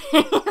now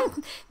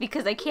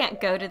because I can't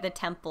go to the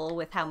temple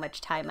with how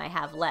much time I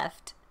have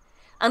left.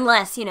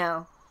 Unless, you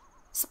know,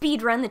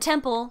 speed run the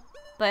temple,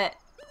 but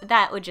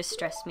that would just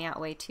stress me out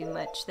way too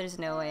much. There's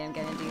no way I'm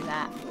gonna do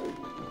that.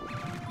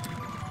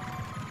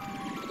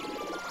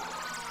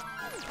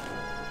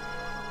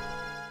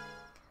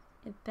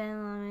 If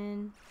Ben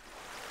Lemon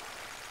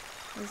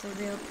was a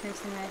real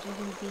person, imagine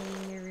him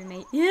being your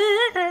roommate.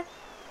 Yeah!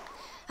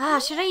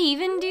 Should I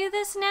even do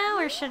this now,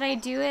 or should I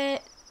do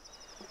it?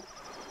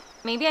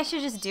 Maybe I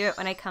should just do it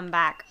when I come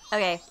back.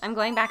 Okay, I'm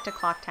going back to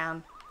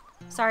Clocktown.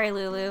 Sorry,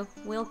 Lulu.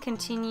 We'll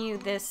continue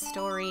this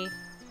story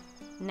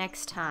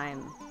next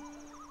time.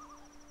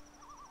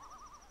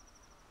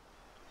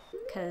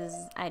 Because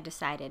I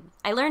decided.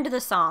 I learned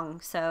the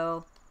song,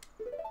 so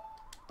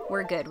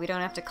we're good. We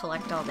don't have to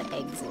collect all the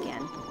eggs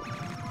again.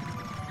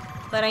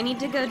 But I need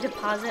to go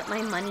deposit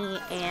my money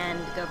and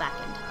go back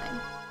in time.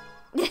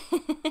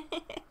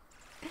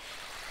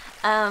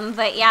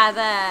 But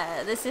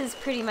yeah, this is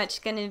pretty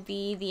much gonna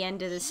be the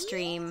end of the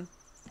stream.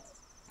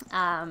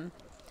 I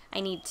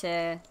need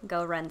to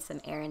go run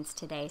some errands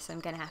today, so I'm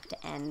gonna have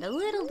to end a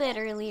little bit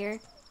earlier.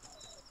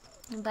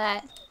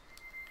 But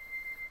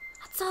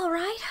that's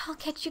alright. I'll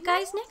catch you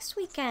guys next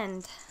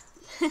weekend.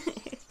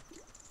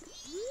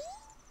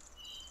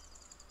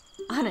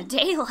 On a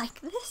day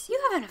like this, you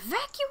haven't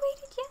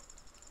evacuated yet?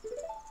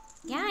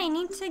 Yeah, I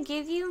need to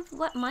give you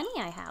what money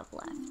I have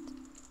left.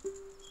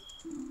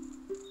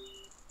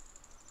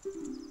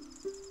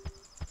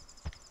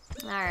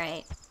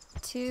 Alright,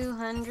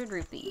 200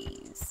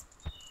 rupees.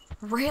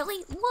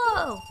 Really?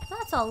 Whoa,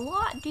 that's a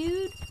lot,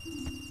 dude.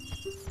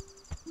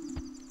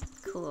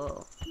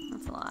 Cool,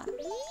 that's a lot.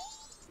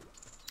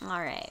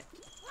 Alright.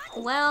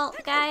 Well,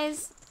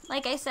 guys,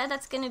 like I said,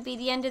 that's gonna be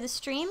the end of the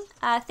stream.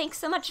 Thanks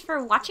so much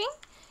for watching.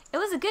 It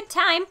was a good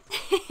time.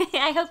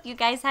 I hope you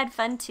guys had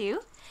fun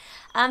too.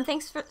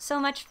 Thanks so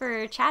much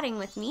for chatting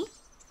with me.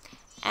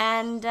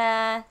 And,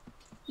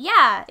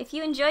 yeah, if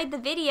you enjoyed the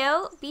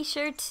video, be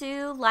sure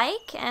to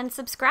like and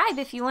subscribe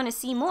if you want to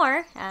see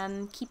more.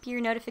 Keep your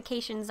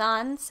notifications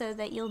on so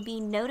that you'll be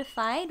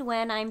notified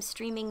when I'm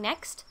streaming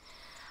next.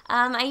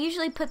 I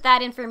usually put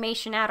that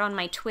information out on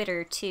my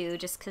Twitter too,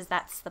 just because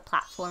that's the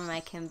platform I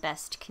can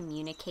best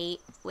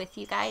communicate with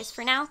you guys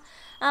for now.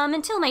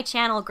 Until my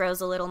channel grows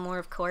a little more,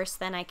 of course,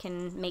 then I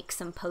can make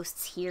some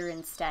posts here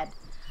instead.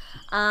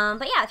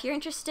 But yeah, if you're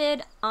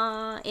interested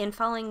in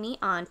following me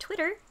on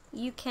Twitter,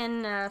 you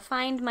can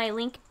find my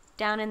link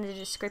down in the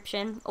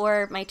description,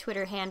 or my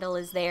Twitter handle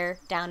is there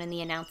down in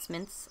the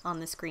announcements on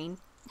the screen.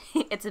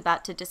 It's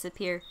about to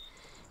disappear.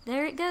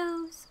 There it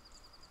goes.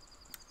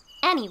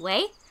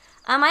 Anyway,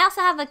 I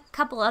also have a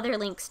couple other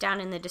links down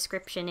in the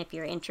description if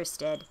you're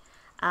interested.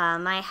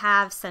 I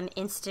have some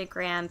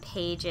Instagram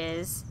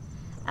pages.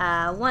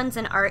 One's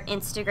an art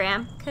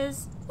Instagram,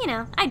 because, you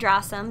know, I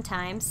draw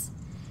sometimes.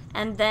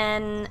 And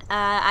then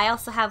I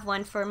also have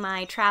one for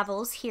my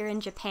travels here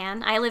in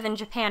Japan. I live in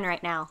Japan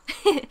right now.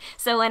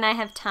 So when I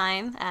have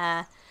time,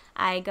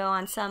 I go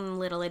on some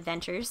little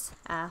adventures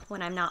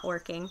when I'm not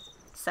working.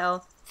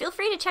 So feel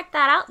free to check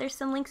that out. There's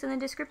some links in the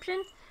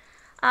description.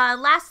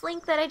 Last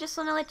link that I just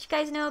want to let you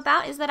guys know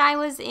about is that I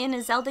was in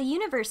a Zelda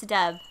Universe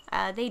dub.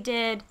 They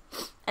did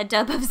a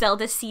dub of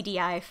Zelda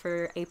CDI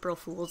for April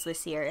Fools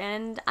this year,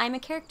 and I'm a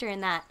character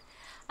in that.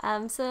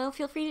 So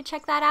feel free to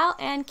check that out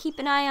and keep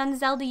an eye on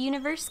Zelda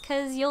Universe,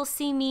 because you'll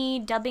see me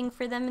dubbing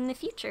for them in the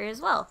future as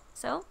well.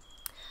 So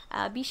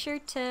be sure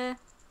to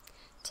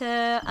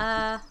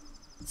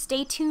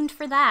stay tuned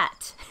for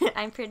that.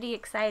 I'm pretty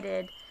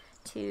excited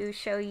to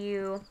show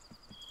you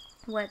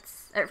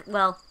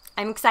well,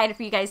 I'm excited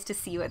for you guys to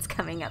see what's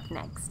coming up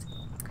next.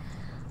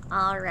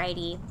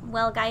 Alrighty.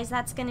 Well, guys,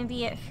 that's going to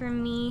be it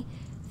from me.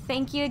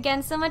 Thank you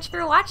again so much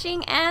for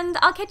watching, and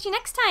I'll catch you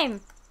next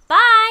time.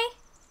 Bye!